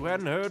force who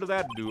hadn't heard of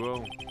that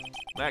duo.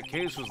 That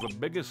case was the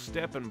biggest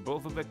step in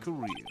both of their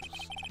careers.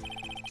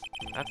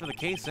 After the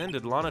case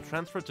ended, Lana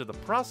transferred to the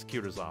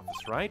prosecutor's office,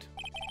 right?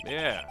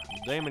 Yeah,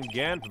 Damon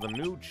Gant, the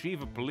new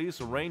chief of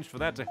police, arranged for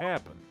that to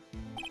happen.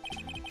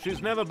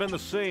 She's never been the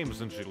same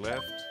since she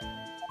left.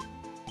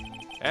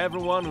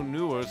 Everyone who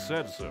knew her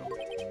said so.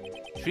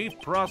 Chief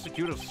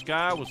Prosecutor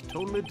Skye was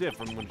totally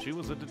different when she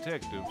was a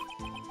detective.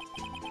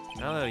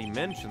 Now that he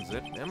mentions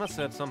it, Emma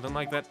said something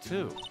like that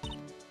too.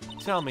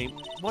 Tell me,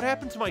 what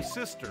happened to my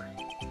sister?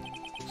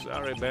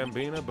 Sorry,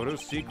 Bambina, but her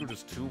secret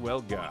is too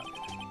well guarded.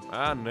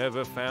 I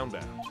never found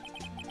out.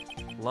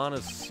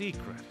 Lana's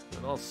secret.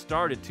 It all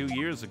started 2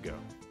 years ago.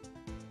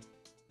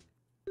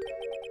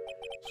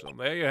 So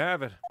there you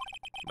have it.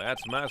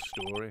 That's my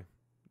story.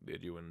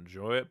 Did you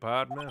enjoy it,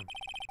 partner?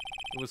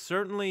 It was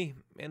certainly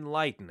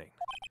enlightening.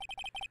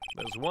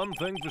 There's one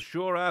thing for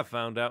sure I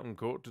found out in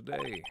court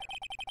today.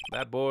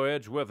 That boy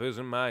Edgeworth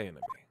isn't my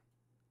enemy.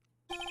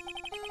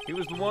 He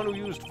was the one who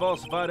used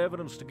falsified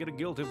evidence to get a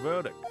guilty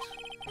verdict.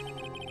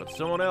 But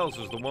someone else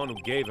is the one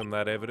who gave him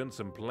that evidence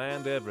and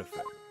planned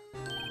everything.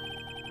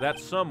 That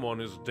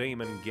someone is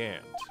Damon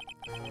Gant.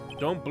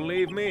 Don't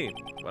believe me,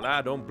 but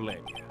I don't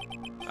blame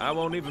you. I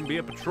won't even be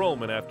a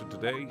patrolman after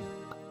today.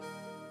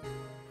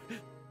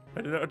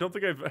 I don't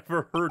think I've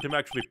ever heard him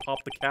actually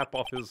pop the cap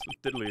off his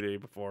diddly-day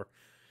before.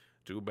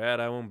 Too bad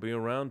I won't be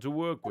around to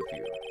work with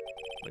you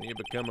when you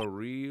become a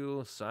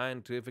real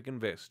scientific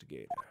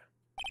investigator.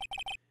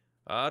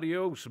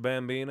 Adios,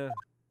 Bambina.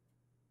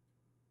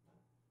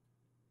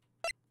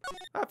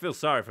 I feel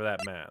sorry for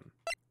that man.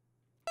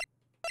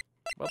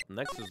 Well,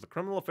 next is the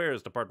Criminal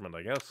Affairs Department,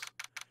 I guess.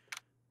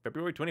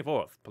 February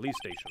 24th, police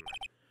station.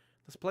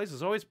 This place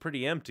is always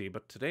pretty empty,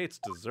 but today it's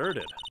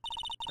deserted.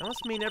 That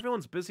must mean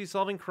everyone's busy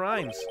solving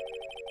crimes.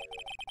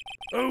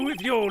 Oh,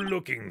 if you're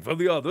looking for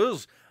the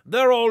others,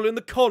 they're all in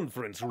the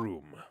conference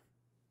room.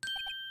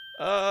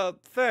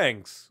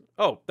 Thanks.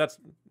 Oh, that's...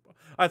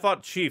 I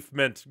thought Chief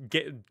meant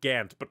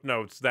Gant, but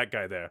no, it's that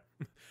guy there.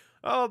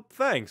 Oh,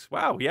 thanks.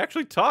 Wow, he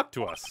actually talked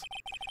to us.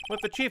 With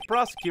the chief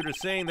prosecutor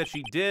saying that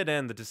she did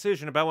and the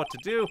decision about what to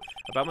do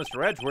about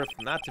Mr. Edgeworth,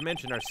 not to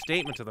mention our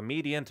statement to the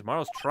media and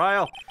tomorrow's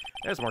trial,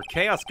 there's more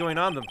chaos going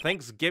on than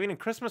Thanksgiving and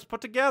Christmas put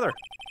together.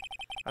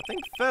 I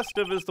think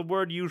festive is the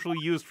word usually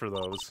used for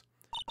those.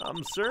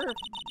 Sir,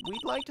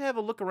 we'd like to have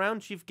a look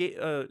around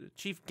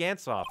Chief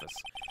Gant's office.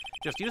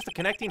 Just use the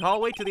connecting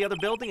hallway to the other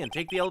building and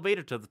take the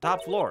elevator to the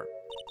top floor.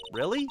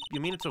 Really? You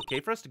mean it's okay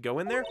for us to go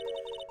in there?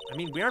 I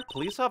mean, we aren't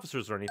police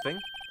officers or anything.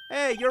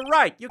 Hey, you're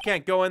right. You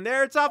can't go in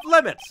there. It's off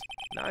limits.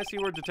 Now I see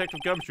where Detective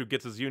Gumshoe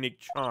gets his unique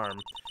charm.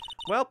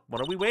 Well,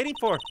 what are we waiting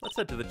for? Let's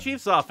head to the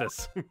chief's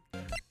office.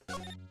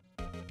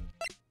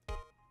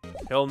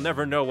 He'll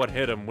never know what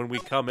hit him when we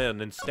come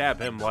in and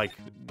stab him like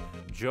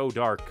Joe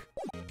Dark.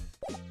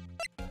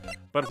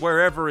 But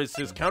wherever is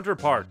his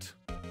counterpart,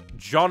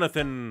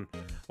 Jonathan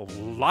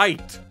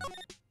Light.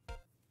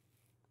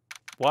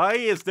 Why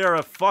is there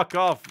a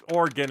fuck-off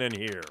organ in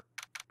here?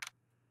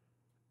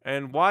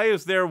 And why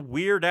is there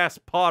weird-ass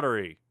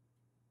pottery?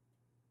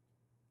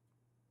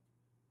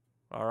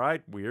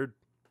 Alright, weird.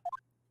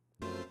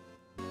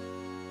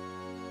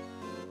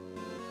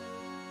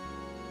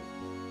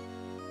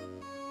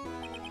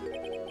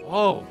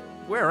 Whoa,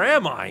 where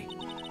am I?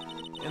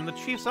 In the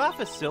chief's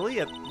office, silly.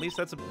 At least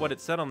that's what it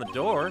said on the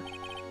door.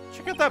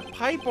 Check out that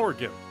pipe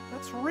organ.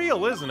 That's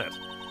real, isn't it?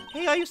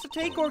 Hey, I used to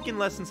take organ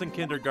lessons in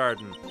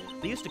kindergarten.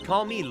 They used to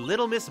call me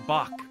Little Miss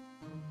Bach.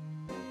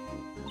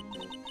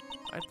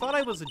 I thought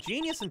I was a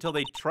genius until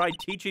they tried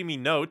teaching me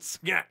notes.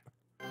 Yeah.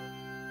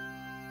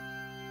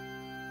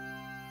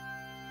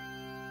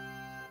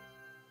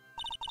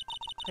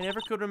 I never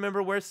could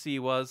remember where C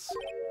was.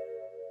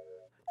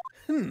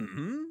 Let's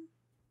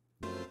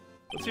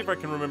see if I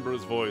can remember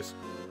his voice.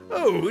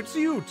 Oh, it's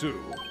you two.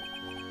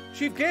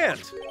 Chief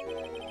Gant.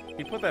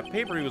 He put that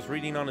paper he was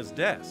reading on his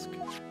desk.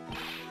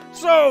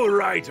 So,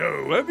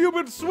 righto, have you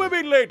been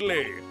swimming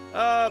lately?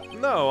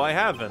 No, I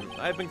haven't.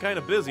 I've been kind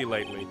of busy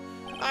lately.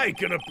 I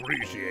can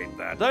appreciate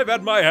that. I've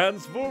had my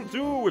hands full,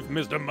 too, with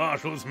Mr.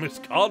 Marshall's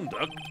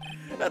misconduct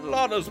and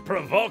Lana's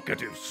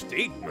provocative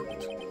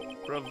statement.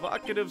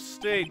 Provocative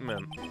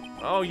statement?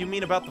 Oh, you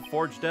mean about the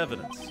forged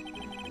evidence?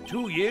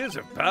 2 years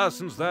have passed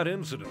since that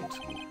incident.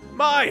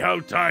 My,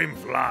 how time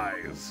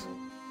flies.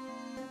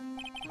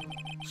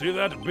 See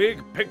that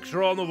big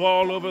picture on the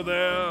wall over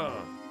there?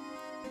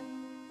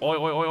 Oi,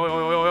 oi, oi, oi,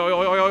 oi, oi,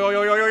 oi, oi,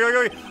 oi, oi, oi,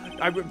 oi,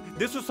 oi.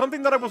 This was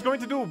something that I was going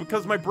to do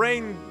because my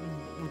brain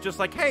was just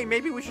like, hey,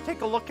 maybe we should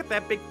take a look at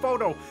that big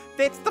photo.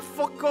 That's the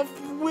fuck off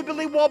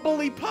wibbly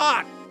wobbly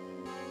pot.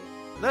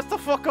 That's the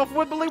fuck off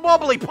wibbly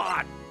wobbly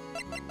pot.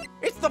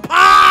 It's the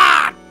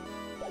pot!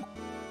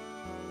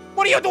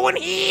 What are you doing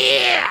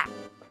here?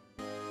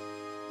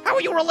 How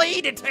are you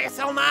related to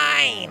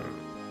SL9?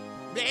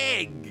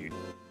 Egg.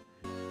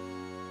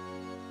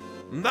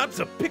 That's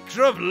a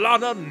picture of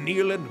Lana,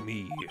 Neil, and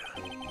me.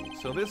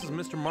 So this is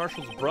Mr.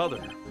 Marshall's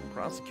brother,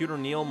 Prosecutor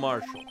Neil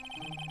Marshall.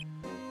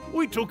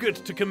 We took it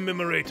to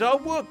commemorate our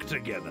work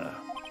together.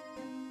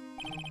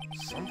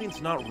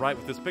 Something's not right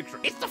with this picture.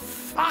 It's the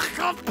fuck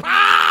of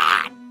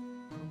pot!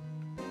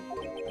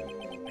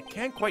 I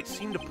can't quite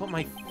seem to put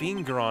my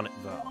finger on it,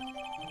 though.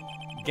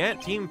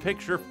 Gant team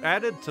picture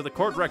added to the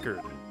court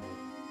record.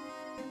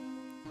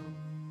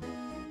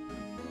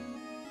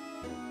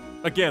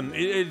 Again,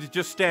 it's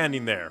just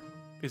standing there.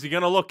 Is he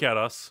gonna look at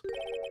us?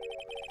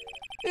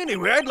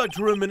 Anyway, I'd like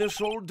to reminisce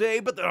all day,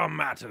 but there are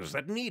matters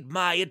that need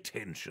my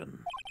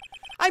attention.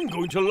 I'm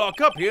going to lock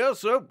up here,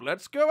 so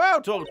let's go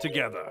out all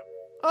together.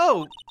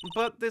 Oh,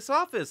 but this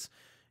office,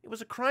 it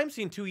was a crime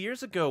scene 2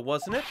 years ago,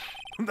 wasn't it?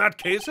 That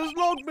case has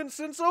long been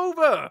since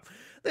over.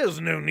 There's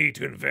no need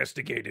to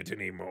investigate it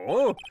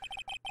anymore.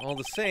 All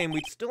the same,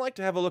 we'd still like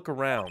to have a look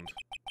around.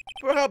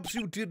 Perhaps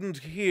you didn't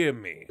hear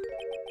me.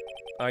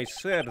 I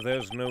said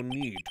there's no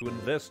need to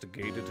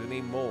investigate it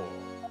anymore.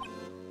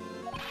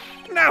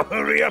 Now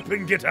hurry up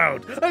and get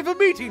out. I've a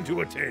meeting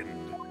to attend.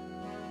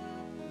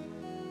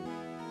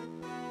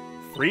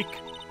 freak.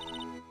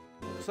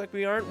 Looks like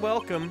we aren't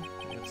welcome.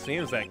 It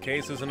seems that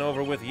case isn't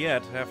over with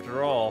yet,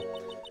 after all.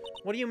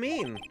 What do you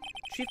mean?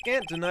 Chief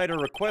Gant denied our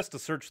request to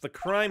search the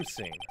crime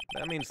scene.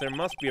 That means there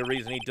must be a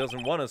reason he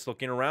doesn't want us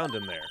looking around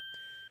in there.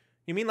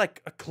 You mean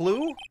like a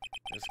clue?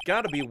 There's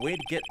gotta be a way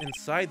to get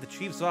inside the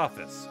chief's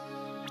office.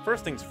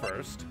 First things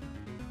first.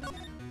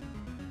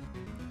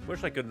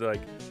 Wish I could,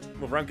 like,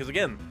 move around, because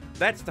again,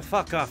 that's the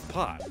fuck off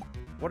pot.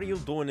 What are you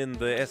doing in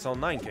the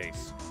SL9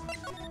 case?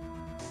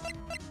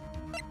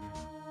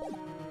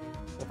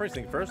 Well, first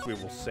thing first, we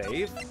will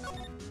save.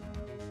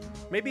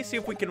 Maybe see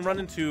if we can run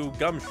into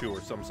Gumshoe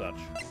or some such.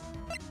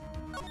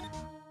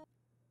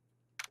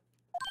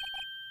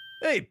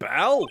 Hey,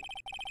 pal!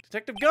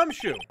 Detective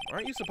Gumshoe,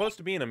 aren't you supposed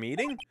to be in a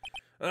meeting?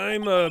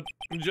 I'm,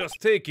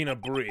 just taking a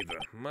breather.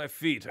 My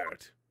feet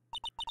hurt.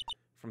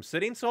 From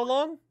sitting so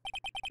long?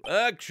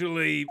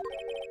 Actually,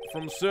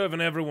 from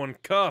serving everyone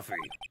coffee.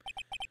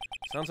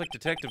 Sounds like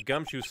Detective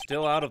Gumshoe's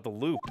still out of the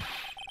loop.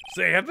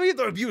 Say, have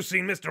either of you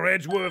seen Mr.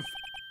 Edgeworth?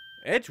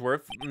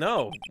 Edgeworth?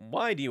 No.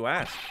 Why do you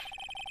ask?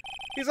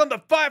 He's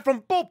under fire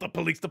from both the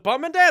police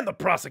department and the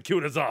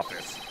prosecutor's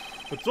office.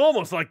 It's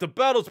almost like the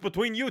battle's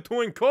between you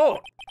two in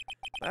court.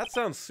 That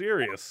sounds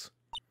serious.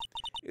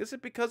 Is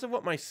it because of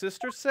what my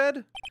sister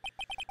said?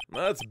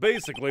 That's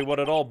basically what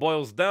it all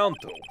boils down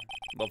to.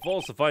 The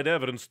falsified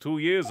evidence 2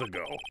 years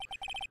ago.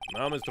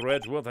 Now Mr.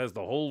 Edgeworth has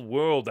the whole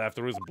world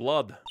after his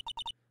blood.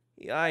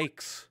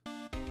 Yikes.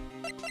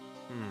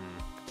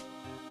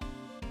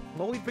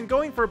 Well, we've been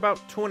going for about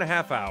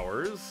 2.5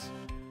 hours,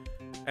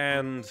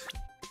 and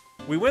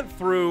we went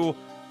through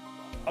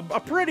a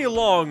pretty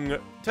long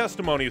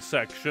testimony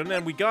section,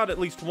 and we got at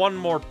least one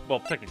more, well,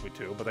 technically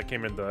 2, but that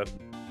came in the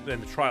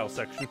trial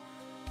section,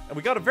 and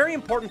we got a very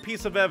important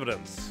piece of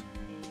evidence.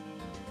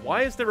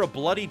 Why is there a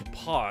bloodied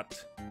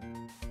pot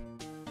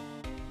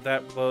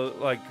that,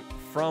 like,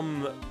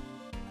 from...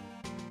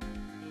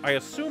 I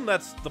assume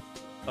that's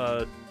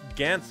the,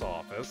 Gant's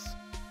office,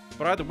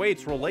 but either way,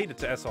 it's related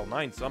to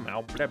SL9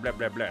 somehow, blah, blah,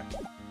 blah, blah.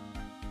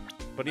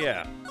 But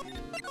yeah.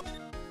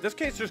 This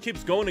case just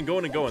keeps going and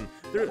going and going.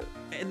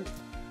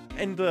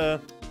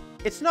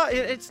 It's not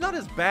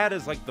as bad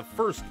as, like, the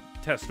first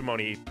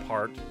testimony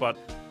part, but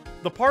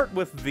the part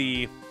with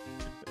the,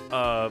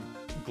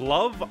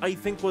 glove, I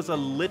think, was a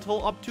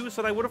little obtuse,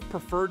 and I would have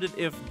preferred it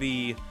if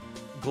the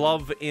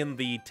glove in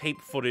the tape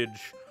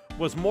footage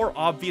was more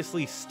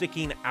obviously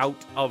sticking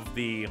out of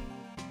the,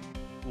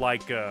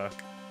 like,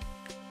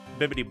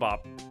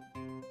 bibbidi-bop.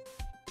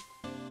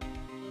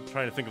 I'm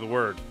trying to think of the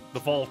word. The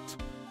vault.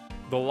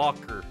 The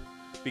locker.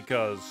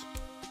 Because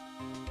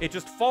it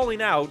just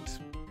falling out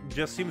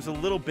just seems a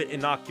little bit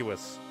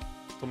innocuous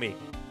to me.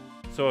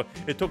 So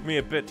it took me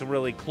a bit to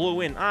really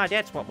clue in,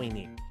 that's what we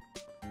need.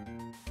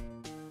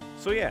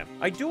 So yeah,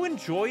 I do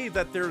enjoy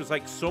that there's,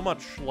 like, so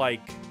much,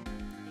 like,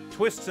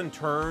 twists and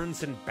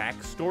turns and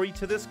backstory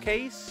to this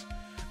case,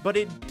 but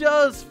it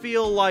does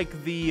feel like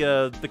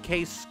the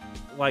case,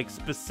 like,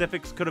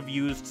 specifics could have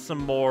used some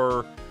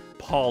more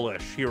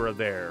polish here or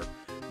there,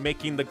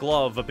 making the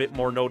glove a bit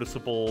more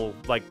noticeable,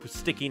 like,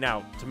 sticking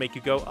out to make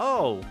you go,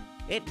 oh,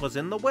 it was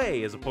in the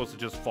way, as opposed to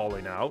just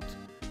falling out.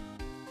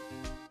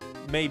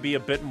 Maybe a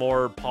bit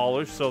more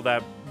polish so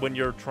that when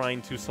you're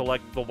trying to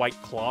select the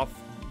white cloth,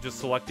 just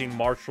selecting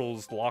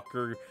Marshall's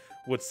locker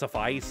would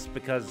suffice,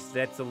 because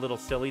that's a little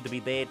silly to be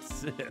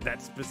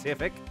that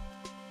specific.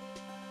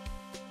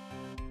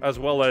 As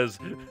well as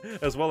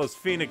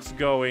Phoenix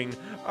going,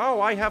 oh,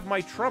 I have my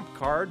trump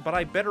card, but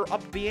I better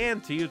up the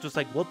ante. It's just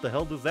like, what the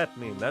hell does that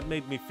mean? That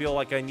made me feel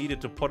like I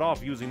needed to put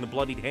off using the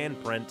bloodied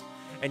handprint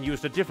and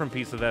used a different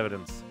piece of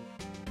evidence.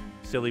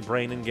 Silly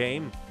brain and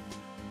game.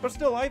 But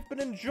still, I've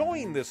been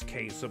enjoying this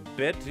case a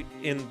bit,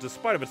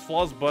 despite of its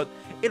flaws, but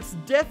it's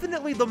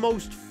definitely the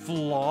most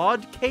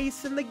flawed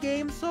case in the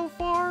game so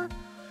far.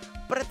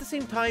 But at the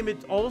same time,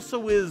 it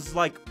also is,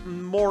 like,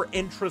 more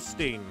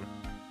interesting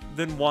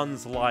than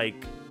ones like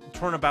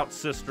Turnabout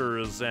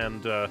Sisters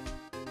and,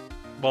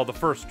 well, the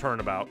first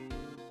Turnabout.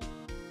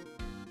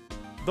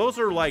 Those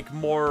are, like,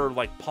 more,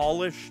 like,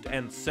 polished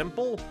and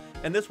simple,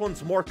 and this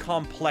one's more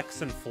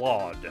complex and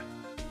flawed.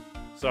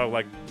 So,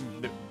 like,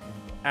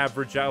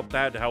 average out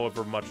that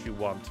however much you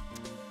want.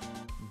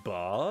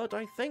 But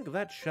I think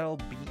that shall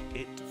be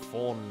it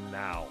for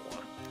now.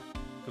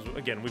 Because,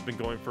 again, we've been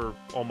going for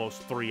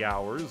almost 3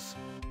 hours.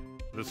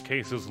 This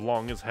case is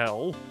long as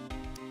hell.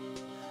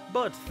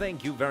 But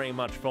thank you very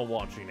much for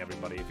watching,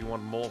 everybody. If you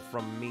want more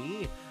from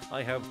me,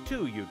 I have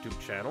 2 YouTube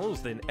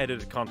channels. An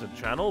edited content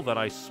channel that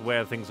I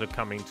swear things are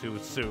coming to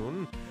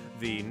soon,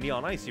 the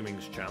Neon Icy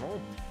Wings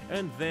channel,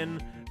 and then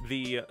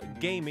the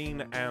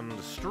gaming and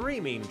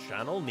streaming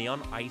channel,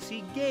 Neon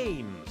Icy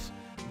Games,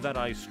 that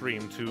I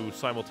stream to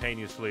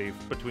simultaneously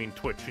between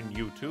Twitch and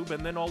YouTube,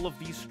 and then all of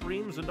these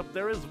streams end up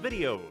there as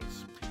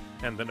videos.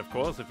 And then, of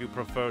course, if you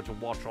prefer to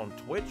watch on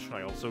Twitch,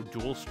 I also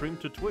dual stream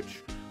to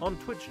Twitch on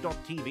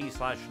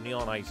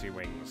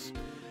twitch.tv/neonicywings.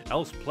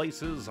 Else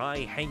places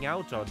I hang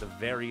out are the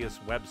various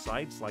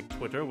websites like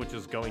Twitter, which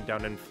is going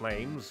down in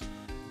flames,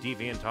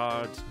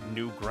 DeviantArt,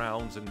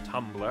 Newgrounds, and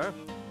Tumblr.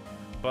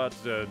 But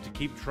to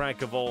keep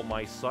track of all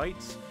my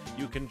sites,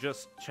 you can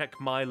just check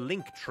my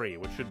link tree,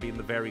 which should be in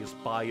the various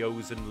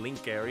bios and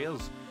link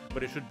areas,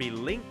 but it should be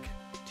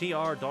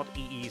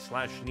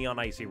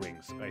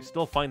linktr.ee/neonicyrings. I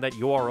still find that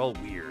URL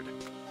weird.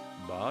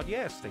 But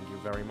yes, thank you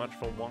very much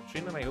for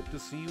watching, and I hope to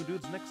see you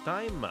dudes next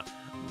time.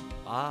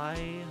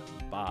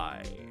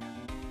 Bye-bye.